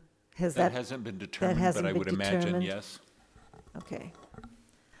taking? That hasn't been determined, but I would imagine yes. Okay.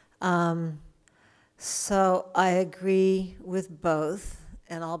 So I agree with both,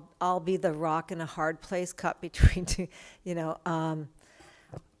 and I'll be the rock in a hard place caught between two,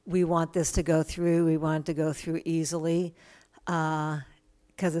 we want this to go through, we want it to go through easily,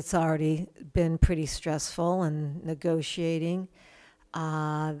 because it's already been pretty stressful and negotiating.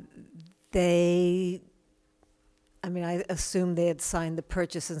 I assume they had signed the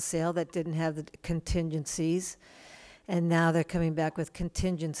purchase and sale that didn't have the contingencies, and now they're coming back with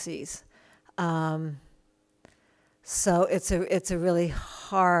contingencies. So it's a really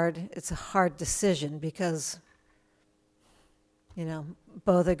hard decision because,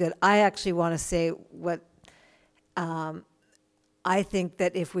 both are good. I actually want to say what, I think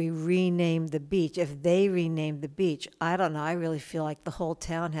that if we rename the beach, if they rename the beach, I don't know, I really feel like the whole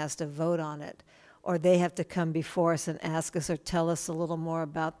town has to vote on it. Or they have to come before us and ask us or tell us a little more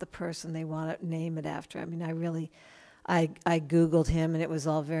about the person they want to name it after. I mean, I Googled him and it was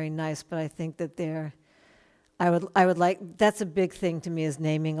all very nice, but I think that I would like, that's a big thing to me, is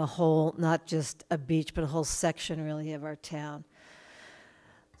naming a whole, not just a beach, but a whole section really of our town.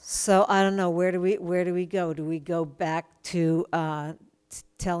 So I don't know, where do we go? Do we go back to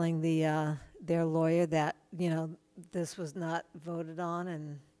telling their lawyer that, this was not voted on,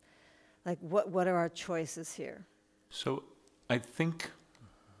 and like what are our choices here? So I think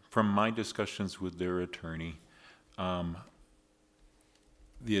from my discussions with their attorney,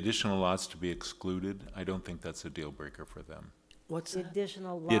 The additional lots to be excluded, I don't think that's a deal breaker for them. What's The that?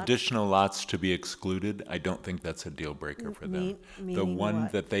 additional The lot, additional lots to be excluded, I don't think that's a deal breaker for them. The meaning one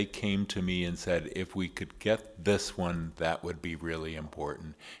what? that they came to me and said, if we could get this one, that would be really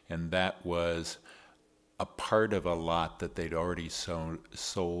important. And that was a part of a lot that they'd already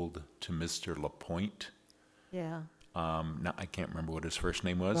sold to Mr. LaPointe. yeah. Now, I can't remember what his first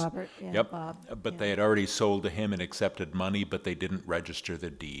name was. Robert, yeah, Yep. Bob, But yeah. they had already sold to him and accepted money, but they didn't register the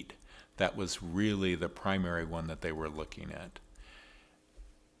deed. That was really the primary one that they were looking at.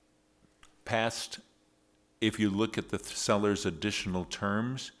 Past, if you look at the seller's additional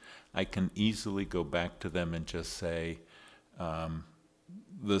terms, I can easily go back to them and just say,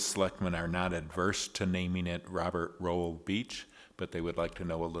 the selectmen are not adverse to naming it Robert Rowell Beach, but they would like to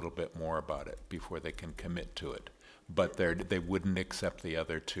know a little bit more about it before they can commit to it. But they wouldn't accept the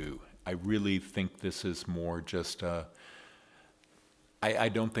other two. I really think this is more just I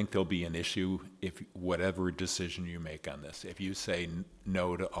don't think there'll be an issue if whatever decision you make on this. If you say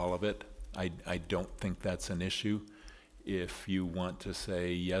no to all of it, I don't think that's an issue. If you want to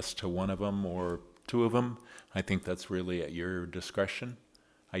say yes to one of them or two of them, I think that's really at your discretion.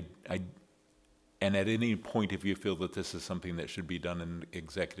 And at any point, if you feel that this is something that should be done in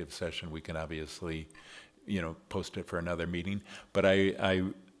executive session, we can obviously, post it for another meeting. But I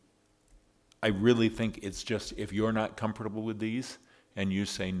really think it's just, if you're not comfortable with these and you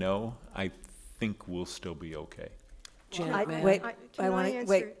say no, I think we'll still be okay. Janet, may I? Wait, Can I I want to, answer?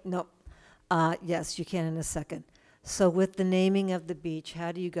 wait, no. Yes, you can in a second. So with the naming of the beach,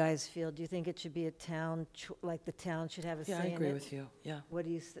 how do you guys feel? Do you think it should be a town, like the town should have a say Yeah, in I it? agree with you, yeah. What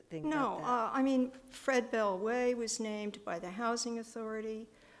do you think No, about that? I mean, Fred Bell Way was named by the Housing Authority.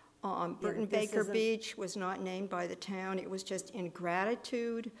 Burton but this Baker isn't- Beach was not named by the town. It was just in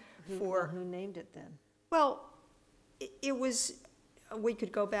gratitude Well, for, who named it then? well, it was, we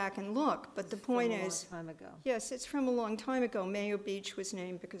could go back and look, but the point is. From a long time ago. Yes, it's from a long time ago. Mayo Beach was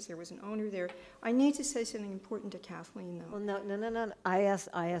named because there was an owner there. I need to say something important to Kathleen, Well, though. no. I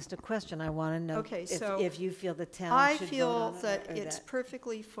asked a question. I want to know Okay, if, so if you feel the town I should vote feel on it that or it's that.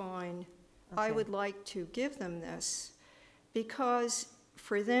 perfectly fine. I Okay. would like to give them this because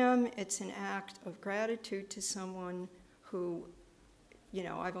for them, it's an act of gratitude to someone who,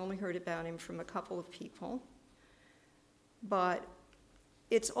 I've only heard about him from a couple of people. But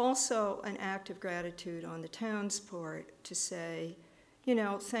it's also an act of gratitude on the town's part to say,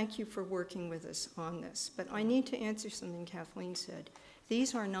 thank you for working with us on this. But I need to answer something Kathleen said.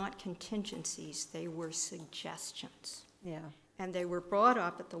 These are not contingencies, they were suggestions. Yeah. And they were brought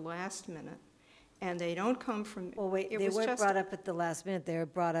up at the last minute, and they don't come from. Well, wait, they weren't brought up at the last minute. They were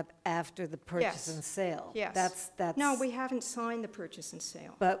brought up after the purchase and sale. Yes. That's. No, we haven't signed the purchase and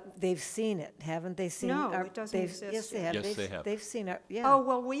sale. But they've seen it, haven't they seen? No, our- it doesn't they've- exist Yes, they yet. have. Yes, they have. They've seen our, yeah. Oh,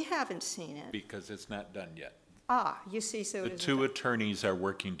 well, we haven't seen it. Because it's not done yet. You see, so The it isn't. two attorneys are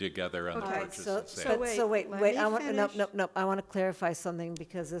working together on the Okay, purchase and So sale. wait, let wait, me I want, no, finish. I want to clarify something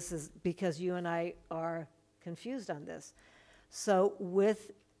because you and I are confused on this. So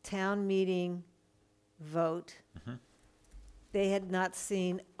with town meeting vote, they had not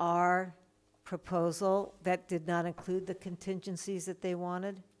seen our proposal that did not include the contingencies that they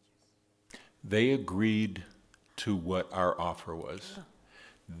wanted? They agreed to what our offer was.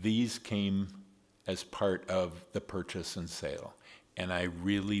 These came as part of the purchase and sale. And I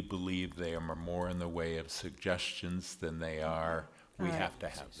really believe they are more in the way of suggestions than they are, we All right. have to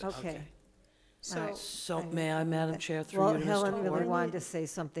have this. Okay. So, So may I, Madam Chair, through Well, you to Mr. Helen really Ward? wanted to say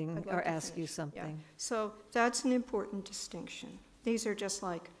something I'd like or to ask you finish. Yeah. something. So that's an important distinction. These are just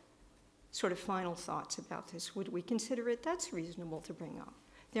like sort of final thoughts about this. Would we consider it? That's reasonable to bring up.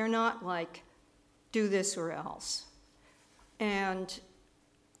 They're not like, do this or else. And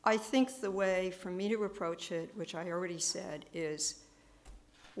I think the way for me to approach it, which I already said, is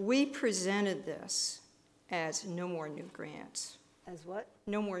we presented this as no more new grants. As what?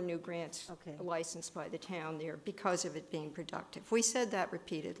 No more new grants Okay. licensed by the town there because of it being productive. We said that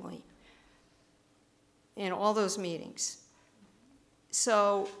repeatedly in all those meetings.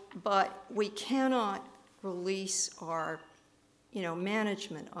 So, but we cannot release our,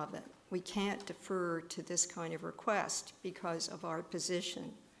 management of it. We can't defer to this kind of request because of our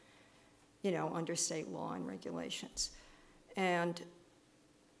position, under state law and regulations. And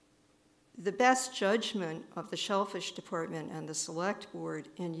the best judgment of the Shellfish Department and the Select Board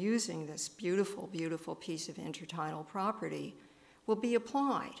in using this beautiful, beautiful piece of intertidal property will be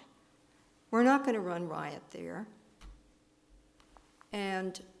applied. We're not going to run riot there.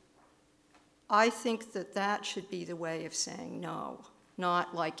 And I think that that should be the way of saying no,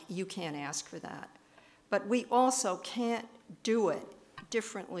 not like you can't ask for that. But we also can't do it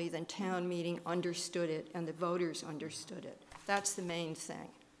differently than town meeting understood it and the voters understood it. That's the main thing.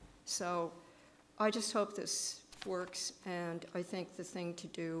 So I just hope this works, and I think the thing to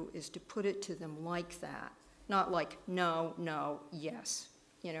do is to put it to them like that, not like no, no, yes,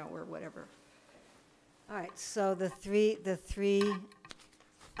 you know, or whatever. All right, so the three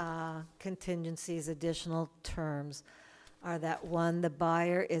contingencies, additional terms, are that, one, the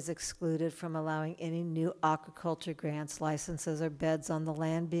buyer is excluded from allowing any new aquaculture grants, licenses, or beds on the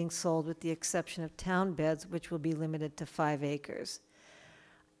land being sold with the exception of town beds, which will be limited to 5 acres.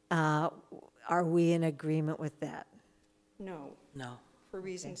 Are we in agreement with that? No. No. For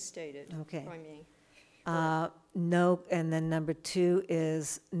reasons stated. Okay. By me. No, and then number 2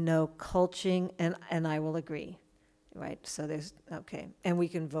 is no culching, and I will agree, right? So there's, okay, and we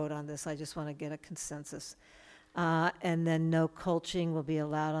can vote on this. I just want to get a consensus. And then no culching will be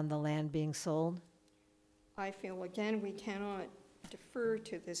allowed on the land being sold? I feel, again, we cannot defer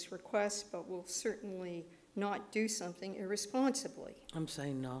to this request, but we'll certainly not do something irresponsibly. I'm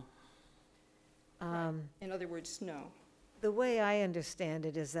saying no. In other words, no. The way I understand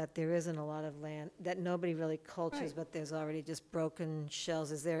it is that there isn't a lot of land, that nobody really cultures, Right. but there's already just broken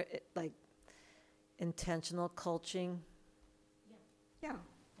shells. Is there, like, intentional culching? Yeah.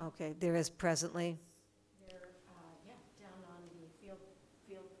 Okay, there is presently? Yeah, down on the Field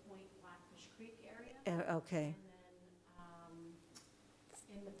Point, Blackfish Creek area. Okay. And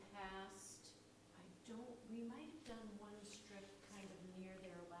then, in the past, we might have done one strip kind of near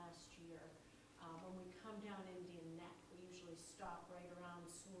there last year. When we come down Indian Neck, we usually stop right around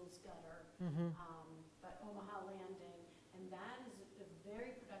Sewell's Gutter, but Omaha Landing, and that is a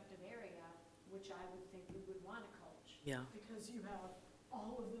very productive area, which I would think we would want to culch. Yeah. Because you have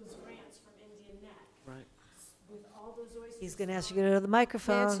all of those grants from Indian Neck. Right. With all those oysters. He's going to ask you to go to the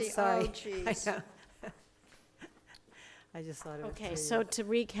microphone. Nancy, Sorry. oh, geez. I know. I just thought it was Okay, so to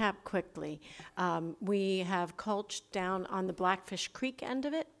recap quickly, we have culched down on the Blackfish Creek end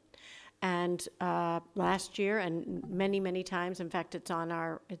of it, and last year and many, many times, in fact, it's on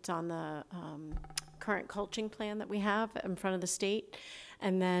the current culching plan that we have in front of the state.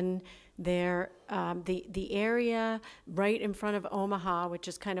 And then there, the area right in front of Omaha, which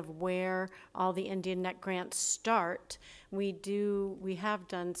is kind of where all the Indian Neck grants start, we have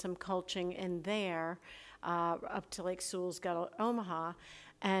done some culching in there, up to Lake Sewell's Gutter, Omaha,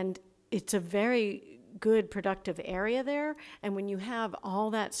 and it's a very good productive area there. And when you have all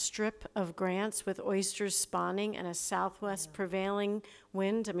that strip of grants with oysters spawning and a southwest prevailing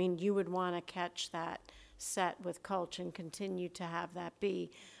wind, I mean, you would want to catch that set with culch and continue to have that be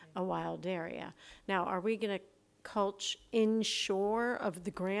a wild area. Now, are we going to culch inshore of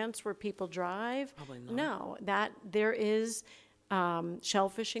the grants where people drive? Probably not. No, that there is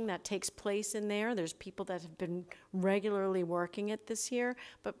shellfishing that takes place in there. There's people that have been regularly working it this year,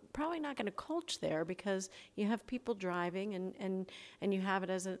 but probably not going to culch there because you have people driving and you have it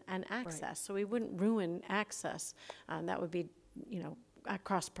as an access. Right. So we wouldn't ruin access. That would be, at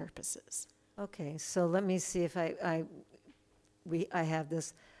cross purposes. Okay, so let me see if I have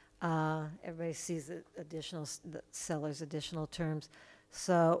this. Everybody sees the seller's additional terms.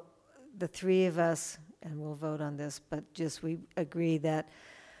 So the three of us, and we'll vote on this, but just we agree that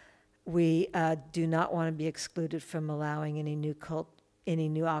we do not want to be excluded from allowing any new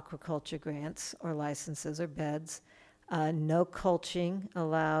aquaculture grants or licenses or beds. No culching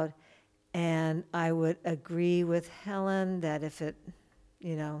allowed. And I would agree with Helen that if it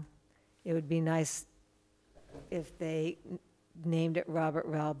would be nice if they named it Robert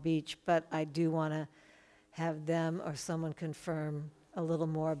Rowell Beach, but I do want to have them or someone confirm a little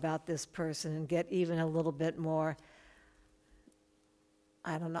more about this person and get even a little bit more.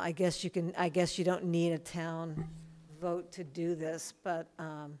 I don't know, I guess you don't need a town vote to do this, but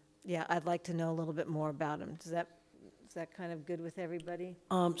yeah, I'd like to know a little bit more about him. Is that kind of good with everybody?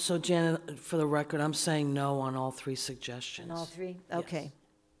 So Janet, for the record, I'm saying no on all 3 suggestions. On all 3? Okay.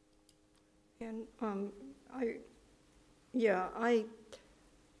 And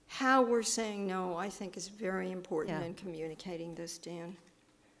how we're saying no, I think is very important Yeah. in communicating this, Dan.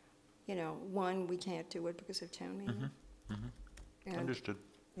 One, we can't do it because of town meeting. And Understood.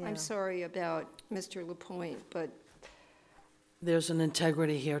 Yeah. I'm sorry about Mr. LaPointe, but There's an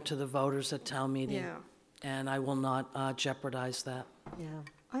integrity here to the voters at town meeting. yeah. And I will not jeopardize that. Yeah.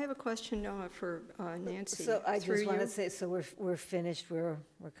 I have a question for Nancy. So I through just want to you. say, so we're finished, we're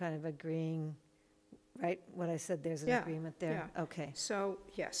kind of agreeing, right? What I said, there's an Yeah, agreement there? yeah. Okay. So,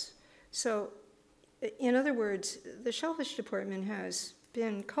 yes. So, in other words, the Shellfish Department has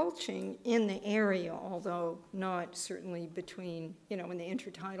been culching in the area, although not certainly between, in the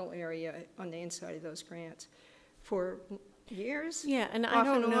intertidal area on the inside of those grants, for years. Yeah, and I off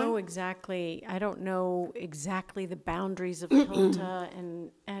don't and know on. exactly, the boundaries of Hilda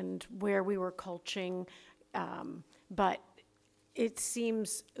and where we were culching, but it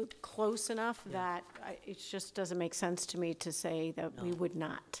seems close enough that it just doesn't make sense to me to say that we would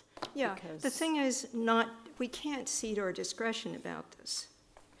not. Yeah, the thing is we can't cede our discretion about this.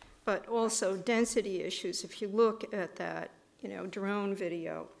 But also density issues, if you look at that, drone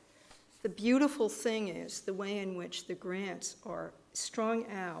video, the beautiful thing is the way in which the grants are strung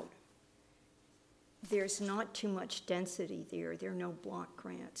out. There's not too much density there. There are no block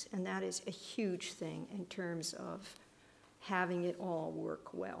grants. And that is a huge thing in terms of having it all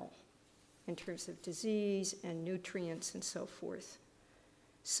work well, in terms of disease and nutrients and so forth.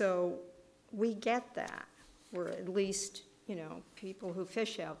 So we get that, or at least, people who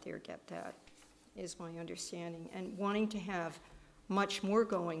fish out there get that, is my understanding. And wanting to have much more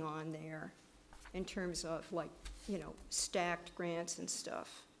going on there in terms of stacked grants and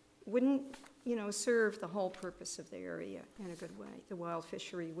stuff wouldn't, serve the whole purpose of the area in a good way. The wild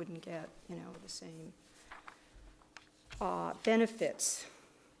fishery wouldn't get, the same benefits.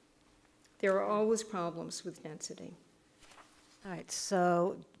 There are always problems with density. All right,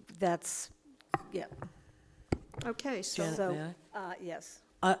 so that's, yeah. Okay, so. Janet, may I? Yes.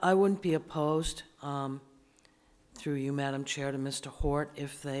 I wouldn't be opposed, through you, Madam Chair, to Mr. Hort,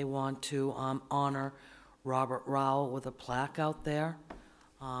 if they want to honor Robert Rowell with a plaque out there,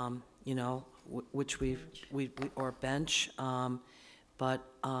 which or bench, but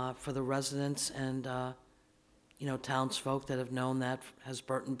for the residents and, townsfolk that have known that as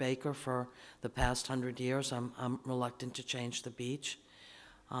Burton Baker for the past 100 years, I'm reluctant to change the beach.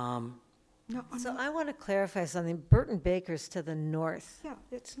 So I want to clarify something. Burton Baker's to the north. Yeah,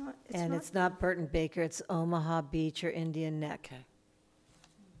 it's not. And it's not Burton Baker, it's Omaha Beach or Indian Neck. Okay.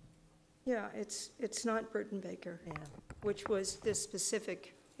 Yeah, it's not Burton Baker. Yeah. Which was this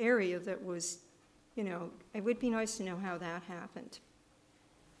specific area that was, it would be nice to know how that happened.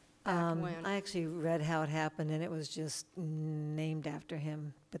 When? I actually read how it happened, and it was just named after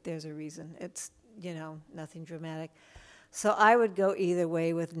him, but there's a reason. It's, nothing dramatic. So I would go either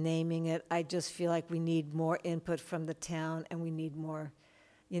way with naming it. I just feel like we need more input from the town, and we need more,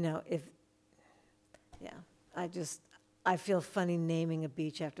 I feel funny naming a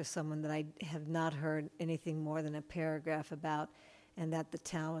beach after someone that I have not heard anything more than a paragraph about, and that the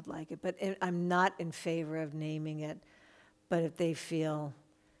town would like it. But I'm not in favor of naming it, but if they feel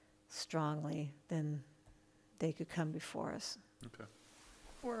strongly, then they could come before us. Okay.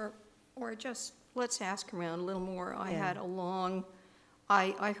 Or just, let's ask around a little more. I Yeah. had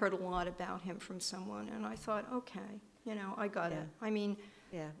I heard a lot about him from someone, and I thought, okay, I got it. I mean.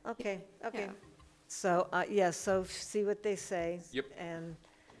 Yeah, okay. Yeah. So, so see what they say. Yep. And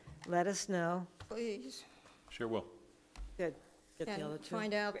let us know. Please. Sure will. Good. Get the other And two.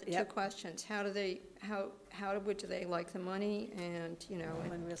 find out the two Yep. questions. How do they like the money, and,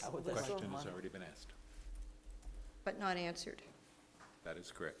 The question has already been asked. but not answered. That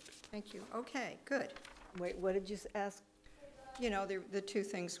is correct. Thank you. Okay, good. Wait, what did you ask? The two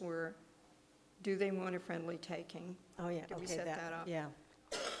things were, do they want a friendly taking? Oh, yeah, Did we okay, set that up? Yeah.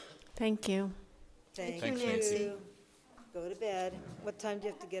 Thank you. Thank Thanks, you, Nancy. Nancy. Go to bed. What time do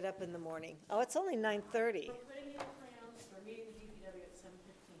you have to get up in the morning? Oh, it's only 9:30.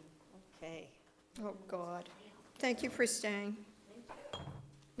 Okay. Oh, God. Thank you for staying.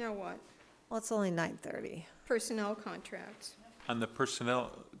 Now what? Well, it's only 9:30. Personnel contracts. On the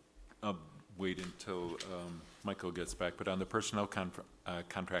personnel, I'll wait until Michael gets back, but on the personnel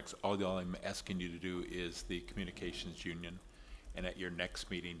contracts, all I'm asking you to do is the communications union, and at your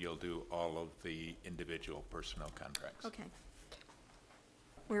next meeting, you'll do all of the individual personnel contracts. Okay.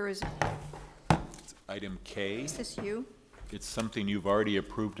 Where is it? It's item K. Is this you? It's something you've already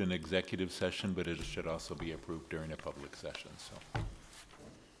approved in executive session, but it should also be approved during a public session, so.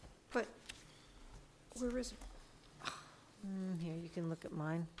 But, where is it? Here, you can look at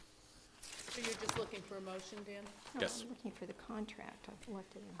mine. So you're just looking for a motion, Dan? No, Yes. I'm looking for the contract. I've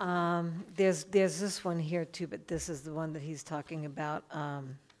left it in. There's this one here too, but this is the one that he's talking about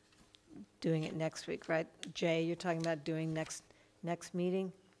doing it next week, right? Jay, you're talking about doing next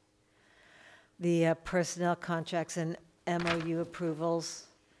meeting? The personnel contracts and MOU approvals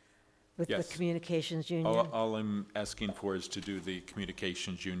with the Yes. communications union? All I'm asking for is to do the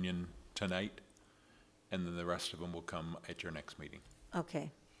communications union tonight, and then the rest of them will come at your next meeting.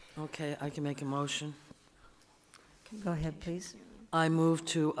 Okay, Okay, I can make a motion. go ahead, please. I move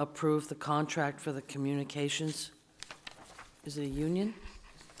to approve the contract for the communications. Is it a union?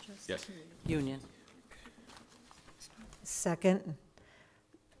 Yes. Union. Second,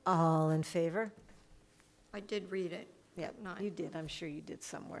 all in favor? I did read it. Yeah, Nine. you did. I'm sure you did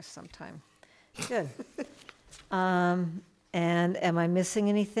somewhere sometime. Good. And am I missing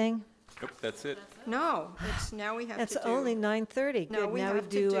anything? Nope, that's it. No, it's, now we have to do. It's only 9:30. No, Good. we Now have to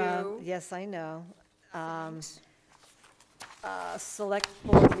do. do- Yes, I know. Select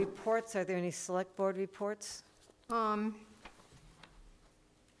board reports. Are there any select board reports? No.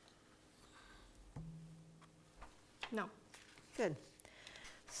 Good.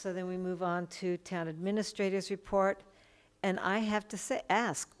 So then we move on to town administrator's report. And I have to say,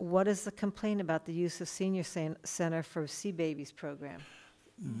 ask, what is the complaint about the use of senior center for Sea Babies program?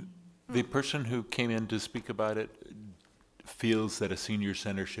 The person who came in to speak about it feels that a senior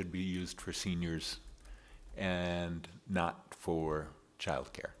center should be used for seniors and not for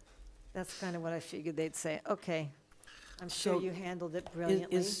childcare. That's kind of what I figured they'd say. Okay. I'm sure So you handled it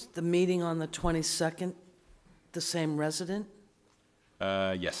brilliantly. Is the meeting on the 22nd the same resident?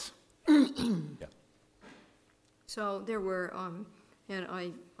 Yes. Yeah. So there were, and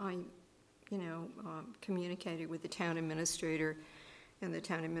I communicated with the town administrator in the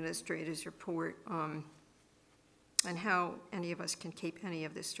town administrator's report, and how any of us can keep any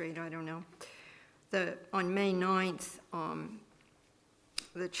of this straight, I don't know. On May 9th,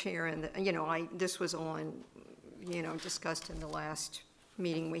 the chair and, this was on, discussed in the last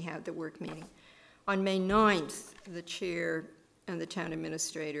meeting we had, the work meeting. On May 9th, the chair and the town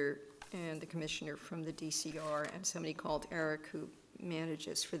administrator and the commissioner from the DCR and somebody called Eric, who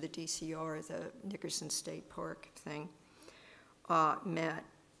manages for the DCR, the Nickerson State Park thing, met.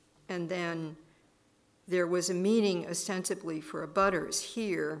 And then there was a meeting ostensibly for abutters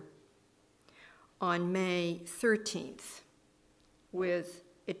here on May 13th with,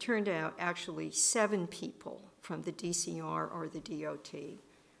 it turned out, actually 7 people from the DCR or the DOT.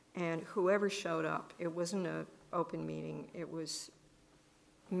 And whoever showed up, it wasn't an open meeting, it was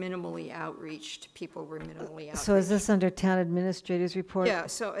minimally outreached, people were minimally outreached. So is this under town administrator's report? Yeah,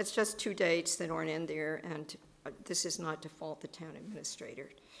 so it's just 2 dates that aren't in there, and this is not to fault the town administrator.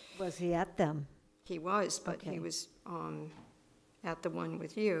 Was he at them? He was, but Okay. he was at the one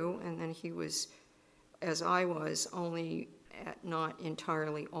with you, and then he was, as I was, only at not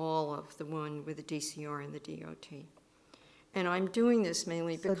entirely all of the one with the DCR and the DOT. And I'm doing this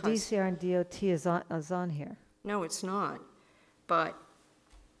mainly So because... DCR and DOT is on here. No, it's not, but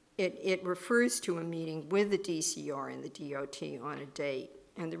it refers to a meeting with the DCR and the DOT on a date.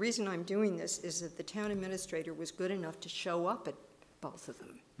 And the reason I'm doing this is that the town administrator was good enough to show up at both of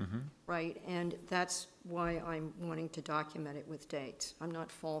them, right? And that's why I'm wanting to document it with dates. I'm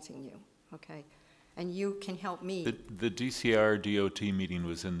not faulting you, okay? And you can help me. The DCR DOT meeting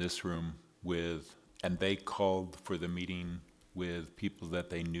was in this room with, and they called for the meeting with people that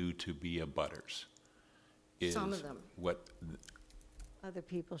they knew to be abutters. Some of them. What Other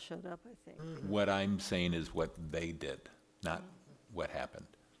people showed up, I think. what I'm saying is what they did, not what happened.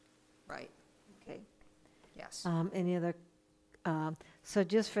 Right, Okay. yes. Any other, so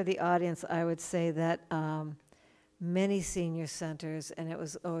just for the audience, I would say that many senior centers, and it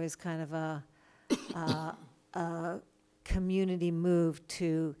was always kind of a community move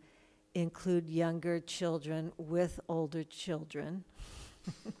to include younger children with older children.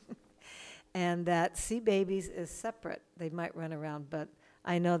 And that Sea Babies is separate. They might run around, but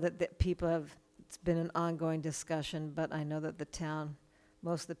I know that people have, it's been an ongoing discussion, but I know that the town,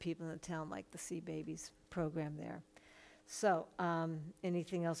 most of the people in the town like the Sea Babies program there. So,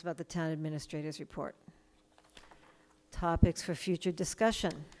 anything else about the town administrator's report? Topics for future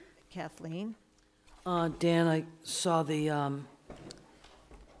discussion. Kathleen? Dan, I saw the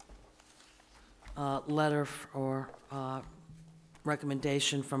letter or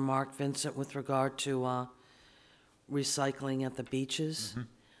recommendation from Mark Vincent with regard to recycling at the beaches.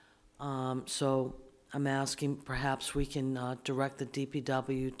 So I'm asking perhaps we can direct the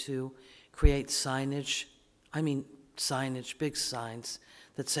DPW to create signage, big signs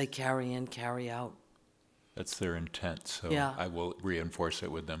that say carry in, carry out. That's their intent, so Yeah. I will reinforce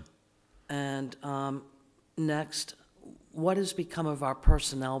it with them. And next, what has become of our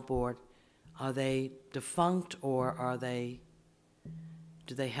personnel board? Are they defunct, or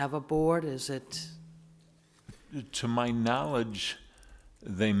do they have a board? Is it? To my knowledge,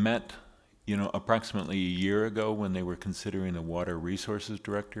 they met, approximately a year ago when they were considering a water resources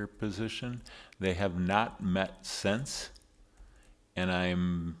director position. They have not met since, and I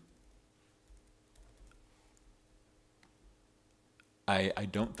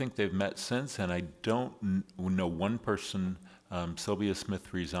don't think they've met since, and I don't know one person, Sylvia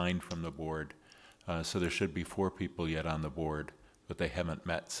Smith resigned from the board, so there should be 4 people yet on the board, but they haven't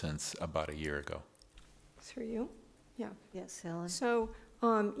met since about a year ago. Through you? Yeah. Yes, Helen? So,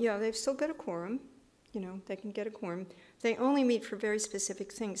 they've still got a quorum, they can get a quorum. They only meet for very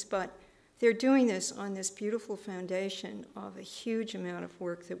specific things, but they're doing this on this beautiful foundation of a huge amount of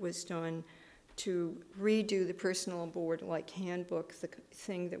work that was done to redo the personal board like handbook, the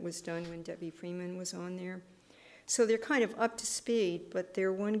thing that was done when Debbie Freeman was on there. So they're kind of up to speed, but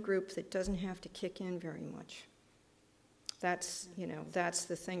they're one group that doesn't have to kick in very much. That's, that's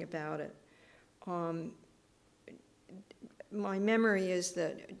the thing about it. My memory is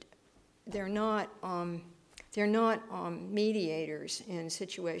that they're not mediators in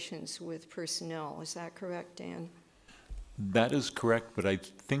situations with personnel. Is that correct, Dan? That is correct, but I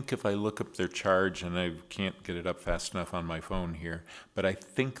think if I look up their charge, and I can't get it up fast enough on my phone here, but I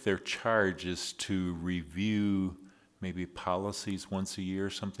think their charge is to review maybe policies once a year,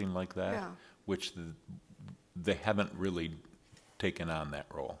 something like that, Yeah. which they haven't really taken on that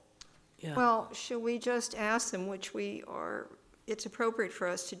role. Yeah. Well, should we just ask them, which it's appropriate for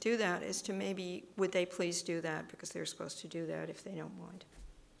us to do that, is to maybe, would they please do that, because they're supposed to do that if they don't mind.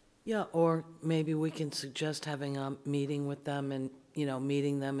 Yeah, or maybe we can suggest having a meeting with them and,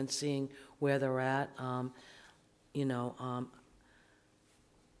 meeting them and seeing where they're at.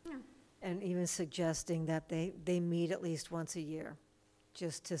 And even suggesting that they meet at least once a year,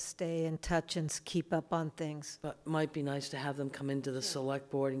 just to stay in touch and keep up on things. But it might be nice to have them come into the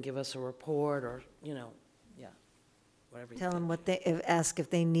select board and give us a report, or, whatever. Tell them ask if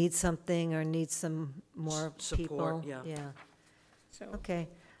they need something or need some more Support, people. yeah. So, Okay.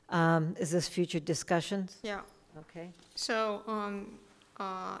 Is this future discussions? yeah. Okay. So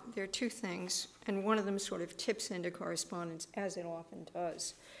there are two things, and one of them sort of tips into correspondence, as it often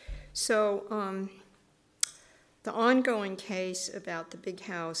does. So the ongoing case about the big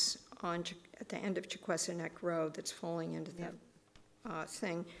house at the end of Chequessa Neck Road that's falling into that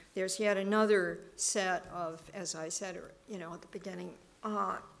thing, there's yet another set of, as I said, at the beginning,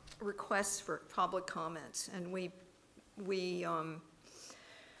 requests for public comments, and we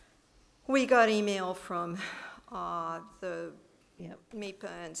got email from the MIPA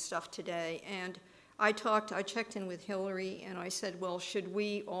and stuff today, and I checked in with Hillary, and I said, well, should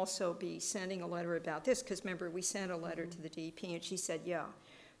we also be sending a letter about this? Because remember, we sent a letter to the DEP, and she said, yeah.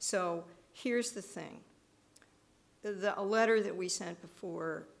 So here's the thing. A letter that we sent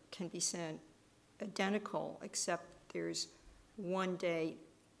before can be sent identical, except there's one date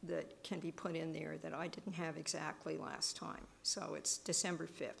that can be put in there that I didn't have exactly last time. So it's December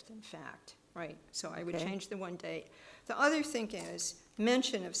 5th, in fact, right? So I would change the one date. The other thing is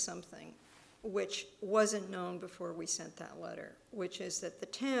mention of something which wasn't known before we sent that letter, which is that the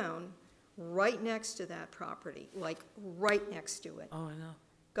town, right next to that property, like right next to it, Oh, I know.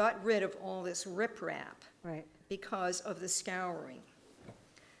 got rid of all this riprap Right. because of the scouring.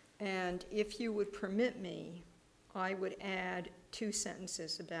 And if you would permit me, I would add 2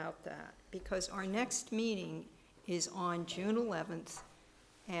 sentences about that, because our next meeting is on June 11th,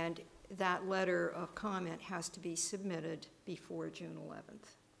 and that letter of comment has to be submitted before June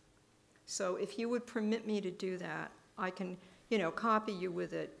 11th. So if you would permit me to do that, I can, copy you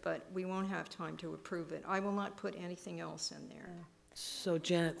with it, but we won't have time to approve it. I will not put anything else in there. So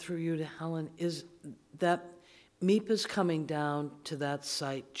Janet, through you to Helen, is that MIPA's coming down to that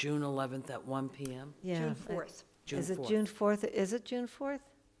site June 11th at 1 p.m.? Yeah. June 4th. Is it June 4th? Is it June 4th?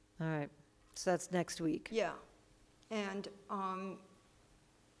 All right. So that's next week. Yeah. And And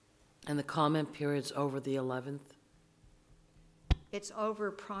the comment period's over the 11th? it's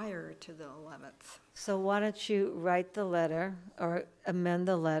over prior to the 11th. So why don't you write the letter or amend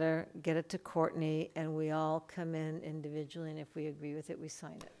the letter, get it to Courtney, and we all come in individually, and if we agree with it, we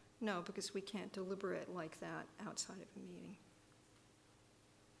sign it. No, because we can't deliberate like that outside of a meeting.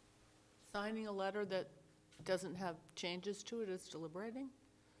 Signing a letter that doesn't have changes to it is deliberating?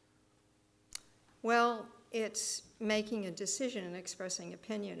 Well, it's making a decision and expressing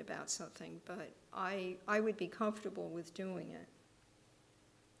opinion about something, but I would be comfortable with doing it.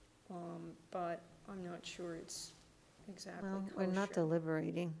 But I'm not sure it's exactly Well, kosher. we're not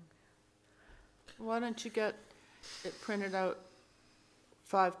deliberating. Why don't you get it printed out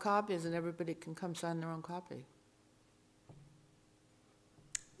 5 copies and everybody can come sign their own copy?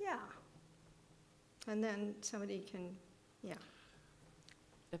 Yeah. And then somebody can, yeah.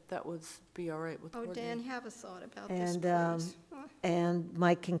 If that would be all right with Oh, Courtney. Dan, have a thought about this, And, please. and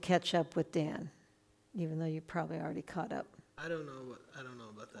Mike can catch up with Dan, even though you probably already caught up. I don't know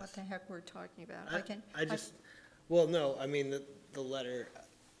about this. What the heck we're talking about? Well, no, I mean, the letter,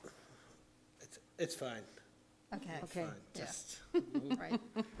 it's fine. Okay. It's Okay. fine. Yeah. Just, Right.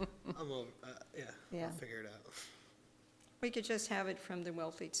 I'm over, Yeah. I'll figure it out. We could just have it from the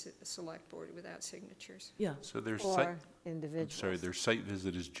Wellfleet Select Board without signatures. Yeah. So their Or site, I'm individuals. sorry, their site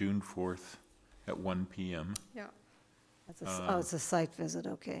visit is June 4th at 1 p.m. Yeah. It's a site visit,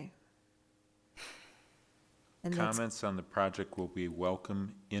 okay. And that's- Comments on the project will be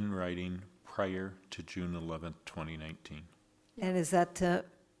welcome in writing prior to June 11th, 2019. And is that to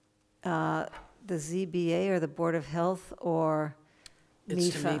the ZBA or the Board of Health or It's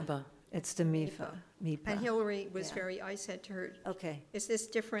to MIFA? MIPA. It's to MIFA. And Hillary was Yeah. I said to her, Okay. is this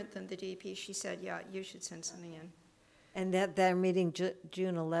different than the DP? She said, yeah, you should send something in. And that meeting,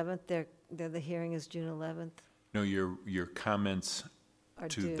 June 11th, the hearing is June 11th? No, your comments Are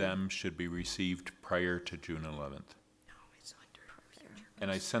to due. them should be received prior to June 11th.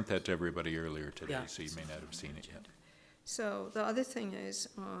 And I sent that to everybody earlier today, Yeah. so you may not have seen it yet. So the other thing is,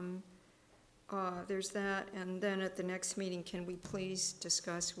 there's that, and then at the next meeting, can we please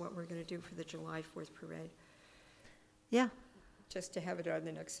discuss what we're going to do for the July 4th parade? Yeah. Just to have it on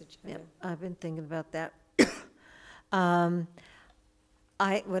the next agenda. Yep, I've been thinking about that.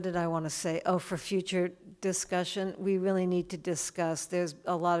 What did I want to say? Oh, for future discussion, we really need to discuss, there's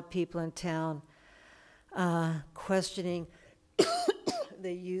a lot of people in town questioning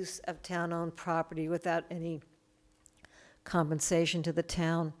the use of town-owned property without any compensation to the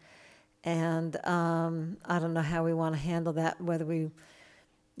town. And I don't know how we want to handle that, whether it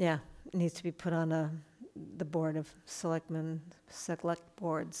needs to be put on the Board of Selectmen, Select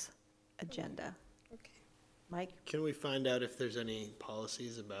Board's agenda. Mike? Can we find out if there's any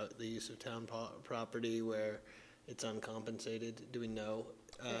policies about the use of town property where it's uncompensated? Do we know?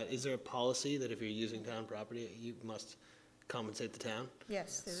 Is there a policy that if you're using town property, you must compensate the town?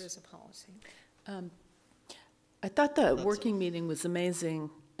 Yes, there is a policy. I thought the working meeting was amazing,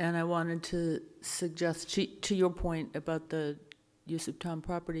 and I wanted to suggest, to your point about the use of town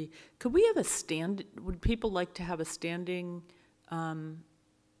property, could we have would people like to have a standing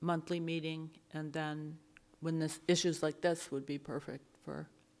monthly meeting, and then when this, issues like this would be perfect for?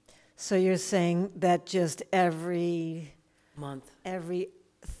 So you're saying that just every month, every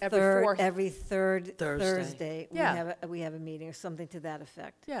fourth third Thursday. Thursday, Yeah. we have a meeting or something to that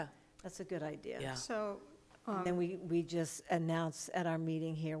effect? Yeah. That's a good idea. Yeah. So, Then we just announce at our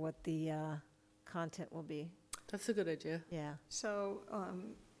meeting here what the content will be. That's a good idea. Yeah. so,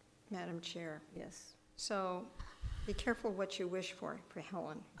 Madam Chair, Yes. so be careful what you wish for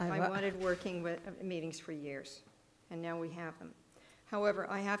Helen. I I wa- wanted working meetings for years, and now we have them. However,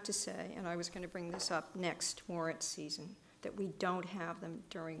 I have to say, and I was going to bring this up next warrant season, that we don't have them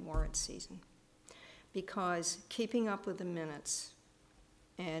during warrant season. Because keeping up with the minutes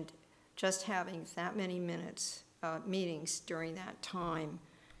and just having that many minutes, meetings during that time,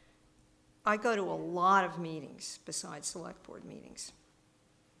 I go to a lot of meetings besides select board meetings,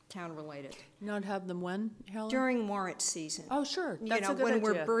 town-related. Not have them when, Helen? During warrant season. Oh, sure, You that's know, a good when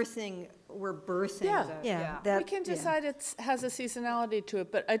idea. we're birthing Yeah. the, Yeah, yeah. We can decide it has a seasonality to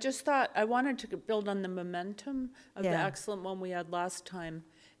it, but I just thought, I wanted to build on the momentum of the Yeah. excellent one we had last time,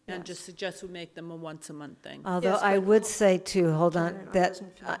 and Yes. just suggest we make them a once-a-month thing. Although Yes, I but- would say too, hold on, Janet, I that,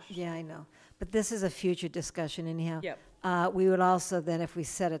 wasn't finished. yeah, I know. But this is a future discussion anyhow. Yep. We would also then, if we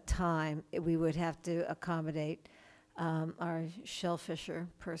set a time, we would have to accommodate our shellfisher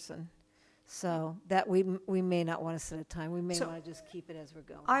person. So that we may not want to set a time. We may So- want to just keep it as we're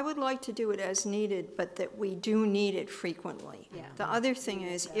going. I would like to do it as needed, but that we do need it frequently. Yeah. The other thing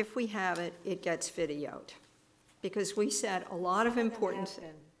is, if we have it, it gets videoed. Because we said a lot of important,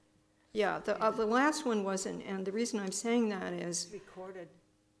 yeah, the last one wasn't, and the reason I'm saying that is, Recorded.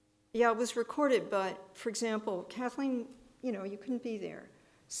 yeah, it was recorded, but, for example, Kathleen, you couldn't be there.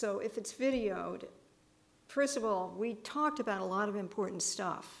 So if it's videoed, first of all, we talked about a lot of important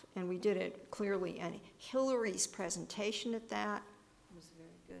stuff, and we did it clearly, and Hillary's presentation at that, Was very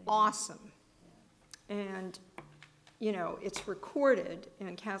good. awesome. And, it's recorded,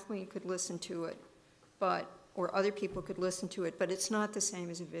 and Kathleen could listen to it, or other people could listen to it, but it's not the same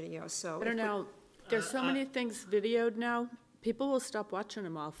as a video, so. I don't know, there's so many things videoed now, people will stop watching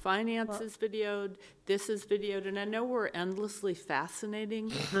them all. Finance is videoed, this is videoed, and I know we're endlessly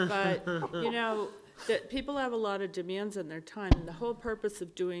fascinating, but, that people have a lot of demands on their time, and the whole purpose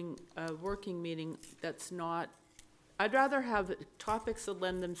of doing a working meeting that's not, I'd rather have topics that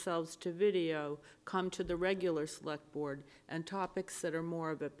lend themselves to video come to the regular select board, and topics that are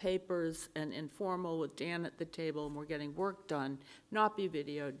more of a papers and informal with Dan at the table and we're getting work done, not be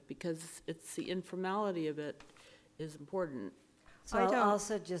videoed, because it's the informality of it is important. So I I'll don't-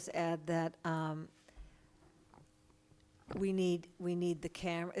 also just add that we need the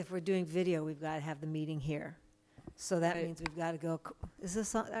camera. If we're doing video, we've got to have the meeting here. So that Right. means we've got to go, is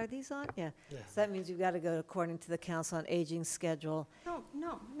this on, are these on? Yeah. Yeah. So that means we've got to go according to the Council on Aging schedule. No,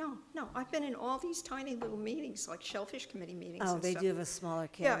 no. I've been in all these tiny little meetings, like Shellfish Committee meetings Oh, and they stuff. do have a smaller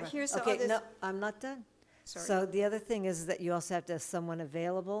Yeah, camera. here's the Okay, other. no, I'm not done. Sorry. So the other thing is that you also have to have someone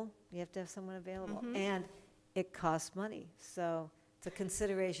available. You have to have someone available. Mhm. And it costs money. So it's a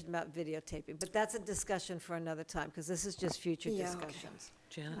consideration about videotaping. But that's a discussion for another time, because this is just future Yeah, okay. discussions.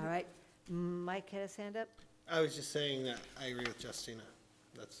 Janet? All right? Mike had his hand up? I was just saying that I agree with Justina.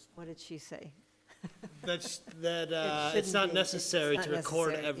 That's, What did she say? that It it's shouldn't not be. necessary It's to not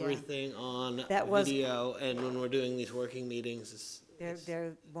record necessary, yeah. everything on That was- video, and when we're doing these working meetings,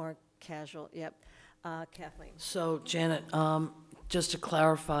 They're more casual, yep. Kathleen? So Janet, just to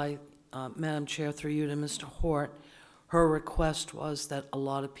clarify, Madam Chair, through you to Mr. Hort, her request was that a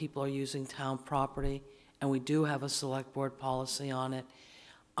lot of people are using town property, and we do have a select board policy on it.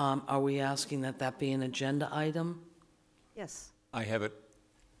 Are we asking that that be an agenda item? Yes. I have it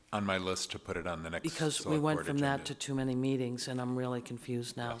on my list to put it on the next Because we select went board from that agenda. to too many meetings, and I'm really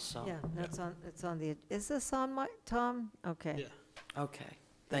confused now, so. Yeah, that's on, it's on the, is this on my, Tom? Okay. Okay,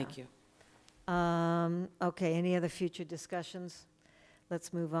 thank you. Okay, any other future discussions?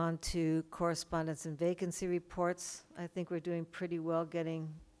 Let's move on to correspondence and vacancy reports. I think we're doing pretty well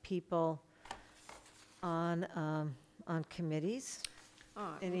getting people on committees.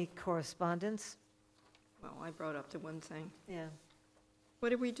 Any correspondence? Well, I brought up the one thing. Yeah. What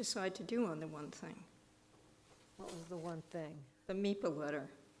did we decide to do on the one thing? What was the one thing? The MIPA letter.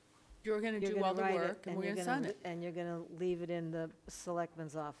 You're going to You're do all gonna the write it, work, and we're you're going to sign gonna- it. And you're going to leave it in the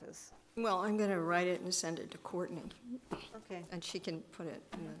selectman's office. Well, I'm going to write it and send it to Courtney. Okay. And she can put it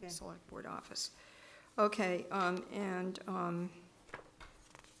in Okay. the select board office. Okay, and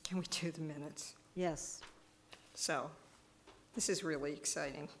can we do the minutes? Yes. So, this is really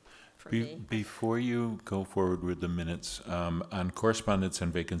exciting for Be- me. Before you go forward with the minutes, on correspondence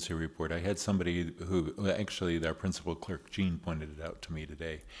and vacancy report, I had somebody who, well, actually, our principal clerk, Jean, pointed it out to me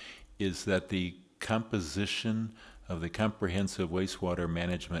today, is that the composition of the Comprehensive Wastewater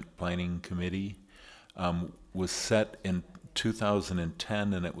Management Planning Committee was set in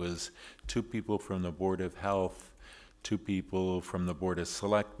 2010, and it was 2 people from the Board of Health, 2 people from the Board of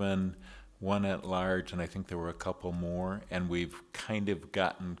Selectmen, 1 at large, and I think there were a couple more, and we've kind of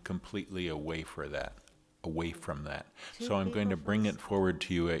gotten completely away from that. So I'm going to bring it forward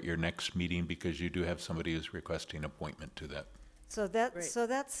to you at your next meeting, because you do have somebody who's requesting appointment to that. So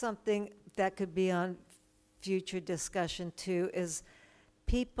that's something that could be on future discussion too, is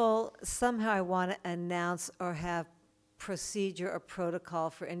people somehow want to announce or have procedure or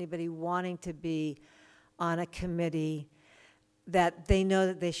protocol for anybody wanting to be on a committee, that they know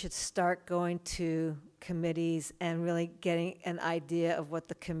that they should start going to committees and really getting an idea of what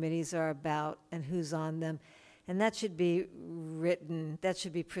the committees are about and who's on them. And that should be written, that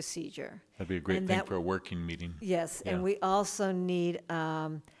should be procedure. That'd be a great And thing that- for a working meeting. Yes, and Yeah. we also need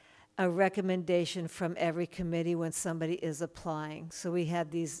a recommendation from every committee when somebody is applying. So we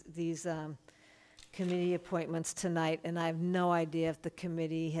had these committee appointments tonight, and I have no idea if the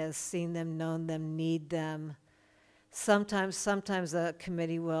committee has seen them, known them, need them. Sometimes a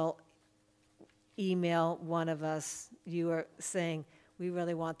committee will email one of us, you are saying, we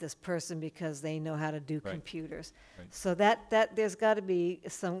really want this person because they know how to do Right. computers. Right. So that there's got to be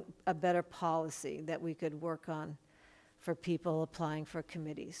a better policy that we could work on for people applying for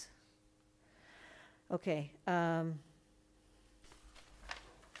committees. Okay.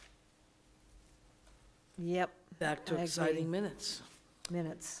 Yep. Back to I agree. exciting minutes.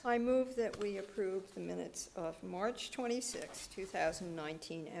 Minutes. I move that we approve the minutes of March 26,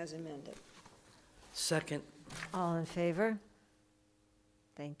 2019 as amended. Second. All in favor?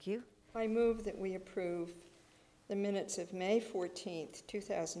 Thank you. I move that we approve the minutes of May 14th,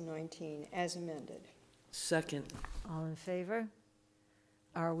 2019 as amended. Second. All in favor?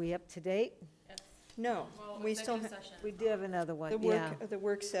 Are we up to date? No, we still have. We do have another one, The yeah. work, the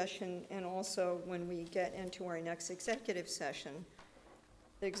work session, and also when we get into our next executive session,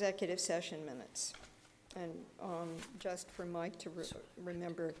 the executive session minutes. And just for Mike to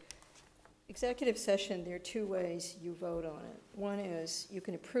remember, executive session, there are 2 ways you vote on it. One is you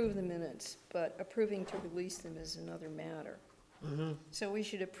can approve the minutes, but approving to release them is another matter. So we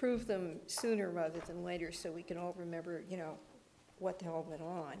should approve them sooner rather than later, so we can all remember, what the hell went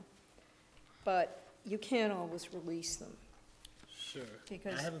on. But you can't always release them. sure.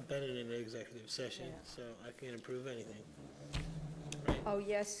 Because- I haven't been in an executive session, so I can't approve anything. Oh,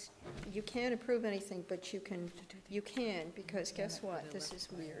 yes, you can't approve anything, but you can, because guess what? This is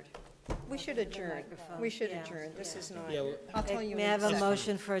weird. We should adjourn. We should adjourn. This is not, Yeah, well- I'll tell you May I in have a second.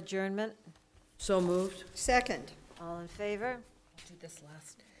 motion for adjournment? So moved. Second. All in favor? Do this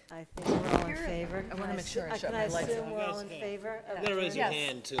last. I think we're all in favor. I wanna make sure I shut Can my lights assume on. we're all in favor? of You gotta raise your adjournment?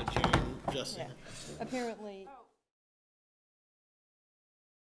 hand to adjourn, Justin. Apparently.